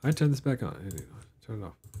 I turn this back on. Turn it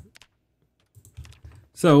off.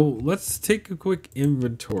 So let's take a quick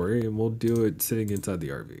inventory and we'll do it sitting inside the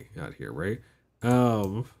RV out here, right?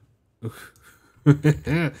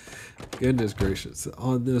 Goodness gracious.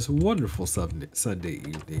 On this wonderful Sunday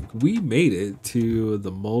evening, we made it to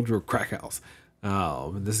the Moldra Crack House.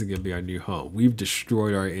 And this is going to be our new home. We've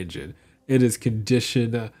destroyed our engine. It is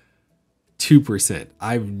condition 2%.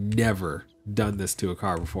 I've never done this to a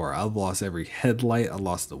car before. I've lost every headlight. I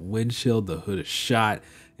lost the windshield. The hood is shot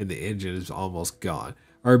and the engine is almost gone.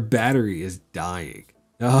 Our battery is dying.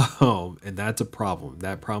 And that's a problem.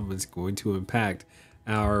 That problem is going to impact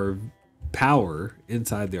our power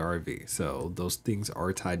inside the RV. So those things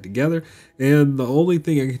are tied together. And the only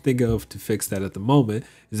thing I can think of to fix that at the moment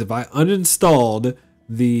is if I uninstalled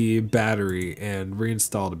the battery and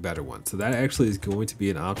reinstalled a better one. So that actually is going to be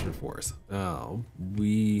an option for us.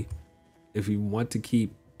 If we want to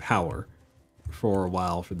keep power for a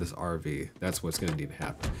while for this RV, that's what's going to need to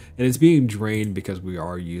happen. And it's being drained because we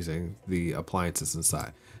are using the appliances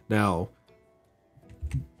inside. Now,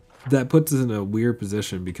 that puts us in a weird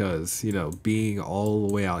position because, you know, being all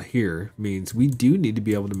the way out here means we do need to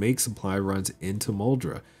be able to make supply runs into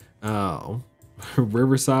Moldra.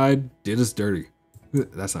 Riverside did us dirty.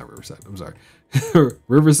 That's not Riverside. I'm sorry.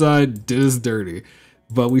 Riverside did us dirty.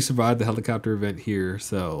 But we survived the helicopter event here.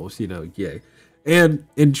 So, you know, yay. And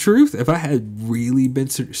in truth, if I had really been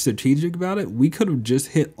strategic about it, we could have just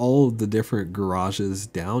hit all of the different garages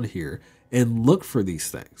down here and looked for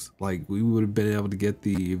these things. Like, we would have been able to get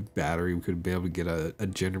the battery. We could have been able to get a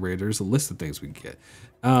generator. There's a list of things we can get.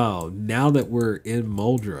 Now that we're in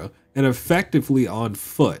Moldra and effectively on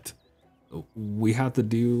foot, we have to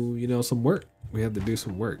do, you know, some work. We have to do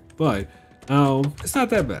some work. But it's not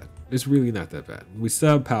that bad. It's really not that bad. We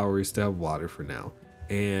still have power. We still have water for now.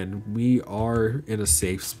 And we are in a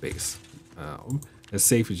safe space, as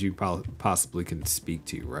safe as you possibly can speak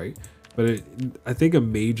to, right? But I think a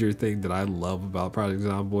major thing that I love about Project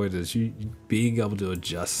Zomboid is you being able to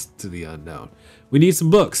adjust to the unknown. We need some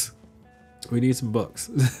books. We need some books.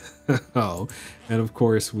 Oh, and of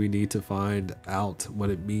course, we need to find out what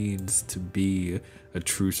it means to be a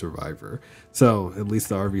true survivor. So at least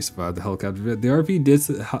the RV survived the helicopter event. The RV did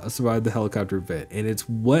survive the helicopter event, and it's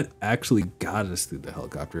what actually got us through the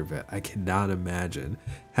helicopter event. I cannot imagine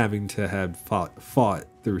having to have fought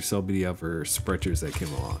through so many other sprechers that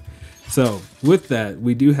came along. So with that,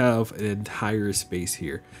 we do have an entire space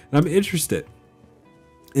here, and I'm interested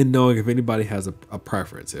in knowing if anybody has a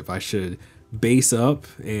preference, if I should base up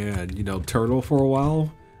and, you know, turtle for a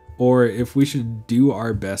while, or if we should do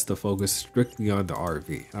our best to focus strictly on the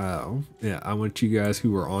RV. Yeah, I want you guys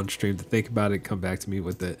who are on stream to think about it, come back to me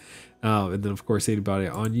with it. And then of course, anybody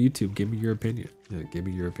on YouTube, give me your opinion. Yeah, give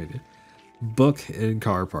me your opinion. Book and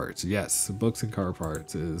car parts. Yes, books and car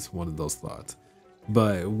parts is one of those thoughts.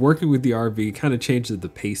 But working with the RV kind of changes the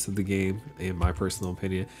pace of the game, in my personal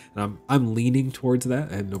opinion. And I'm leaning towards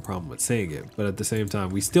that. I have no problem with saying it. But at the same time,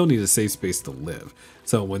 we still need a safe space to live.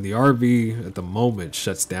 So when the RV at the moment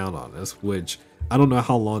shuts down on us, which I don't know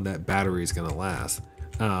how long that battery is going to last,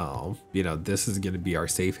 you know, this is going to be our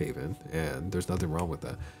safe haven, and there's nothing wrong with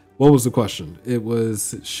that. What was the question? It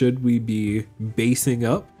was, should we be basing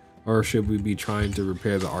up, or should we be trying to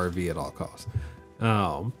repair the RV at all costs?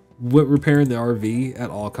 With repairing the RV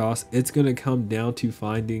at all costs, it's going to come down to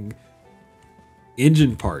finding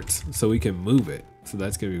engine parts so we can move it. So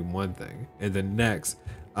that's going to be one thing. And then next,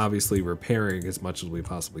 obviously repairing as much as we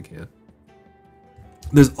possibly can.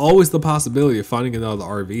 There's always the possibility of finding another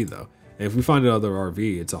RV though. And if we find another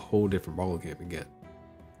RV, it's a whole different ballgame again.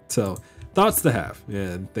 So thoughts to have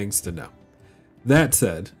and things to know. That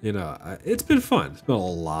said, you know, it's been fun. It's been a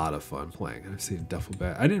lot of fun playing. I've seen duffel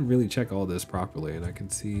bag. I didn't really check all this properly, and I can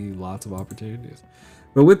see lots of opportunities.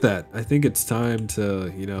 But with that, I think it's time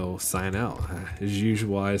to, you know, sign out. As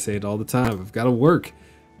usual, I say it all the time. I've got to work.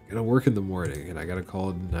 I got to work in the morning, and I got to call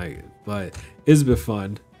it night. But it's been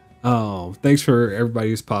fun. Thanks for everybody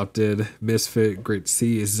who's popped in. Misfit, great to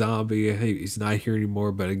see you. Zombie, hey, he's not here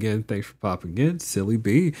anymore, but again, thanks for popping in. Silly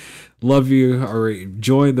B, love you. All right,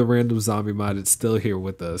 join the random zombie mod. It's still here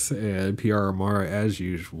with us, and PR Amara as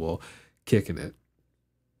usual, kicking it.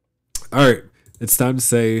 All right, it's time to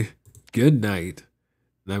say good night,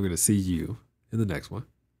 and I'm gonna see you in the next one.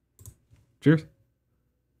 Cheers.